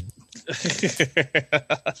 Period. It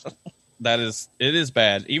is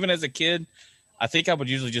bad. Even as a kid, I think I would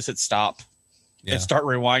usually just hit stop and start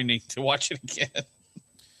rewinding to watch it again.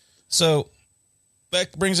 So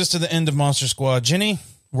that brings us to the end of Monster Squad. Jenny,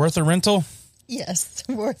 worth a rental? Yes,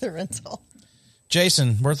 worth a rental.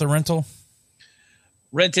 Jason, worth a rental?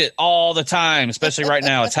 Rent it all the time, especially right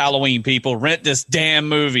now. It's Halloween, people. Rent this damn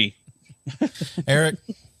movie. Eric?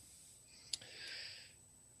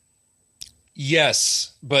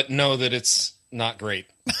 Yes, but know that it's not great.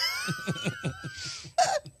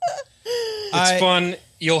 It's fun.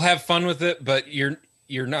 You'll have fun with it, but you're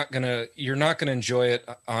not gonna enjoy it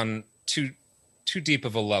on too deep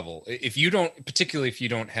of a level. Particularly if you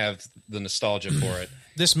don't have the nostalgia for it.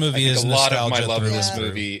 This movie is a lot of my nostalgia love of through this and through.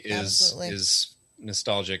 movie is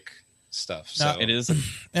nostalgic stuff. So it is.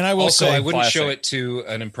 And I will also say, I wouldn't classic. show it to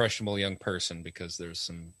an impressionable young person because there's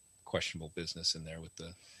some questionable business in there with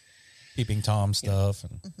the Peeping Tom stuff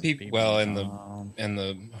and the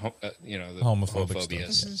homophobic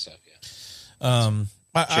homophobia stuff.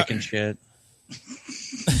 stuff. Chicken shit.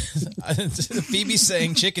 Phoebe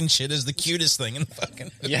saying chicken shit is the cutest thing in the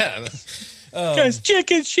fucking Guys,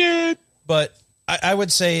 chicken shit. But I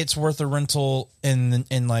would say it's worth a rental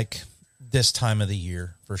in like this time of the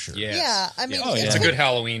year for sure. Yes. Yeah, I mean, it's a good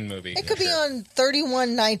Halloween movie. It could be on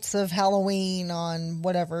 31 Nights of Halloween on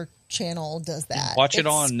whatever channel does that. Watch it It's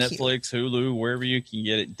on cute. Netflix, Hulu, wherever you can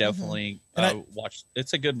get it. Definitely watch.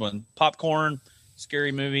 It's a good one. Popcorn,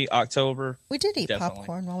 scary movie, October. We did eat Definitely.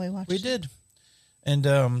 popcorn while we watched We it. did. And,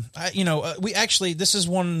 we actually, this is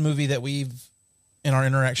one movie that we've, in our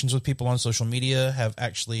interactions with people on social media, have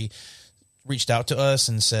actually reached out to us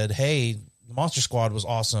and said, hey, the Monster Squad was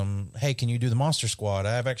awesome. Hey, can you do the Monster Squad?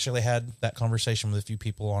 I've actually had that conversation with a few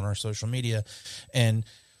people on our social media. And,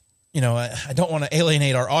 I don't want to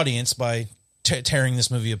alienate our audience by tearing this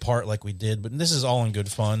movie apart like we did, but this is all in good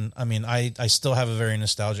fun. I mean, I still have a very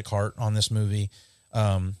nostalgic heart on this movie.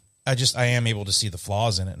 I am able to see the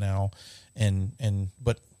flaws in it now.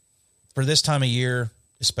 But for this time of year,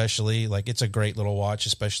 especially, like, it's a great little watch,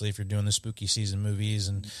 especially if you're doing the spooky season movies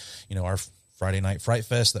and, our Friday Night Fright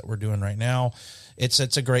Fest that we're doing right now. It's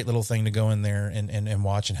a great little thing to go in there and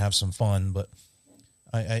watch and have some fun. But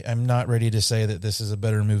I'm not ready to say that this is a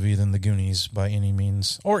better movie than The Goonies by any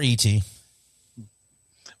means, or E.T.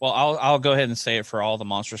 Well, I'll go ahead and say it for all the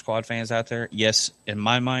Monster Squad fans out there. Yes, in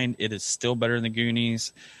my mind, it is still better than the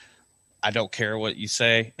Goonies. I don't care what you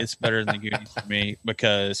say. It's better than the Goonies for me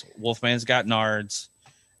because Wolfman's got nards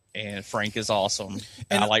and Frank is awesome.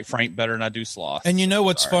 And I like Frank better than I do Sloth. And you know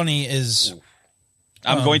what's funny is...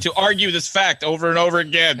 I'm going to argue this fact over and over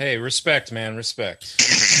again. Hey, respect, man, respect.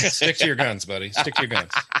 Stick to your guns, buddy. Stick to your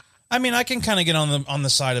guns. I mean, I can kind of get on the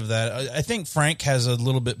side of that. I think Frank has a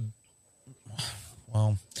little bit...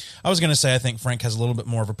 Well, I was going to say I think Frank has a little bit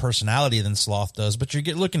more of a personality than Sloth does, but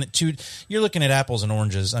you're looking at apples and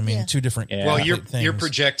oranges. I mean, two different Well, things. you're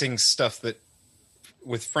projecting stuff that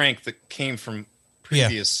with Frank that came from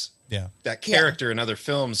previous that character in other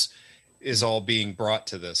films is all being brought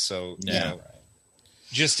to this. So, you know,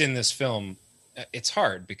 just in this film, it's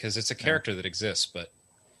hard because it's a character that exists, but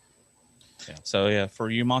So for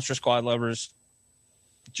you Monster Squad lovers,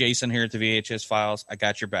 Jason here at the VHS Files, I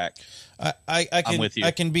got your back. I'm with you.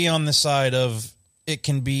 I can be on the side of it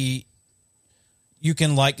can be, you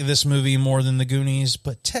can like this movie more than the Goonies,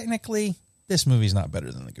 but technically this movie's not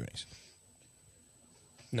better than the Goonies.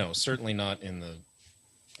 No, certainly not in the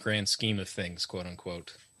grand scheme of things, quote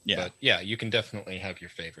unquote. Yeah. But you can definitely have your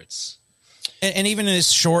favorites. And even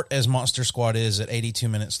as short as Monster Squad is at 82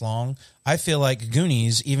 minutes long, I feel like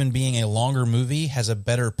Goonies, even being a longer movie, has a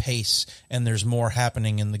better pace, and there's more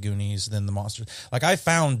happening in the Goonies than the Monsters. Like, I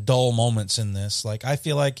found dull moments in this. Like, I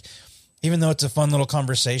feel like even though it's a fun little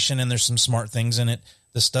conversation and there's some smart things in it,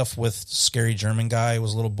 the stuff with Scary German Guy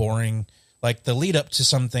was a little boring. Like, the lead up to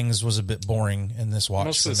some things was a bit boring in this watch.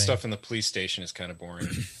 Most of the stuff in the police station is kind of boring.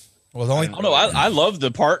 Well, the only I love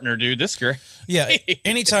the partner, dude. This guy. Yeah,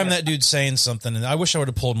 anytime that dude's saying something, and I wish I would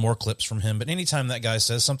have pulled more clips from him, but anytime that guy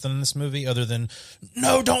says something in this movie other than,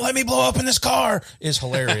 no, don't let me blow up in this car, is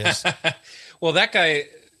hilarious. Well, that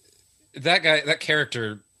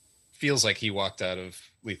character feels like he walked out of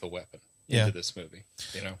Lethal Weapon into this movie,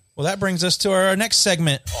 you know? Well, that brings us to our next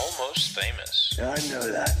segment. Almost Famous. I know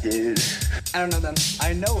that dude. I don't know them.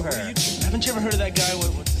 I know her. Haven't you ever heard of that guy?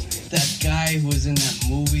 What's his name? That guy who was in that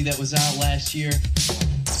movie that was out last year.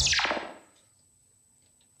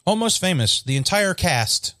 Almost Famous. The entire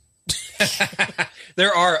cast.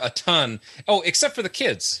 There are a ton. Oh, except for the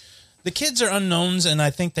kids. The kids are unknowns, and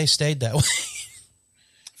I think they stayed that way.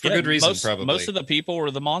 For good reason, probably. Most of the people were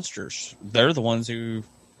the monsters. They're the ones who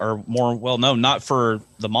are more well-known, not for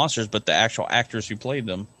the monsters, but the actual actors who played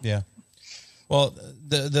them. Yeah. Well,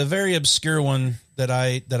 the very obscure one that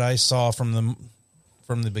I saw from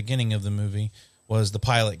the beginning of the movie was the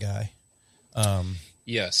pilot guy.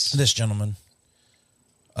 Yes. This gentleman.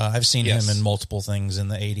 I've seen him in multiple things in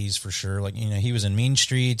the 80s for sure. Like, you know, he was in Mean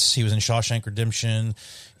Streets. He was in Shawshank Redemption.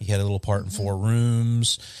 He had a little part in Four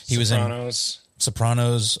Rooms. He was in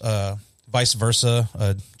Sopranos, Vice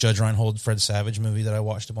Versa, Judge Reinhold, Fred Savage movie that I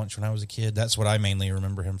watched a bunch when I was a kid. That's what I mainly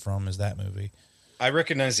remember him from, is that movie. I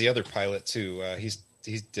recognize the other pilot too.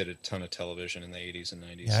 He did a ton of television in the 80s and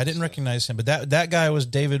 90s. Yeah, I didn't recognize him, but that guy was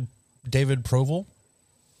David Proval.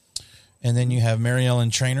 And then you have Mary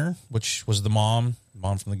Ellen Trainor, which was the mom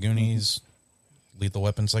from the Goonies, Lethal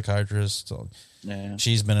Weapon psychiatrist. So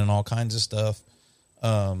she's been in all kinds of stuff.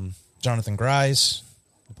 Jonathan Grise,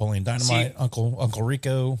 Napoleon Dynamite, Uncle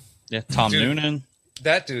Rico. Yeah, Tom Noonan.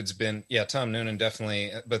 That dude's been Tom Noonan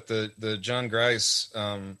definitely. But the John Grise,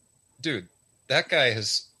 dude, that guy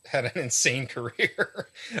has had an insane career.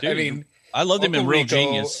 Dude, I mean, I loved him in Real Rico,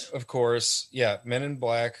 Genius, of course. Yeah, Men in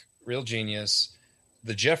Black, Real Genius,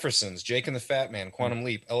 The Jeffersons, Jake and the Fat Man, Quantum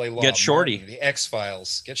Leap, L.A. Law, Get Shorty, Martin, The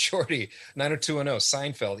X-Files, Get Shorty, 90210,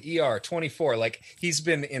 Seinfeld, ER, 24. Like, he's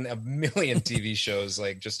been in a million TV shows.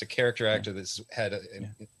 Like, just a character actor that's had a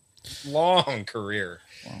long career.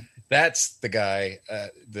 Wow. That's the guy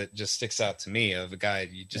that just sticks out to me, of a guy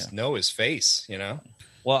you just know his face, you know?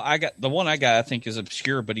 Well, I think is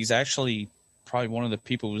obscure, but he's actually probably one of the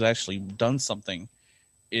people who's actually done something,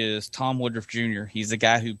 is Tom Woodruff Jr. He's the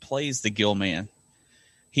guy who plays the Gill Man.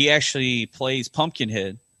 He actually plays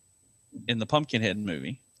Pumpkinhead in the Pumpkinhead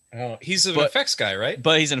movie. Oh, he's an effects guy, right?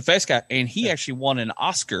 But he's an effects guy, and he actually won an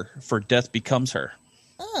Oscar for Death Becomes Her.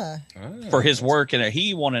 For his work in it.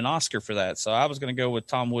 He won an Oscar for that. So I was going to go with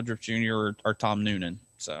Tom Woodruff Jr. or Tom Noonan.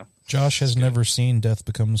 So Josh has never seen Death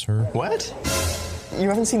Becomes Her. What? You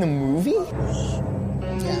haven't seen the movie?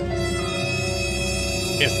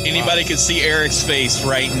 If anybody could see Eric's face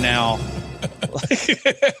right now.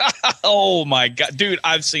 Oh my God, dude,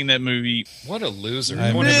 I've seen that movie. What a loser.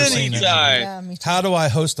 I've never seen it. Yeah, me too. How do I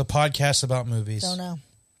host a podcast about movies? Don't know.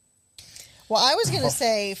 Well, I was going to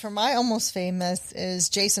say, for my Almost Famous is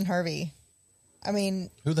Jason Hervey. I mean,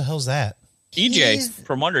 who the hell's that? EJ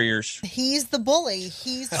from Wonder Years. He's the bully.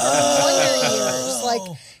 He's from Wonder Years. Like,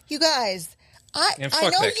 you guys, I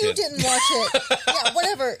know you didn't watch it. Yeah,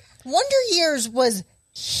 whatever. Wonder Years was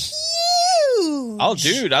huge. huge. Oh,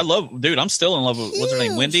 dude, I'm still in love with, what's her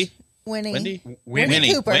name? Winnie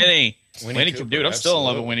Cooper. Winnie Cooper. Dude, I'm still in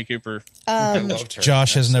love with Winnie Cooper. I loved her.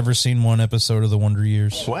 Josh has never seen one episode of The Wonder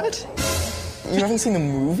Years. What? You haven't seen the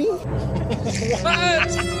movie? What?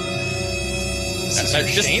 This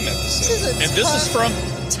is from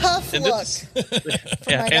tough look.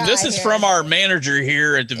 This is from our manager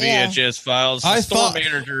here at the VHS Files. The store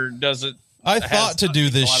manager doesn't. I thought to do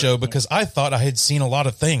this show because I thought I had seen a lot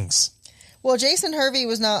of things. Well, Jason Hervey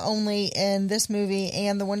was not only in this movie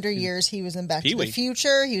and The Wonder Years, he was in Back to the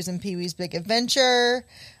Future. He was in Pee-wee's Big Adventure.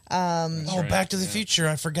 Back to the Future.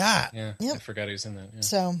 I forgot. Yeah, I forgot he was in that. Yeah.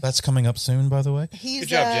 So that's coming up soon, by the way. He's, good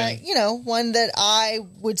job, Jenny. One that I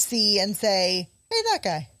would see and say, hey, that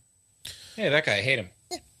guy. Hey, that guy. I hate him.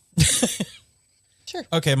 Sure.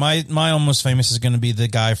 Okay, my almost famous is going to be the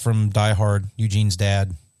guy from Die Hard, Eugene's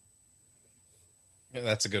dad. Yeah,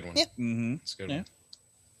 that's a good one. Yeah. Mm-hmm. That's a good one.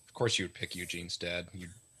 Of course you would pick Eugene's dad. You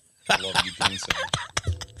love Eugene so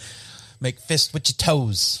much. Make fists with your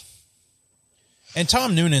toes. And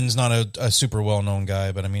Tom Noonan's not a super well-known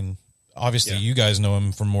guy, but I mean, obviously you guys know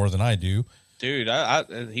him for more than I do. Dude,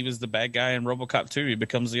 he was the bad guy in RoboCop 2. He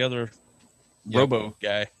becomes the other Robo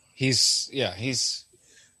guy. He was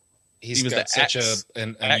got such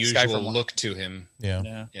an unusual look to him.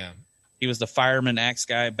 Yeah. He was the fireman axe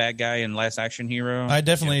guy, bad guy in Last Action Hero. I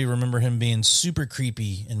definitely remember him being super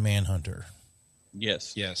creepy in Manhunter.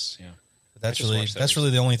 Yes. Yeah. That's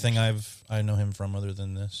really the only thing I know him from other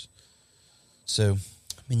than this. So,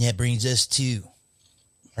 that brings us to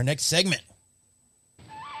our next segment.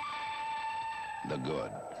 The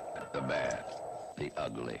good, the bad, the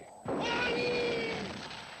ugly.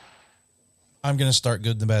 I'm going to start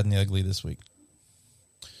good, the bad, and the ugly this week.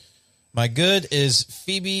 My good is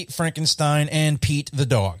Phoebe, Frankenstein, and Pete the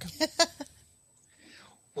dog.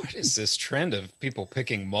 What is this trend of people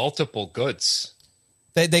picking multiple goods?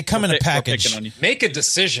 They come in a package. Make a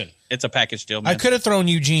decision. It's a package deal, man. I could have thrown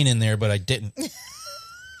Eugene in there, but I didn't.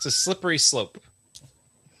 It's a slippery slope.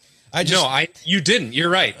 You didn't. You're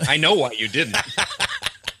right. I know why you didn't.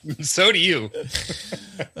 So do you.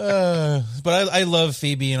 But I love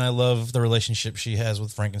Phoebe, and I love the relationship she has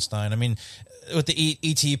with Frankenstein. I mean, with the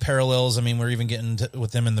E.T. parallels, I mean, we're even getting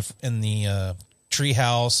with them in the tree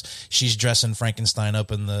house. She's dressing Frankenstein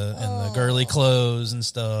up in the girly clothes and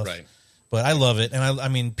stuff. Right. But I love it, and I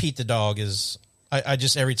mean, Pete the dog is. I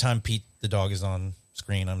just every time Pete the dog is on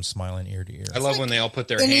screen, I'm smiling ear to ear. I love when they all put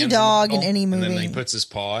their any hands dog in any movie, and then he puts his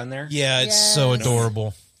paw in there. Yeah, it's so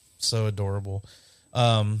adorable, so adorable.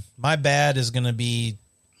 My bad is going to be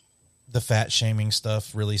the fat shaming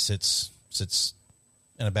stuff. Really sits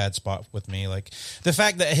in a bad spot with me. Like the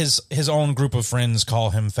fact that his own group of friends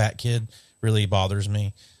call him fat kid really bothers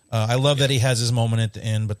me. I love that he has his moment at the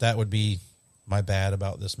end, but that would be my bad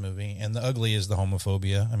about this movie. And the ugly is the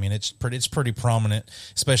homophobia. I mean, it's pretty prominent,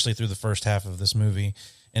 especially through the first half of this movie,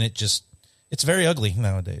 and it's very ugly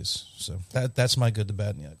nowadays. So that's my good, the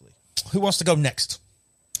bad, and the ugly. Who wants to go next?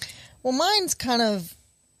 Well, mine's kind of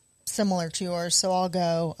similar to yours, so I'll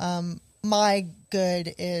go. My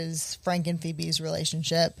good is Frank and Phoebe's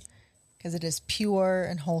relationship because it is pure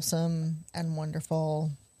and wholesome and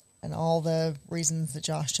wonderful and all the reasons that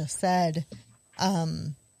Josh just said.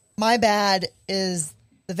 My bad is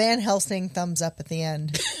the Van Helsing thumbs up at the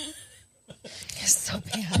end. It's so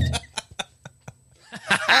bad.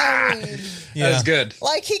 I mean, that was good.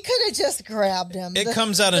 Like he could have just grabbed him. It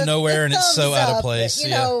comes out of nowhere and it's so out of place.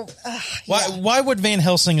 You know, why would Van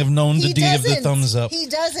Helsing have known to give the thumbs up? He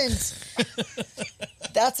doesn't.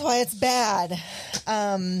 That's why it's bad.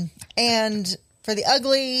 And for the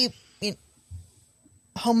ugly,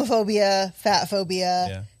 homophobia, fat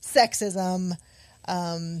phobia, sexism.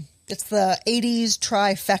 It's the 80s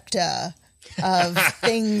trifecta of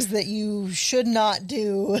things that you should not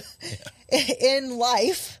do in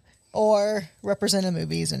life or represent in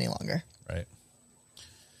movies any longer. Right.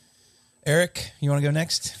 Eric, you want to go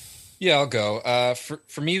next? Yeah, I'll go.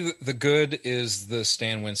 For me, the good is the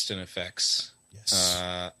Stan Winston effects.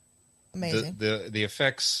 Yes. Amazing. The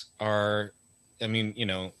effects are, I mean,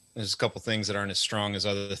 there's a couple things that aren't as strong as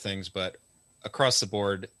other things, but across the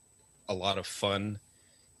board, a lot of fun.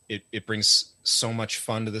 It brings so much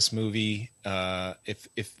fun to this movie.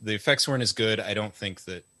 If the effects weren't as good, I don't think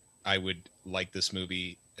that I would like this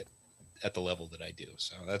movie at the level that I do.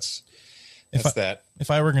 So that's that.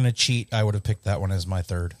 If I were going to cheat, I would have picked that one as my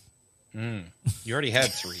third. You already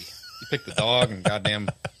had three. You picked the dog and goddamn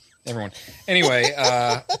everyone. Anyway,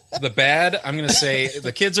 the bad, I'm going to say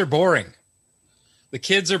the kids are boring. The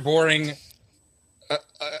kids are boring.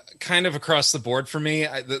 Kind of across the board for me.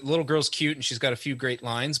 The little girl's cute and she's got a few great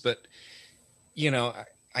lines, but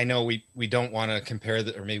I know we don't want to compare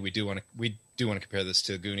or maybe we do want to compare this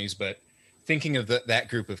to Goonies, but thinking of that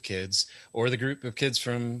group of kids or the group of kids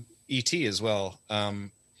from E.T. as well,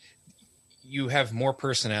 you have more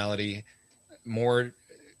personality, more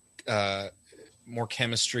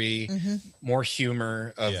chemistry, more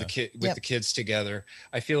humor of the kids together.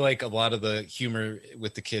 I feel like a lot of the humor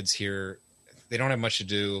with the kids here, they don't have much to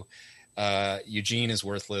do. Eugene is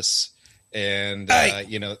worthless, and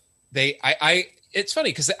it's funny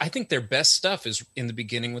because I think their best stuff is in the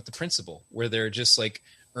beginning with the principal, where they're just like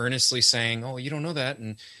earnestly saying, "Oh, you don't know that,"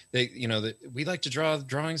 and we like to draw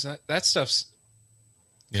drawings. That stuff's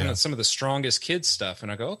kind of some of the strongest kids stuff,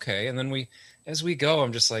 and I go, okay, and then as we go,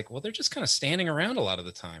 I'm just like, well, they're just kind of standing around a lot of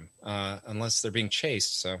the time, unless they're being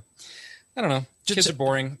chased. So I don't know. Kids are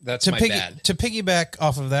boring. That's my bad. To piggyback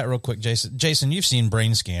off of that real quick, Jason, you've seen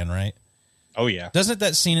Brain Scan, right? Oh, yeah. Doesn't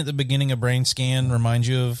that scene at the beginning of Brain Scan remind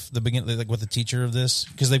you of the beginning, like with the teacher of this?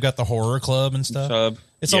 Because they've got the horror club and stuff.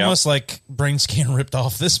 It's almost like Brain Scan ripped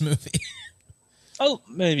off this movie. Oh,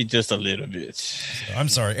 maybe just a little bit. So, I'm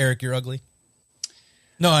sorry, Eric, you're ugly.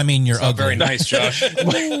 No, I mean, you're ugly. Very nice, Josh.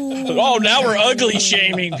 Oh, now we're ugly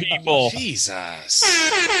shaming people. Jesus.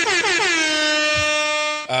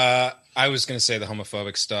 I was going to say the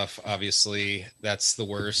homophobic stuff. Obviously, that's the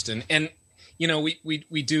worst. And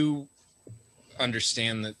we do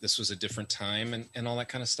understand that this was a different time and all that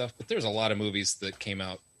kind of stuff. But there's a lot of movies that came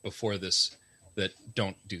out before this that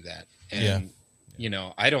don't do that. And,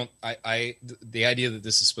 the idea that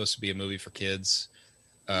this is supposed to be a movie for kids,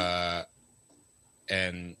 and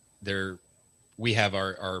we have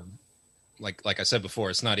our like I said before,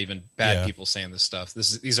 it's not even bad people saying this stuff.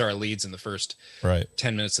 These are our leads in the first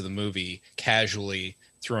 10 minutes of the movie, casually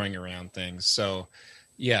throwing around things. So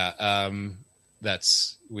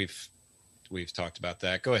that's we've talked about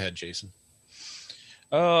that. Go ahead, Jason.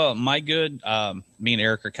 My good. Me and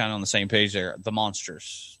Eric are kind of on the same page there. The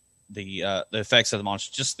monsters, the effects of the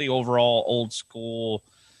monsters, just the overall old school,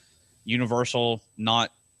 Universal,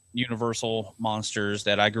 not Universal monsters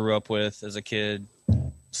that I grew up with as a kid.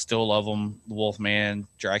 Still love them. The Wolfman,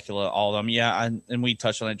 Dracula, all of them. Yeah, and we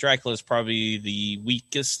touched on it. Dracula is probably the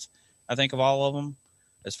weakest, I think, of all of them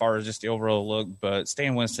as far as just the overall look. But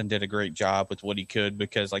Stan Winston did a great job with what he could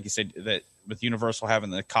because, like you said, that with Universal having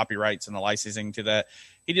the copyrights and the licensing to that,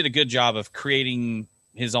 he did a good job of creating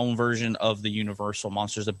his own version of the Universal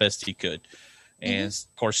monsters the best he could. And,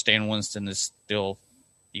 of course, Stan Winston is still,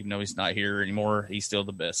 even though he's not here anymore, he's still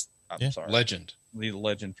the best. I'm sorry. Legend. The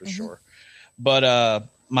legend for sure. But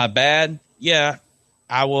my bad,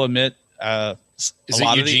 I will admit. Is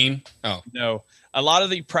it Eugene? No. A lot of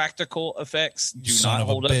the practical effects do not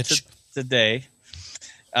hold up to today.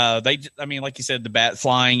 Like you said, the bat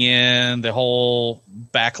flying in, the whole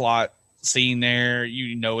backlot scene there,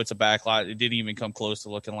 it's a backlot. It didn't even come close to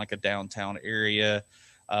looking like a downtown area.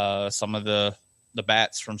 Some of the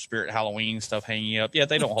bats from Spirit Halloween stuff hanging up. Yeah,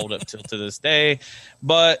 they don't hold up to this day,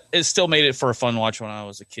 but it still made it for a fun watch when I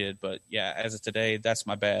was a kid. But yeah, as of today, that's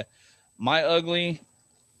my bad. My ugly,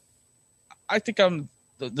 I think I'm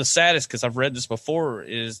the saddest because I've read this before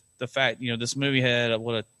is the fact, this movie had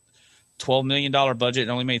a $12 million budget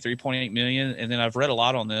and only made $3.8 million. And then I've read a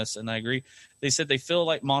lot on this and I agree. They said they feel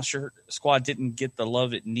like Monster Squad didn't get the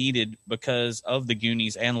love it needed because of the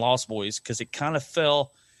Goonies and Lost Boys, because it kind of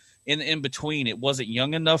fell in between. It wasn't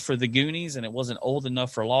young enough for the Goonies and it wasn't old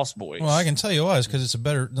enough for Lost Boys. Well, I can tell you why. It's because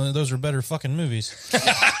those are better fucking movies.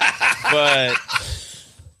 But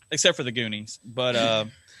except for the Goonies. But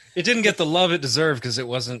it didn't get the love it deserved because it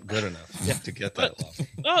wasn't good enough to get that love.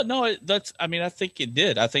 I think it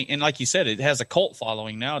did. I think, and like you said, it has a cult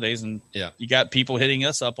following nowadays, and you got people hitting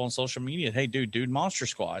us up on social media. Hey, dude, Monster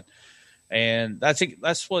Squad. And I think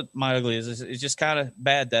that's what my ugly is. It's just kind of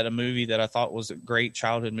bad that a movie that I thought was a great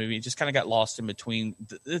childhood movie just kind of got lost in between.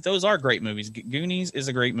 Those are great movies. Goonies is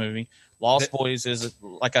a great movie. Lost Boys is,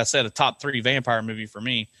 like I said, a top 3 vampire movie for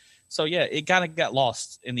me. So, yeah, it kind of got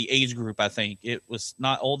lost in the age group, I think. It was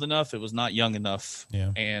not old enough. It was not young enough.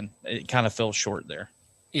 Yeah. And it kind of fell short there.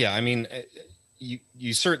 Yeah, I mean,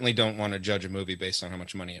 you certainly don't want to judge a movie based on how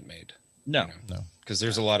much money it made. No. Because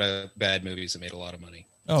there's a lot of bad movies that made a lot of money.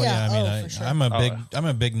 Oh yeah, I mean, sure. I'm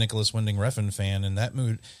a big Nicholas Winding Refn fan, and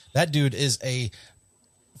that dude is a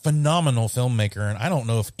phenomenal filmmaker, and I don't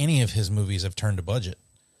know if any of his movies have turned a budget,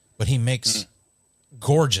 but he makes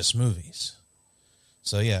gorgeous movies.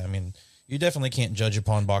 So yeah, I mean, you definitely can't judge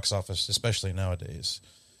upon box office, especially nowadays.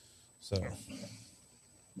 So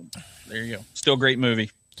there you go. Still a great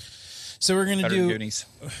movie. So we're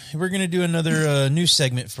gonna do another new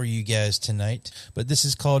segment for you guys tonight, but this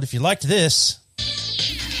is called "If You Liked This."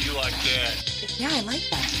 You like that? Yeah, I like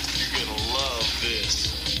that. You're gonna love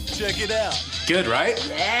this. check it out. Good, right?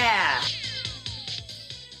 Yeah.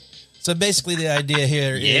 So basically the idea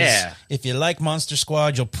here is if you like Monster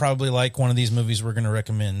Squad, you'll probably like one of these movies we're going to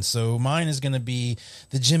recommend. So mine is going to be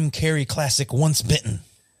the Jim Carrey classic Once Bitten.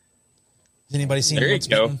 Has anybody seen Once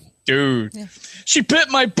Bitten? Dude. Yeah. She bit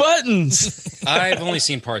my buttons. I've only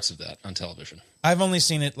seen parts of that on television. I've only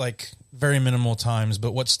seen it like very minimal times,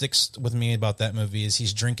 but what sticks with me about that movie is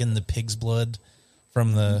he's drinking the pig's blood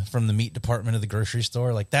from the meat department of the grocery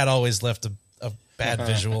store. Like that always left a bad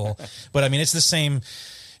visual. But I mean, it's the same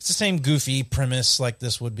goofy premise like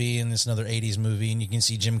this would be in this another 80s movie, and you can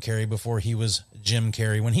see Jim Carrey before he was Jim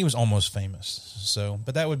Carrey when he was almost famous. So,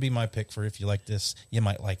 but that would be my pick for if you like this, you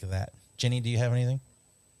might like that. Jenny, do you have anything?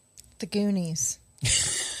 The Goonies.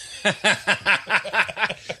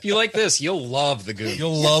 If you like this, you'll love the Goonies.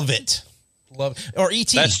 You'll love it. Or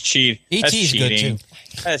E.T. That's cheating. E.T.'s good too.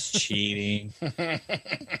 That's cheating.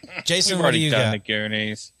 Jason, we've what do already you done got? the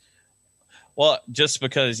Goonies. Well, just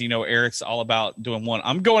because, Eric's all about doing one,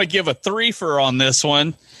 I'm going to give a threefer on this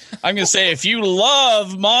one. I'm going to say if you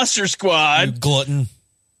love Monster Squad, you glutton,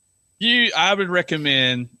 I would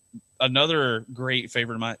recommend another great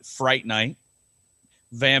favorite of mine, Fright Night.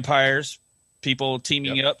 Vampires, people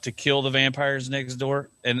teaming up to kill the vampires next door.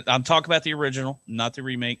 And I'm talking about the original, not the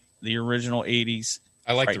remake, the original 80s.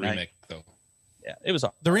 I like Fright the Night. remake, though. Yeah, it was.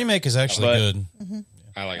 The remake is actually good. Mm-hmm.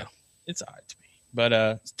 I like it. It's all right to me. But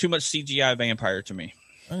it's too much CGI vampire to me.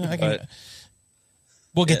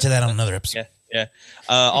 We'll get to that on another episode. Yeah.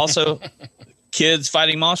 Also, kids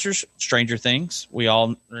fighting monsters, Stranger Things. We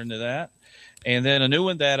all are into that. And then a new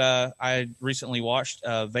one that I recently watched,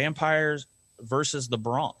 Vampires versus the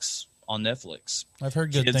Bronx on Netflix. I've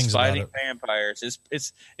heard good kids things fighting about it. vampires.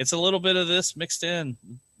 It's a little bit of this mixed in,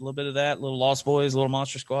 a little bit of that, little Lost Boys, little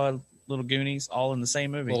Monster Squad, little Goonies, all in the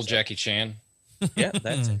same movie. Little Jackie Chan. Yeah,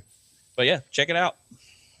 that's it. But yeah, check it out.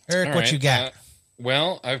 Eric, All what right. you got?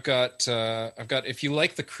 Well, I've got. If you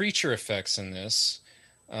like the creature effects in this,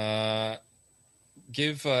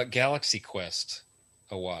 give Galaxy Quest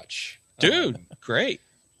a watch. Dude, great.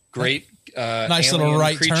 Nice alien little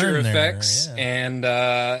right creature turn there, effects, and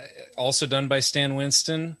also done by Stan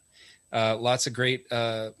Winston. Lots of great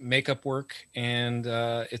makeup work, and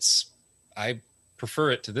I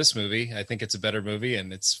prefer it to this movie. I think it's a better movie,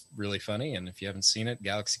 and it's really funny. And if you haven't seen it,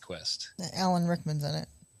 Galaxy Quest. Alan Rickman's in it.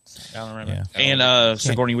 Alan Rickman. And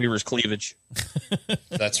Sigourney Weaver's cleavage.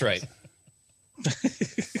 That's right.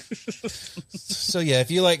 So yeah,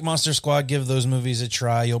 if you like Monster Squad, give those movies a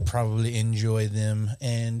try. You'll probably enjoy them.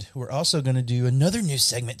 And we're also going to do another new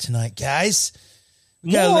segment tonight, guys.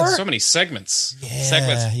 So many segments.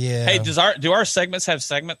 Segments. Yeah. Hey, do our segments have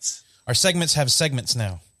segments? Our segments have segments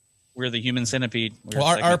now. We're the human centipede.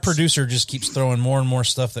 Well, our producer just keeps throwing more and more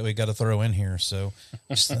stuff that we got to throw in here. So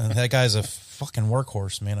that guy's a fucking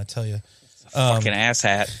workhorse, man. I tell you, fucking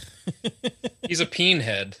asshat. He's a peen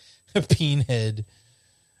head. A peen head.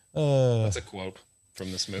 That's a quote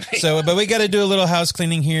from this movie. So, but we got to do a little house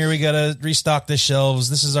cleaning here. We got to restock the shelves.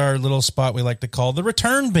 This is our little spot we like to call the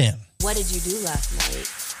return bin. What did you do last night?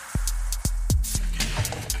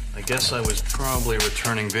 I guess I was probably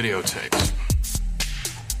returning videotapes.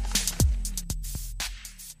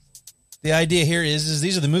 The idea here is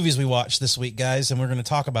these are the movies we watched this week, guys, and we're going to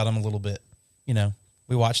talk about them a little bit.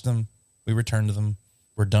 We watched them, we returned to them,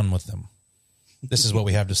 we're done with them. This is what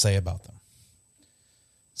we have to say about them.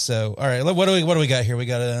 So, all right, what do we got here? We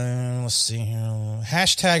got let's see here.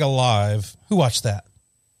 #alive. Who watched that?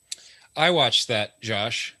 I watched that,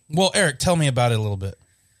 Josh. Well, Eric, tell me about it a little bit.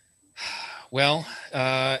 Well,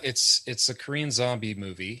 it's a Korean zombie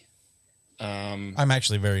movie. I'm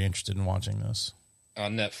actually very interested in watching this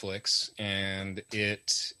on Netflix, and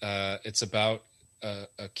it's about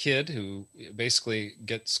a kid who basically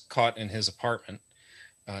gets caught in his apartment.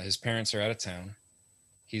 His parents are out of town.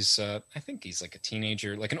 He's I think he's like a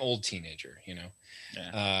teenager, like an old teenager,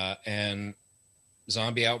 Yeah. And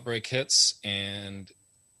zombie outbreak hits, and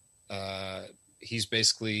he's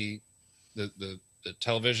basically the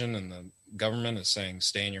television and the government is saying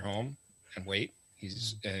stay in your home and wait.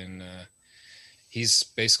 He's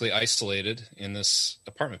basically isolated in this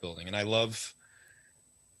apartment building. And I love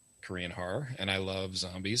Korean horror, and I love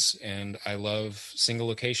zombies, and I love single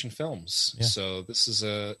location films. Yeah. So this is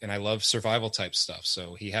and I love survival type stuff.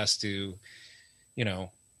 So he has to,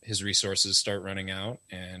 his resources start running out,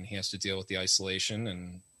 and he has to deal with the isolation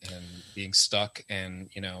and being stuck, and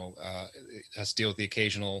has to deal with the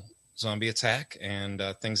occasional zombie attack, and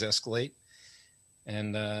things escalate,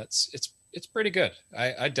 and it's pretty good.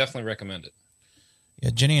 I definitely recommend it.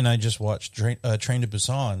 Yeah, Jenny and I just watched Train to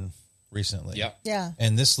Busan recently. Yeah. Yeah.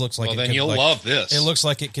 And this looks like then you'll love this. It looks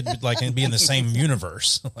like it could be in the same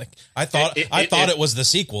universe. Like I thought it was the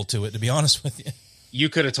sequel to it, to be honest with you. You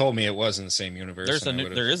could have told me it was in the same universe.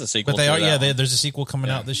 There is a sequel. But they are, there's a sequel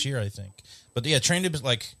coming out this year, I think. But yeah, Train to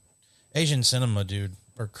like Asian cinema, dude,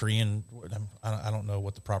 or Korean. I don't know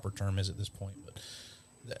what the proper term is at this point, but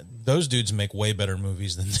those dudes make way better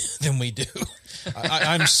movies than we do.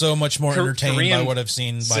 I'm so much more entertained Korean by what I've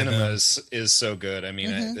seen. By cinema them. is so good. I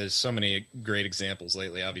mean, there's so many great examples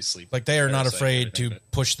lately. Obviously, like they are not afraid to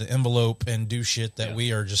push the envelope and do shit that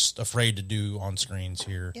we are just afraid to do on screens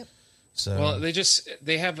here. Yep. So well,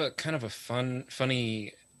 they have a kind of a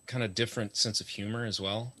funny, kind of different sense of humor as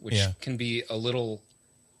well, which can be a little.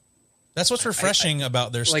 That's what's refreshing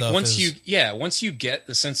about their stuff. Once you get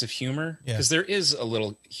the sense of humor, because there is a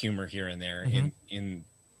little humor here and there in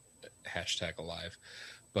 #Alive,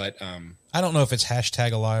 but I don't know if it's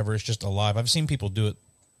 #Alive or it's just Alive. I've seen people do it,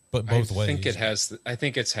 but both ways. I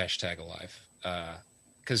think it's #Alive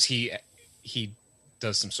because he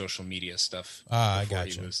does some social media stuff. I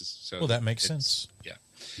got you. Well, that makes sense. Yeah.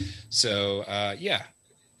 So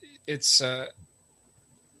it's.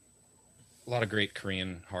 A lot of great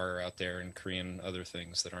Korean horror out there and Korean other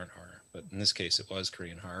things that aren't horror. But in this case, it was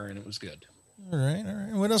Korean horror, and it was good. All right.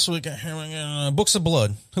 What else we got here? Books of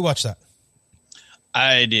Blood. Who watched that?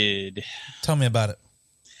 I did. Tell me about it.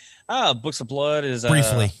 Books of Blood is...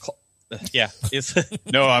 Briefly. It's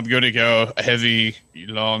no, I'm going to go heavy,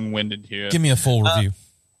 long-winded here. Give me a full review.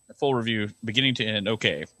 Full review, beginning to end.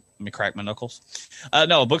 Okay. Let me crack my knuckles.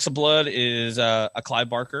 No, Books of Blood is a Clive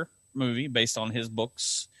Barker movie based on his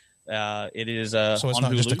books. It is so it's on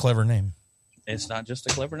not Hulu. just a clever name. It's not just a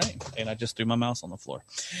clever name, and I just threw my mouse on the floor.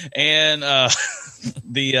 And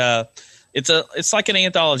it's like an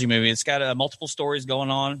anthology movie. It's got multiple stories going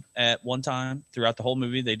on at one time throughout the whole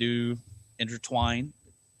movie. They do intertwine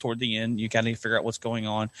toward the end. You kind of figure out what's going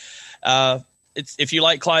on. It's if you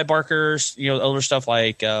like Clive Barker's older stuff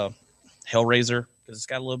like Hellraiser, because it's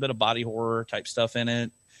got a little bit of body horror type stuff in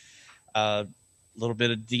it. A little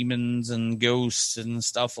bit of demons and ghosts and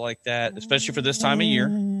stuff like that, especially for this time of year.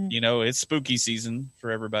 It's spooky season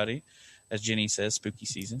for everybody. As Jenny says, spooky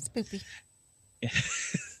season. Spooky.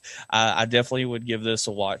 I definitely would give this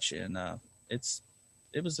a watch, and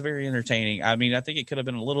it was very entertaining. I mean, I think it could have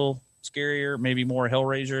been a little scarier, maybe more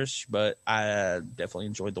Hellraiser-ish, but I definitely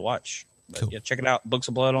enjoyed the watch. But cool. Yeah, check it out. Books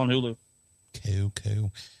of Blood on Hulu.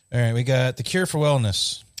 Cool. All right, we got The Cure for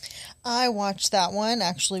Wellness. I watched that one.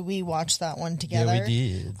 Actually, we watched that one together. Yeah, we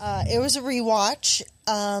did. It was a rewatch.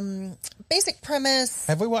 Basic premise.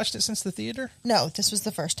 Have we watched it since the theater? No, this was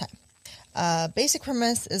the first time. Basic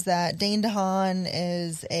premise is that Dane DeHaan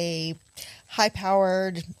is a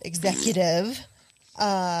high-powered executive,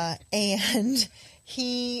 and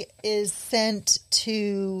he is sent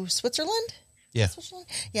to Switzerland. Yeah. Switzerland?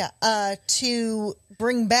 Yeah. To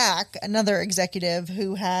bring back another executive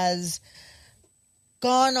who has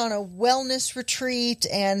gone on a wellness retreat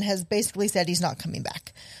and has basically said he's not coming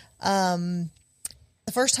back. The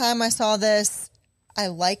first time I saw this, I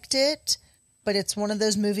liked it, but it's one of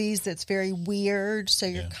those movies that's very weird. So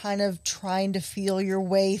you're kind of trying to feel your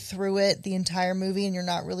way through it the entire movie, and you're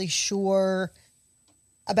not really sure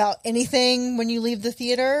about anything when you leave the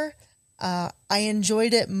theater. I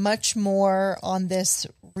enjoyed it much more on this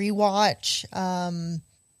rewatch.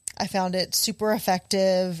 I found it super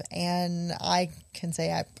effective, and I can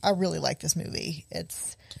say I really like this movie.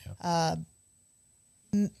 It's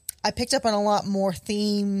I picked up on a lot more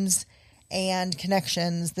themes and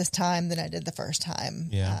connections this time than I did the first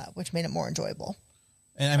time, which made it more enjoyable.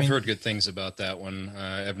 And I've heard good things about that one.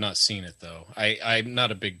 I have not seen it, though. I'm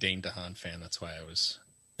not a big Dane DeHaan fan. That's why I was...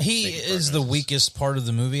 He is the weakest part of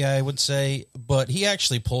the movie, I would say, but he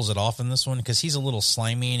actually pulls it off in this one because he's a little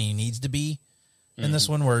slimy and he needs to be in this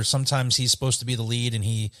one, where sometimes he's supposed to be the lead and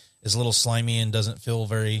he is a little slimy and doesn't feel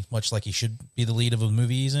very much like he should be the lead of a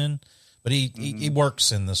movie he's in. But he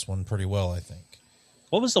works in this one pretty well, I think.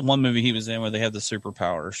 What was the one movie he was in where they had the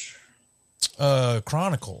superpowers?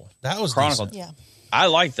 Chronicle. That was Chronicle. decent. Yeah. I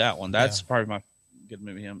like that one. That's probably my good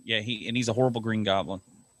movie. He's a horrible Green Goblin.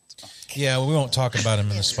 Yeah, we won't talk about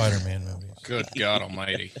him in the Spider-Man movies. Good God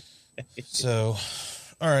Almighty! So,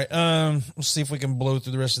 all right, we'll see if we can blow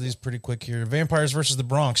through the rest of these pretty quick here. Vampires versus the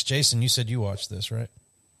Bronx. Jason, you said you watched this, right?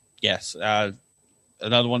 Yes,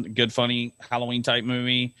 another one, good, funny Halloween type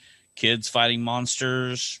movie. Kids fighting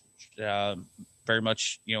monsters. Very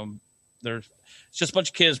much, it's just a bunch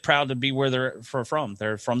of kids proud to be where they're from.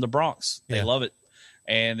 They're from the Bronx. They love it.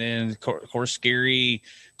 And then, of course, scary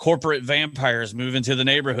corporate vampires move into the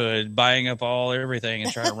neighborhood, buying up everything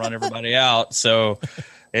and trying to run everybody out. So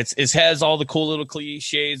It has all the cool little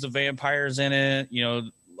cliches of vampires in it.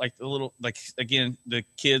 Like again, the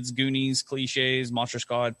kids Goonies cliches, Monster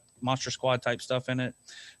Squad type stuff in it.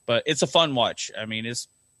 But it's a fun watch. I mean, it's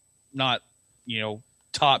not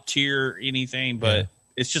top tier anything, but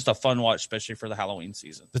it's just a fun watch, especially for the Halloween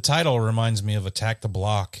season. The title reminds me of Attack the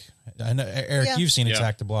Block. I know, Eric, you've seen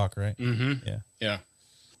Attack the Block, right? Mm-hmm. Yeah.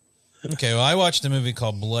 Okay, well, I watched a movie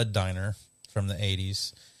called Blood Diner from the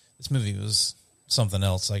 80s. This movie was something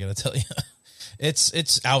else, I got to tell you.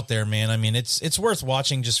 It's out there, man. I mean, it's worth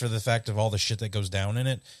watching just for the fact of all the shit that goes down in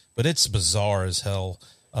it, but it's bizarre as hell.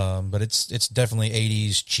 But it's definitely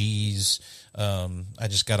 80s cheese. I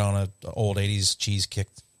just got on a old 80s cheese kick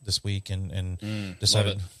this week and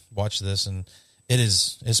decided to watch this, and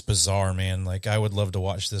it's bizarre, man. Like, I would love to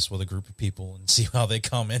watch this with a group of people and see how they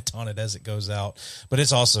comment on it as it goes out. But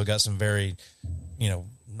it's also got some very,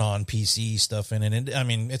 non-PC stuff in it. And I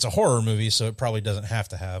mean, it's a horror movie, so it probably doesn't have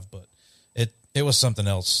to have, but it was something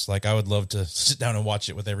else. Like, I would love to sit down and watch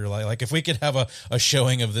it with everybody. Like, if we could have a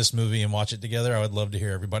showing of this movie and watch it together, I would love to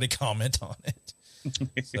hear everybody comment on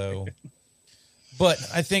it. So, but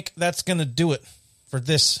I think that's going to do it for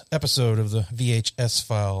this episode of the VHS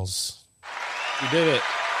Files. We did it.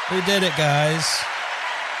 We did it, guys.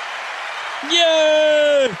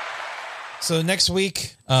 Yay! So next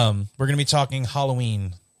week, we're going to be talking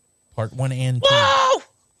Halloween, part 1 and 2. Whoa!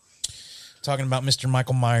 Talking about Mr.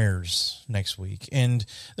 Michael Myers next week. And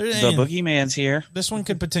the boogeyman's here. This one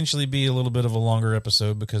could potentially be a little bit of a longer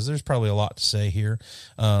episode because there's probably a lot to say here.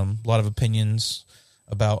 A lot of opinions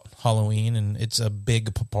about Halloween, and it's a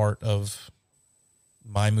big part of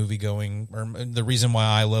my movie going, or the reason why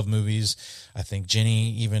I love movies. I think Jenny,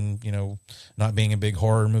 even, not being a big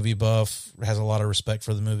horror movie buff, has a lot of respect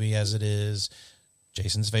for the movie as it is.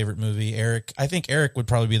 Jason's favorite movie. Eric, I think Eric would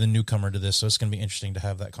probably be the newcomer to this, so it's going to be interesting to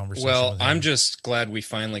have that conversation. Well, with him. I'm just glad we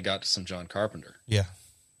finally got to some John Carpenter. Yeah.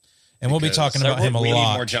 And we'll be talking about him a lot. We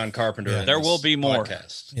need more John Carpenter. Yeah. There will be more.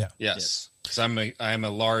 Podcast. Yeah. Yes. Because I'm a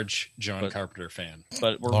large John Carpenter fan.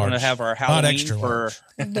 But we're going to have our Halloween not extra for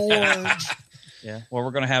large. Yeah. Well,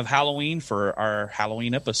 we're going to have Halloween for our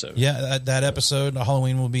Halloween episode. Yeah, that episode,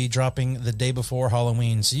 Halloween, will be dropping the day before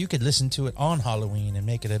Halloween, so you could listen to it on Halloween and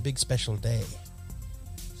make it a big special day.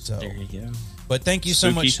 So there you go. But thank you so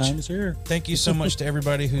Spooky much. time is here. Thank you so much to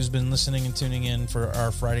everybody who's been listening and tuning in for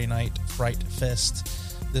our Friday night Fright Fest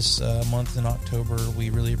this month in October. We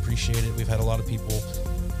really appreciate it. We've had a lot of people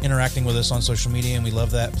interacting with us on social media, and we love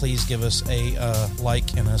that. Please give us a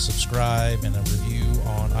like and a subscribe and a review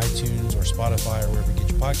on iTunes or Spotify or wherever you get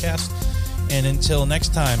your podcast. And until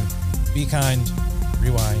next time, be kind,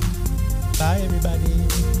 rewind. Bye, everybody.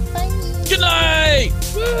 Bye. Good night.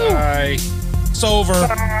 Woo. Bye. It's over.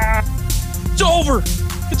 It's over.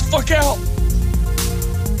 Get the fuck out.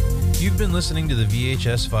 You've been listening to the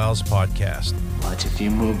VHS Files podcast. Watch a few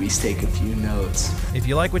movies, take a few notes. If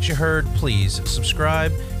you like what you heard, please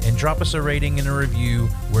subscribe and drop us a rating and a review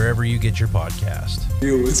wherever you get your podcast.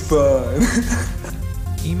 It was fun.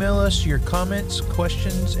 Email us your comments,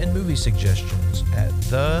 questions, and movie suggestions at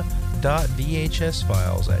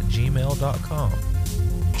the.vhsfiles@gmail.com.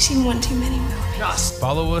 I've seen one too many movies.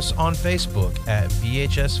 Follow us on Facebook at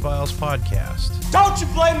VHS Files Podcast. Don't you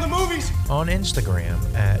blame the movies! On Instagram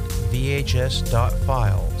at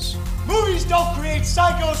VHS.files. Movies don't create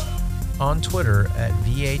psychos! On Twitter at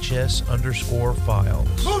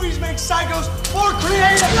VHS_files. Movies make psychos more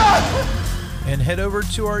creative! And head over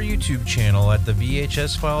to our YouTube channel at the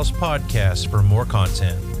VHS Files Podcast for more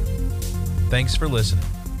content. Thanks for listening.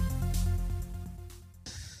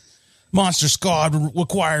 Monster Squad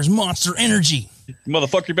requires monster energy.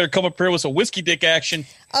 Motherfucker, you better come up here with some whiskey dick action.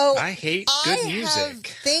 Oh, I hate good music. I have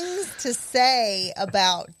things to say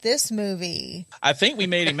about this movie. I think we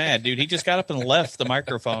made him mad, dude. He just got up and left the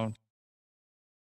microphone.